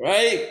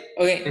 Right?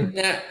 Okay,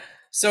 now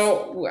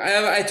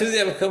I told you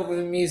I have a couple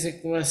of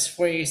music lists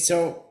for you.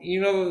 So you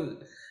know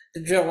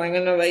the drill. I'm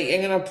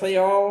gonna play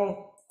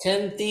all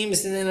 10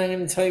 themes and then I'm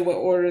gonna tell you what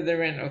order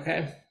they're in,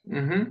 okay?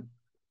 Mm-hmm.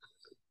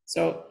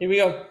 So here we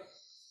go.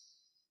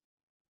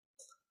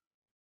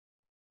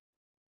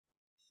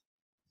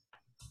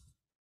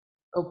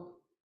 Oh,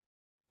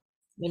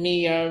 let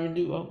me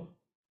redo.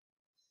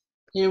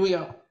 Here we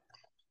go.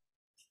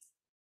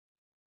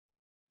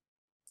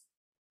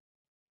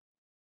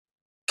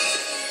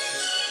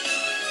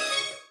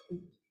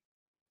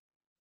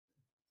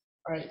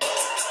 All right.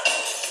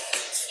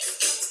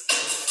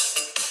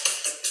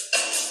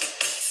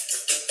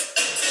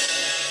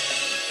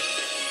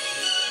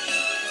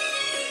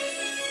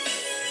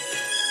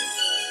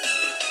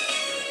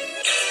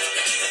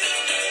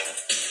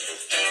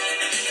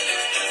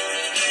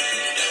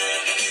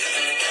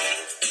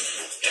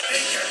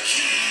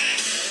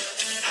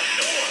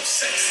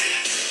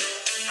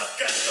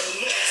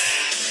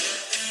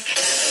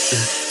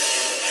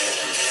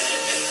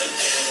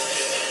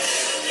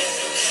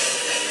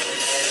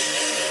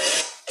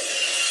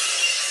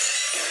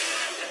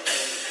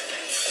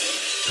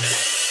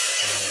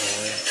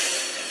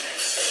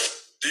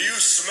 Do you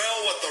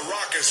smell what The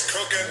Rock is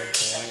cooking?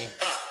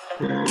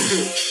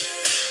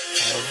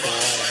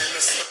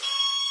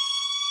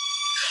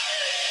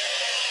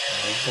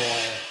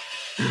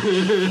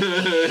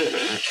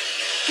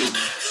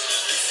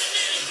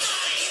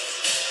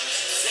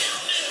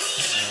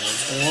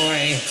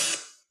 Boy.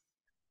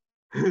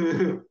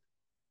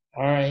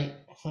 All right.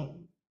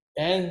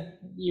 And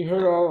you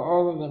heard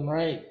all of them,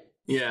 right?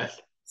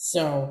 Yes.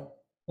 So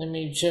let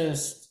me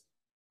just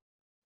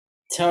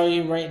tell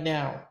you right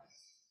now.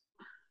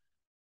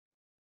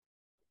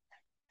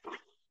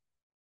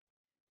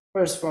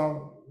 First of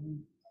all,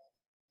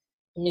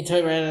 let me tell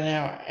you right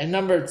now. At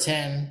number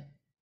 10,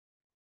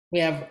 we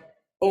have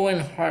Owen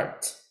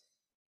Hart.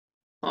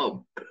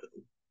 Oh,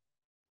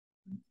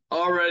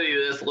 already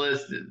this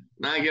list is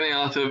not getting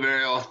off to a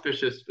very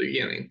auspicious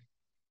beginning.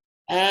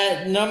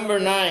 At number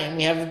 9,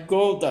 we have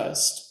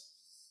Goldust.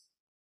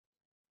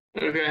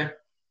 Okay.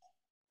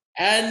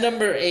 At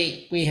number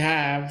 8, we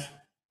have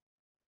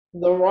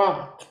The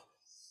Rock.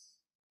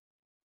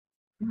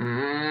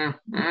 I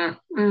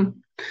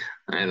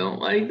don't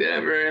like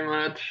that very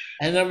much.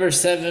 At number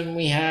 7,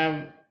 we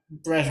have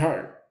Bret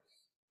Hart.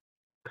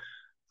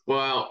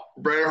 Wow,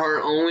 Bret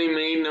Hart only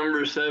made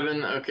number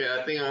 7. Okay,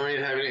 I think I might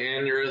have an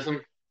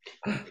aneurysm.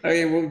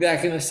 Okay, we'll be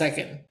back in a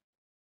second.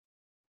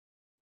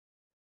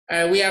 All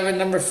right, we have at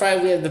number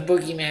 5, we have the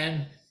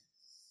Boogeyman.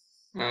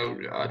 Oh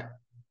God.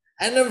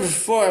 At number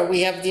 4,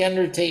 we have the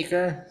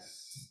Undertaker.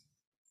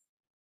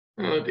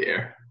 Oh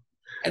dear.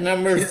 At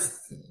number,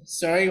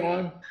 sorry, go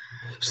on.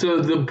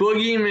 So the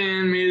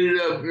Boogeyman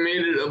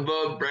made it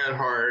above Bret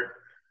Hart.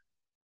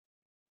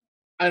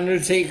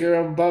 Undertaker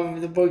above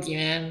the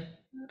Boogeyman.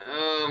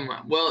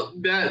 Well,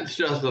 that's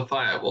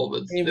justifiable,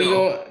 but Here still. we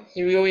go.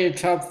 Here we go. Your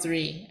top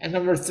 3. At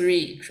number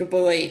 3,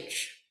 Triple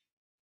H.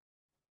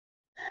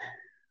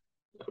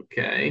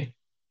 Okay.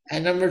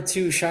 At number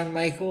 2, Shawn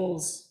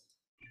Michaels.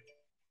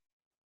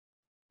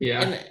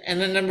 Yeah.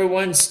 And at number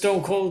 1,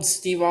 Stone Cold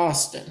Steve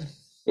Austin.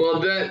 Well,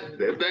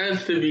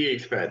 that's to be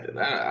expected.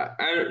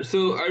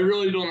 So I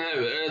really don't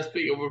have as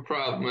big of a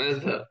problem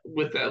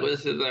with that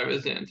list as I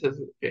was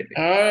anticipating.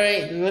 All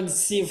right, let's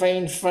see if I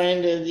can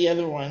find the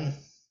other one.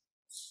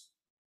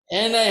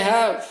 And I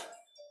have.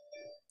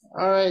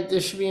 All right,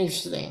 this should be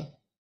interesting.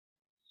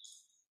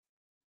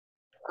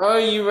 Are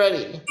you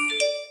ready?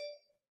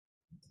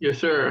 Yes,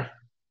 sir.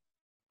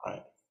 All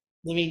right.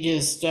 Let me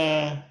just,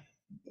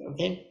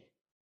 okay.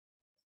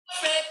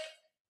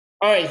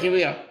 All right, here we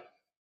go.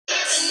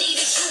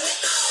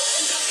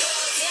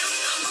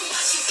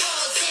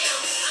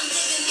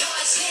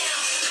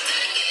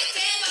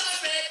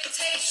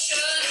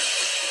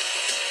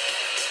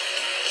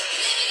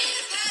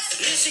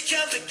 Here she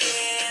comes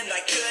again,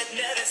 like good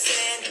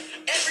medicine.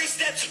 Every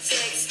step she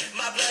takes,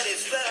 my blood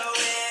is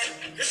flowing.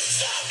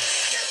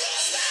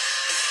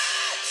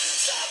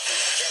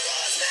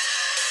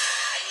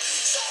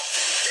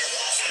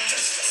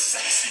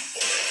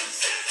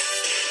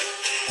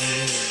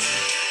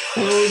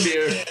 Oh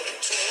dear.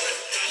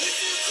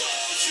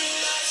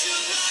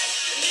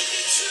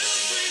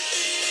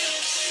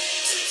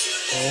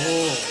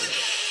 Oh.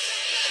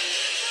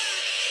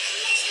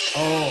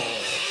 Oh.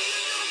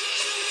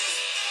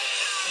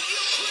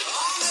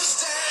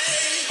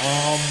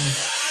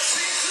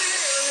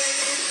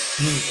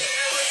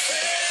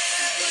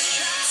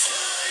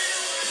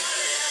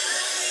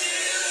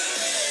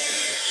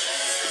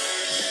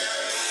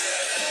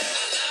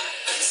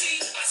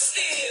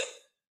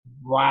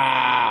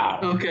 Wow.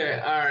 Okay,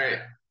 all right.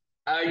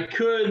 I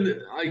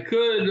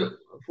could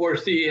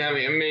foresee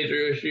having a major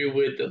issue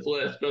with this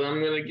list, but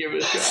I'm gonna give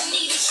it a shot.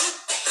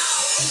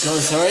 No,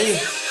 sorry.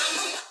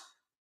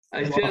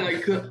 I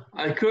said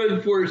I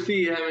could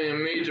foresee having a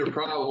major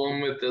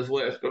problem with this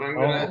list, but I'm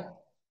gonna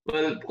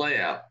let it play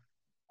out.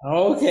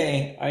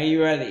 Okay, are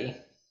you ready?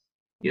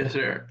 Yes,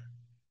 sir.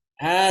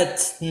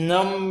 At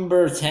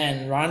number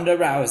 10, Ronda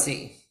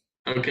Rousey.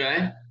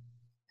 Okay.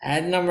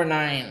 At number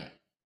 9,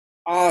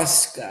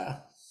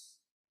 Asuka.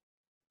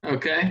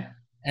 Okay.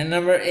 And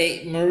number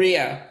 8,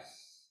 Maria.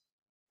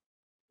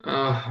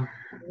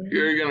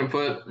 You're gonna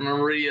put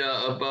Maria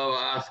above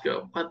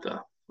Asuka. What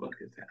the fuck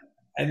is that?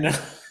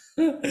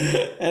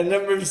 And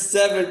number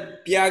 7,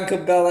 Bianca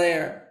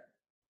Belair.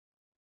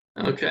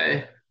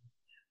 Okay.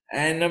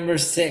 And number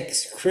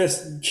 6,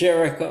 Chris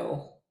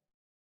Jericho.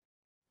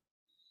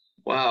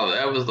 Wow,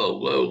 that was a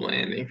low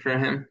landing for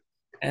him.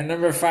 And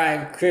number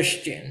 5,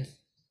 Christian.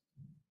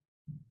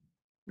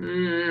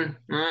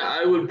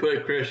 I would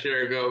put Chris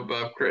Jericho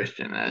above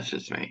Christian. That's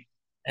just me.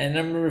 And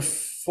number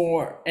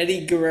 4,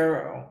 Eddie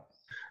Guerrero.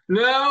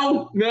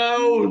 No,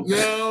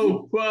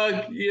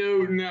 fuck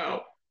you,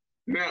 no.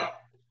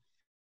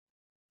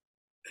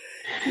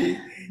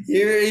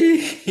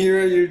 Here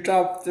are your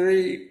top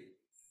 3.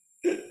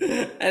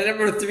 And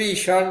number 3,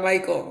 Shawn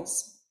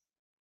Michaels.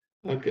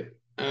 Okay.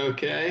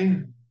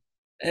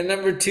 And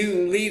number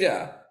 2,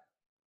 Lita.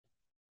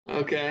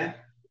 Okay.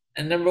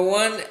 And number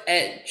 1,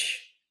 Edge.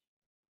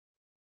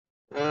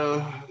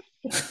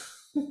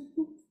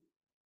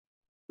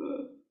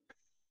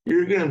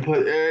 You're gonna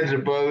put Edge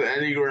above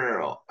Eddie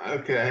Guerrero.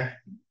 Okay.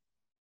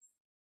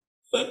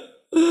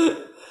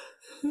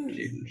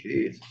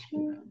 Jeez.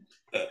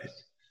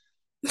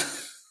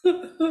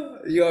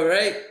 You all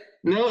right?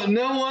 No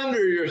wonder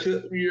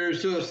you're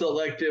so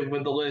selective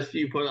with the list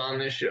you put on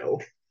this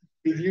show.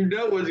 If you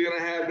know what's gonna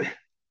happen.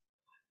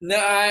 No,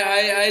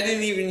 I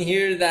didn't even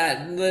hear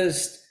that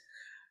list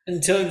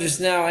until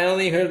just now. I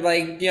only heard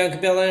like Bianca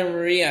Belair and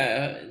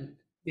Maria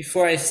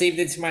before I saved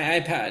it to my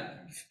iPad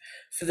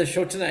for the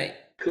show tonight.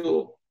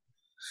 Cool.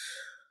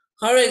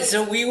 All right,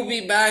 so we will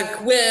be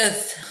back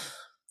with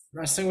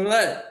Wrestling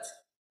Roulette.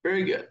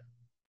 Very good.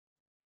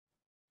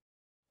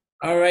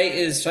 All right,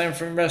 it's time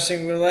for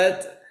Wrestling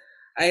Roulette.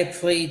 I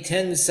play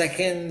 10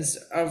 seconds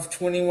of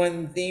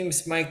 21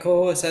 themes. My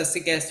co-host has to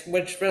guess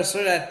which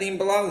wrestler that theme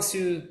belongs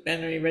to.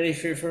 Ben, are you ready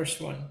for your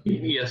first one?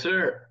 Yes,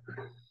 sir.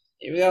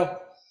 Here we go.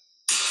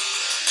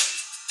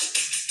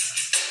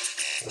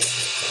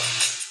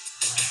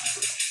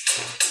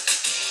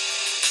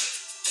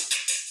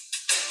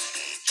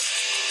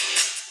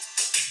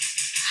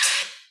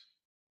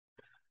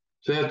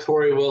 Is that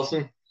Tori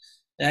Wilson?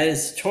 That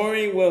is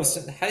Tori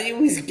Wilson. How do you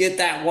always get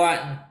that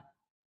one?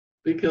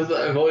 Because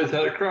I've always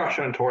had a crush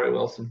on Tori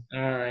Wilson. All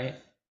right.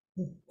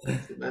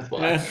 That's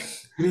why.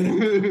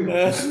 Here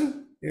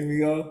we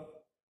go.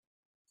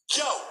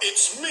 Yo,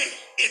 it's me.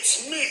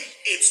 It's me.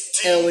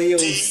 It's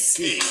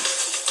LEOC.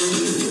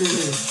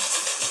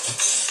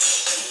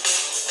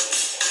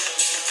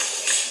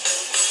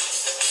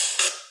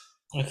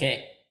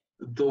 Okay.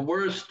 The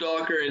worst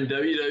stalker in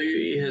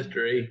WWE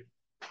history,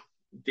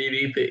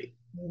 DDP.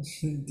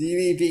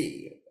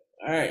 DDP.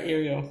 All right, here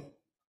we go.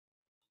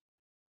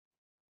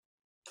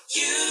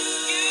 You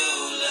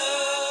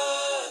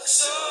look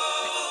so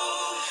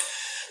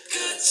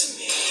good to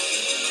me.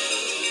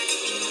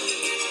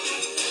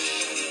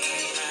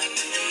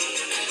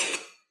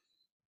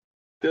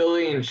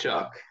 Billy and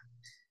Chuck.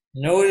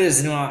 No, it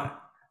is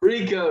not.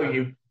 Rico,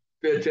 you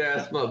bitch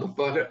ass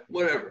motherfucker.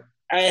 Whatever.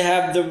 I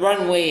have the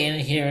runway in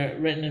here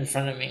written in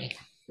front of me.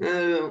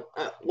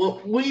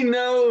 Well, we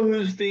know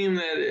whose theme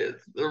that is.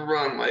 The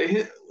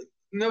runway.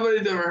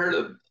 Nobody's ever heard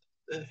of.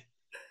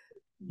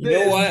 You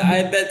know what?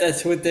 I bet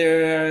that's what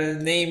their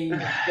name.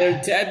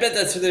 I bet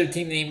that's what their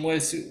team name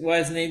was.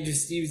 Was and they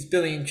just used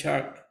Billy and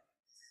Chuck.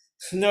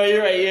 No,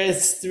 you're right. Yeah,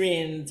 it's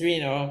 3-3.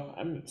 No,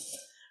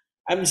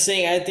 I'm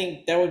saying I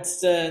think that was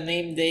the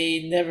name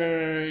they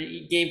never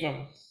gave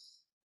them.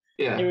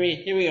 Yeah.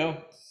 Here we go.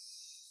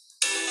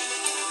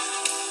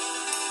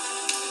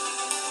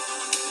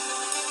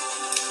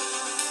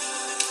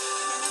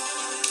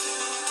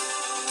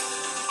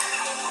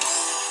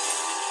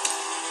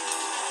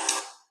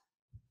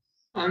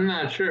 I'm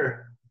not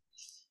sure.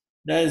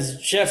 That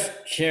is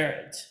Jeff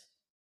Jarrett.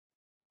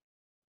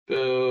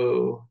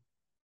 Boo.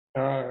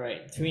 All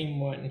right,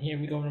 3-1. Here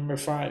we go, number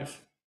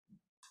 5.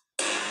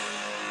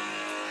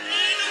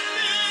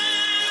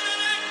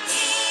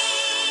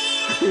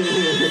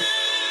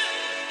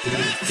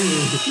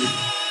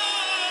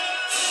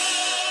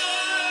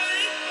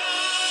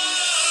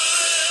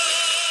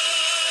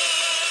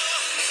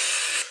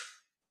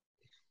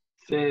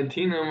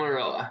 Santino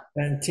Marella.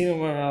 Santino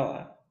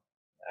Marella.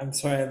 I'm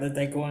sorry, I let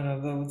that go on a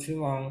little too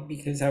long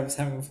because I was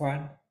having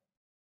fun.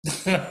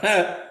 Yeah.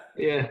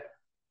 I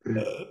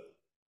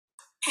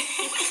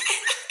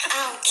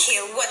don't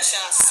care what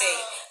y'all say.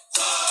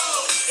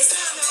 It's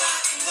time to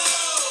rock and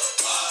roll.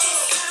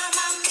 This time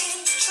I'm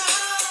in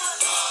trouble.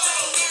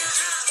 Right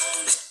now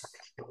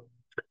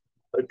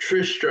I own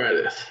Trish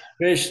Stratus.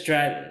 Trish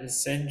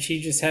Stratus, and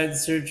she just had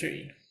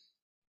surgery.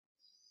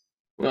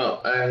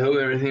 Well, I hope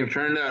everything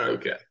turned out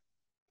okay.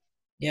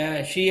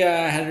 Yeah, she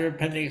had her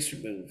appendix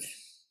removed.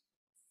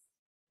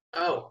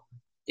 Oh.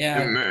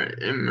 Yeah.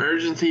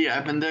 Emergency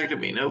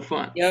appendectomy, no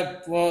fun.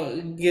 Yep. Well,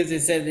 because they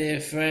said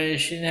if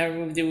she didn't have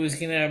removed, it was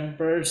gonna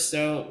burst.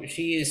 So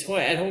she is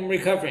at home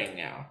recovering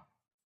now.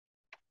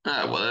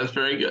 Ah, well, that's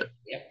very good.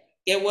 Yep.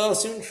 Get well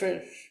soon,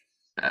 Trish.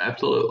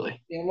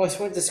 Absolutely. We almost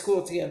went to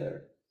school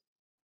together.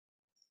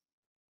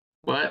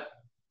 What?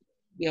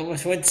 We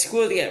almost went to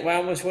school together. We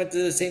almost went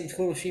to the same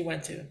school she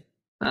went to.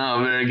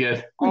 Oh, very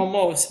good.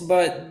 Almost,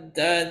 but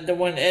the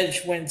one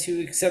Edge went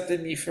to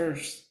accepted me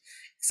first.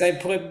 Because I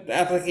put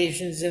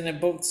applications in at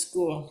both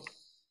school.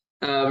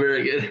 Oh,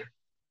 very good.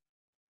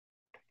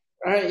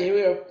 All right, here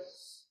we go.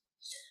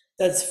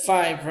 That's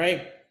 5,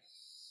 right?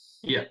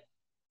 Yeah.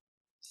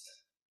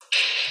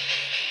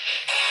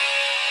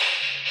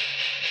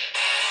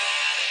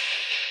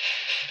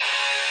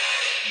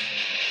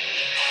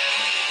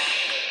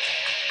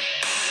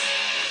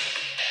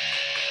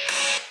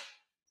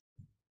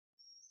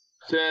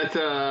 Is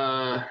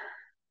that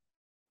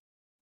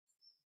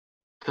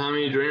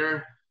Tommy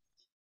Dreamer?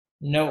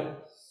 No.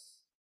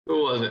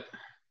 Who was it?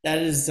 That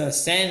is the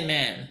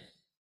Sandman.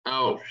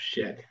 Oh,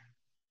 shit.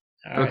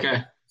 All right.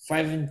 Okay.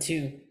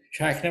 5-2.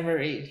 Track number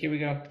 8. Here we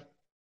go.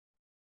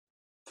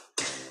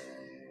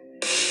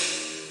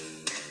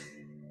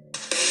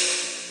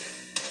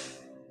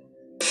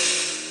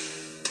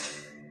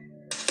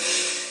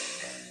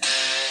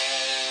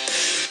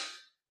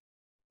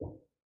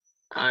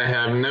 I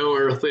have no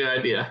earthly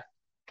idea.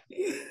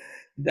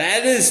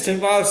 That is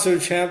Tommaso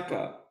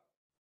Ciampa.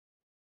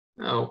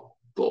 Oh,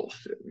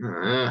 bullshit.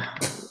 Never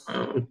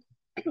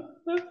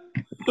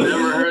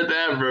heard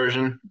that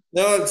version.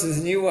 No, it's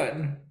his new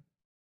one.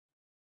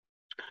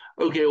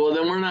 Okay, well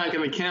then we're not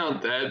going to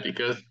count that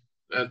because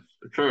that's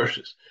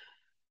atrocious.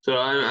 So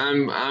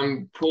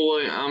I'm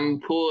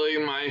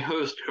pulling my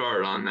host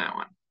card on that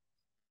one.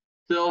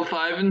 Still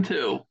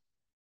 5-2.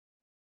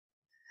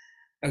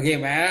 Okay,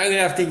 man, I'm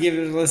gonna have to give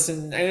it a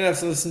listen. I'm gonna have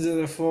to listen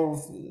to the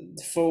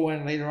full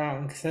one later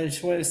on because I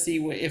just want to see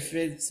if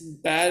it's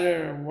bad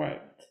or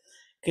what.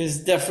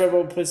 Because Def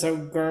Rebel puts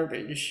out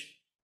garbage.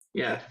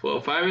 Yes,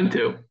 well,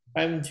 5-2.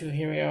 5 and 2.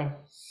 Here we go.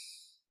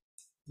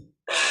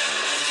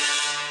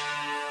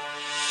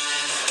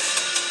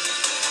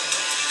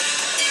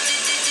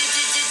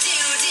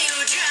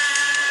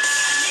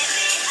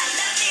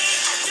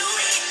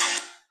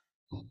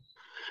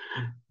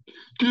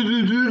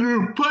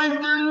 Fight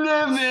for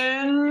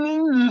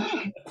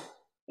nothing.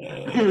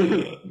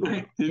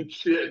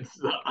 Shit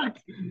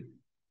sucks.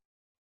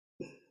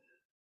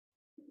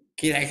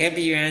 Okay, that can't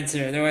be your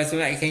answer. Otherwise,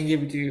 I can't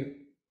give it to you.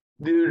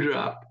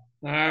 Dewdrop.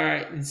 All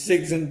right,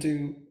 6 and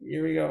 2.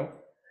 Here we go.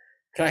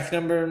 Track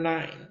number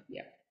 9.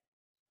 Yeah.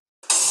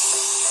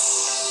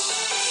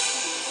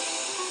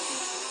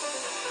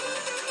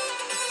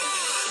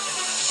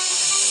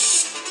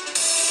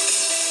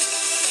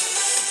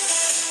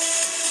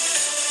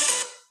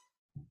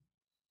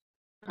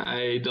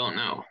 I don't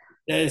know.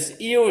 That is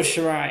Io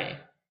Shirai.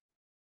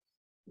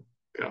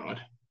 God.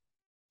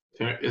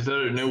 Is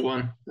that a new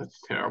one? That's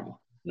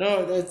terrible.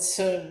 No, that's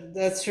her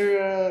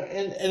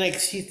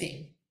NXT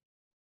theme.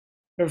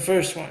 Her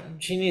first one,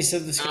 Genius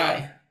of the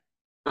Sky.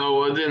 Oh,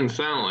 well, it didn't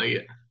sound like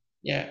it.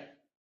 Yeah.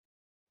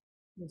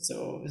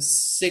 So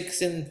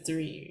 6 and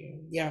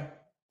 3. Yeah.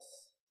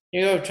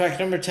 Here you go, track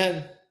number 10.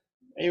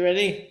 Are you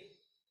ready?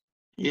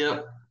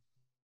 Yep.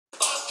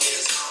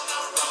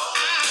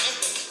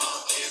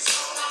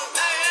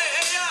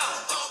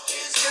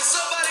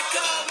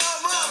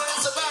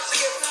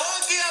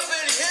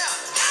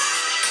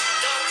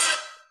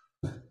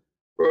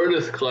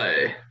 Brodus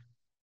Clay.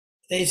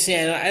 They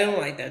say I don't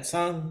like that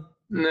song.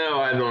 No,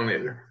 I don't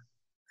either.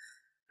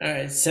 All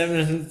right, 7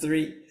 and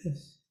 3.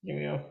 Here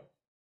we go.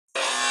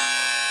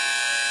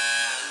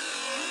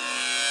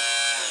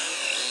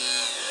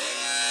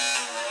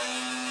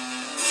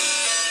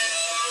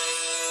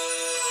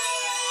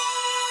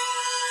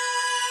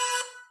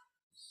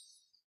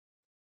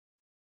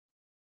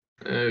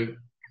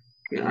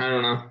 I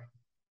don't know.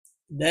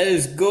 That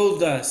is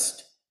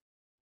Goldust.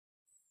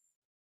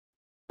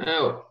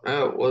 Oh,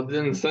 well, it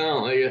didn't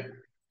sound like it.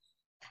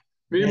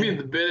 Maybe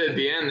the bit at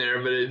the end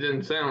there, but it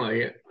didn't sound like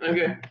it.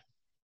 Okay.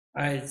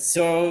 All right,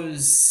 so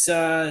it's,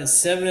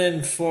 7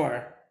 and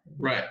 4.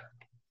 Right.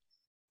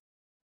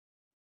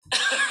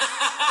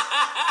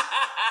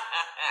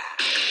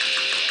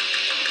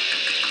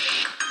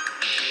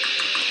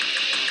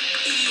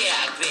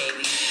 Yeah,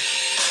 baby.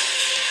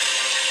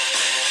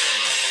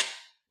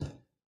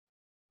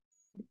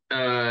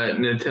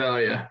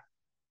 Natalia.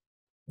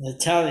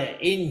 Natalia,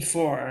 8 and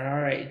 4.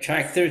 All right,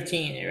 track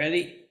 13. You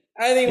ready?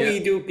 I think we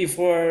do it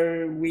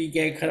before we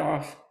get cut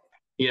off.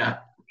 Yeah.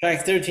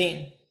 Track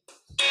 13.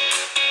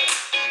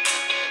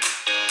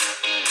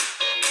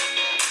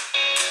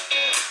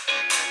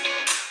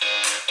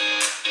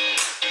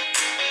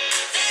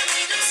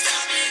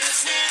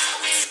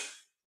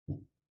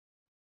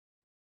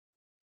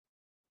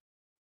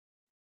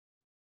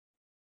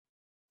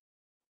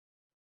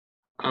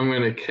 I'm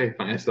gonna kick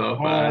myself,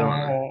 but I don't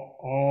know.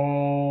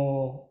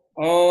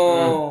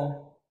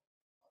 Oh.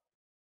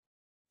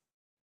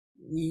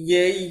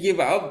 Yeah, you give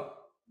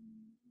up.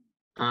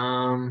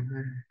 Oh.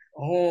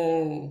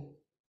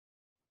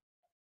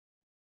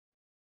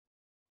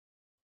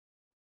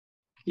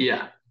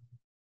 Yeah.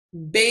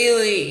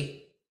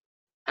 Bailey.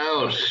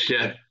 Oh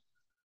shit.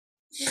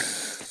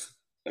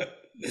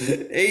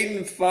 8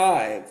 and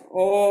 5.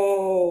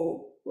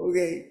 Oh.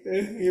 Okay.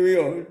 Here we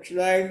go.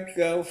 Track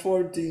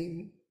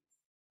 14.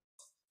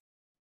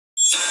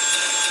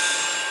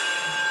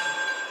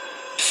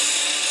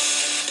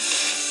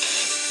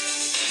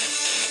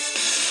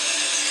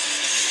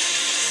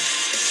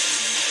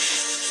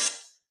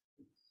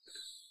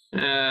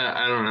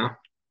 I don't know.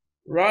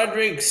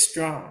 Roderick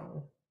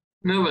Strong.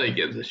 Nobody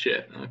gives a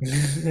shit.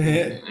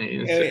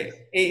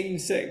 Okay. 8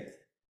 and 6.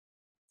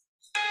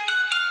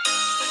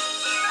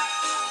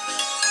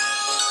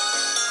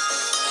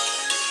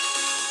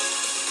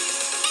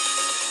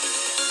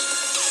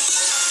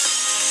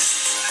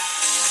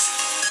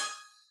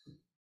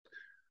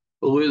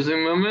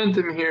 Losing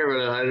momentum here,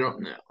 but I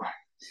don't know.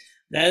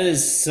 That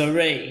is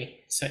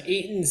Saray. So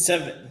 8 and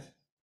 7.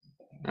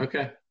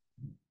 Okay.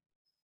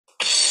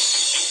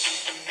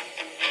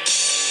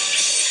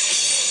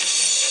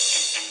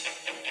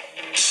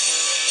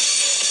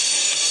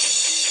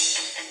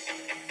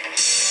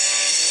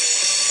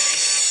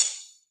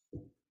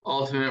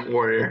 Ultimate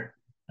Warrior.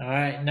 All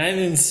right, 9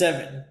 and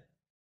 7.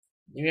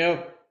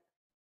 Yep.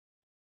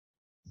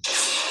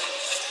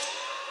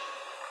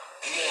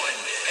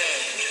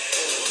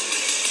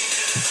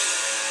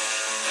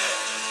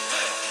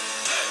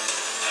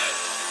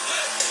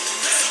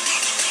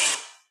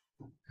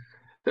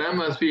 That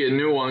must be a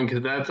new one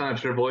because that's not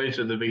Triple H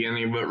at the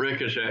beginning, but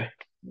Ricochet.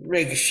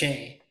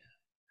 Ricochet.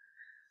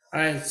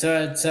 All right,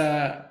 so it's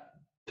 10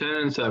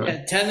 and 7.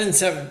 yeah, 10 and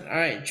 7. All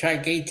right,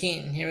 track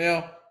 18. Here we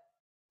go.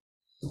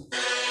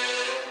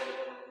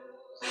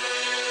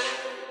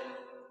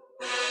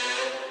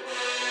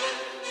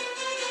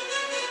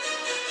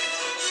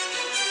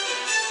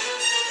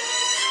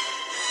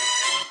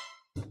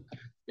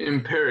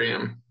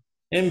 Imperium.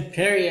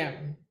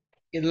 Imperium.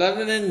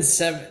 11 and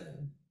 7.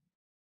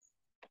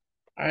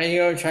 All right,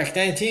 here we go. Track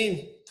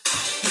 19.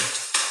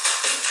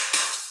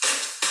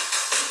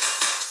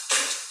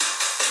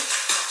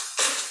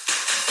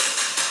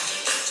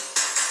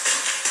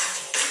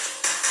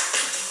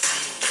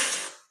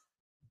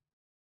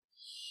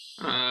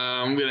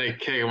 I'm gonna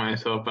kick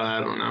myself, but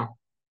I don't know.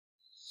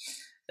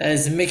 That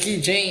is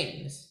Mickey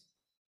James.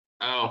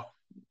 Oh,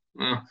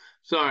 well,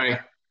 sorry.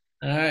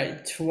 All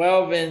right,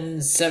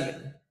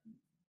 12-7.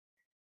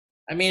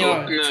 I mean,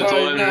 Oh, no, it's 12,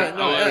 11,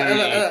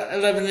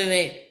 11 and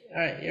 8. 11-8.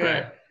 All right, you're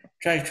Right. right.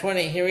 Track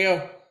 20. Here we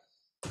go.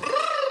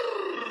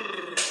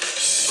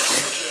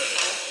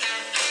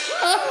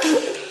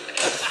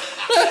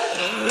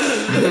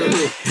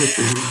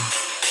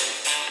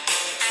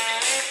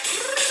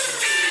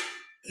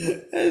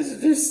 That's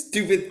the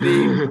stupid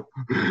thing.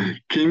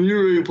 Can you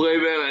replay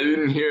that? I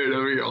didn't hear it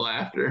over your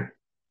laughter.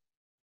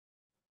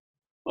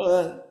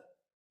 Hold on.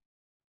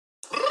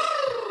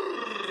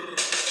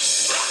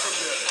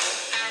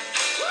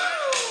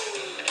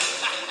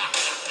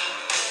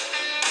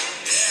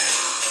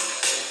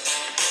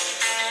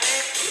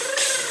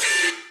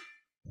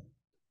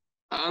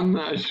 I'm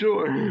not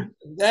sure.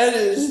 That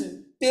is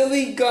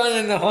Billy Gunn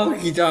and the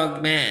Honky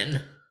Tonk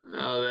Man.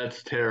 Oh,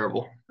 that's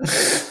terrible. All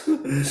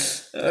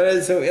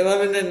right, so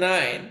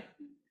 11-9.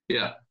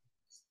 Yeah,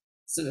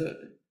 So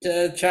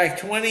track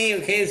 20.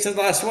 Okay, so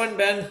the last one,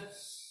 Ben.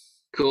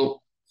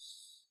 cool.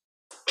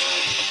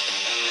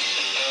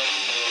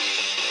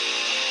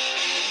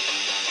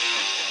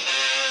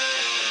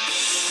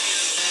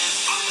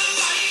 On the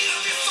light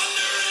of your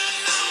thundering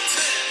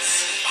mountains.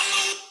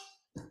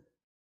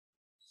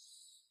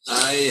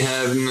 I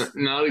have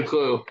not a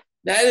clue.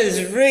 That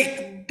is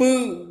Rick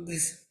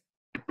Boogs.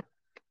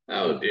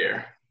 Oh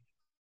dear.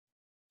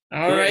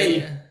 All Yeah,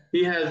 right.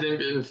 He hasn't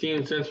been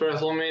seen since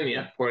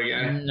WrestleMania. Poor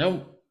guy.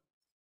 Nope.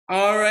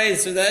 All right,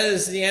 so that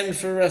is the end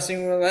for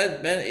Wrestling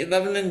Roulette. Ben,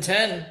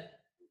 11-10.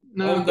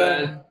 Not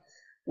bad.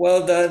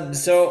 Well done.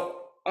 So,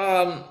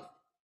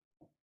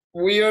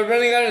 we are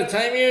running out of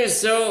time here,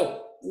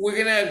 so we're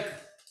gonna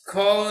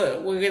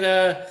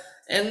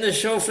end the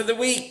show for the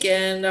week,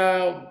 and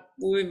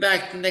we'll be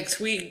back next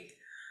week.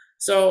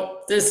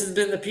 So this has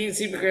been the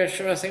PNC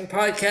Progression Wrestling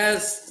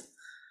Podcast.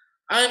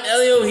 I'm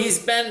Elio. He's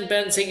Ben.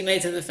 Ben, say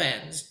goodnight to the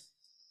fans.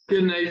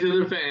 Good night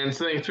to the fans.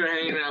 Thanks for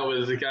hanging out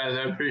with us, guys.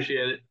 I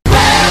appreciate it.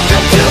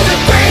 Welcome to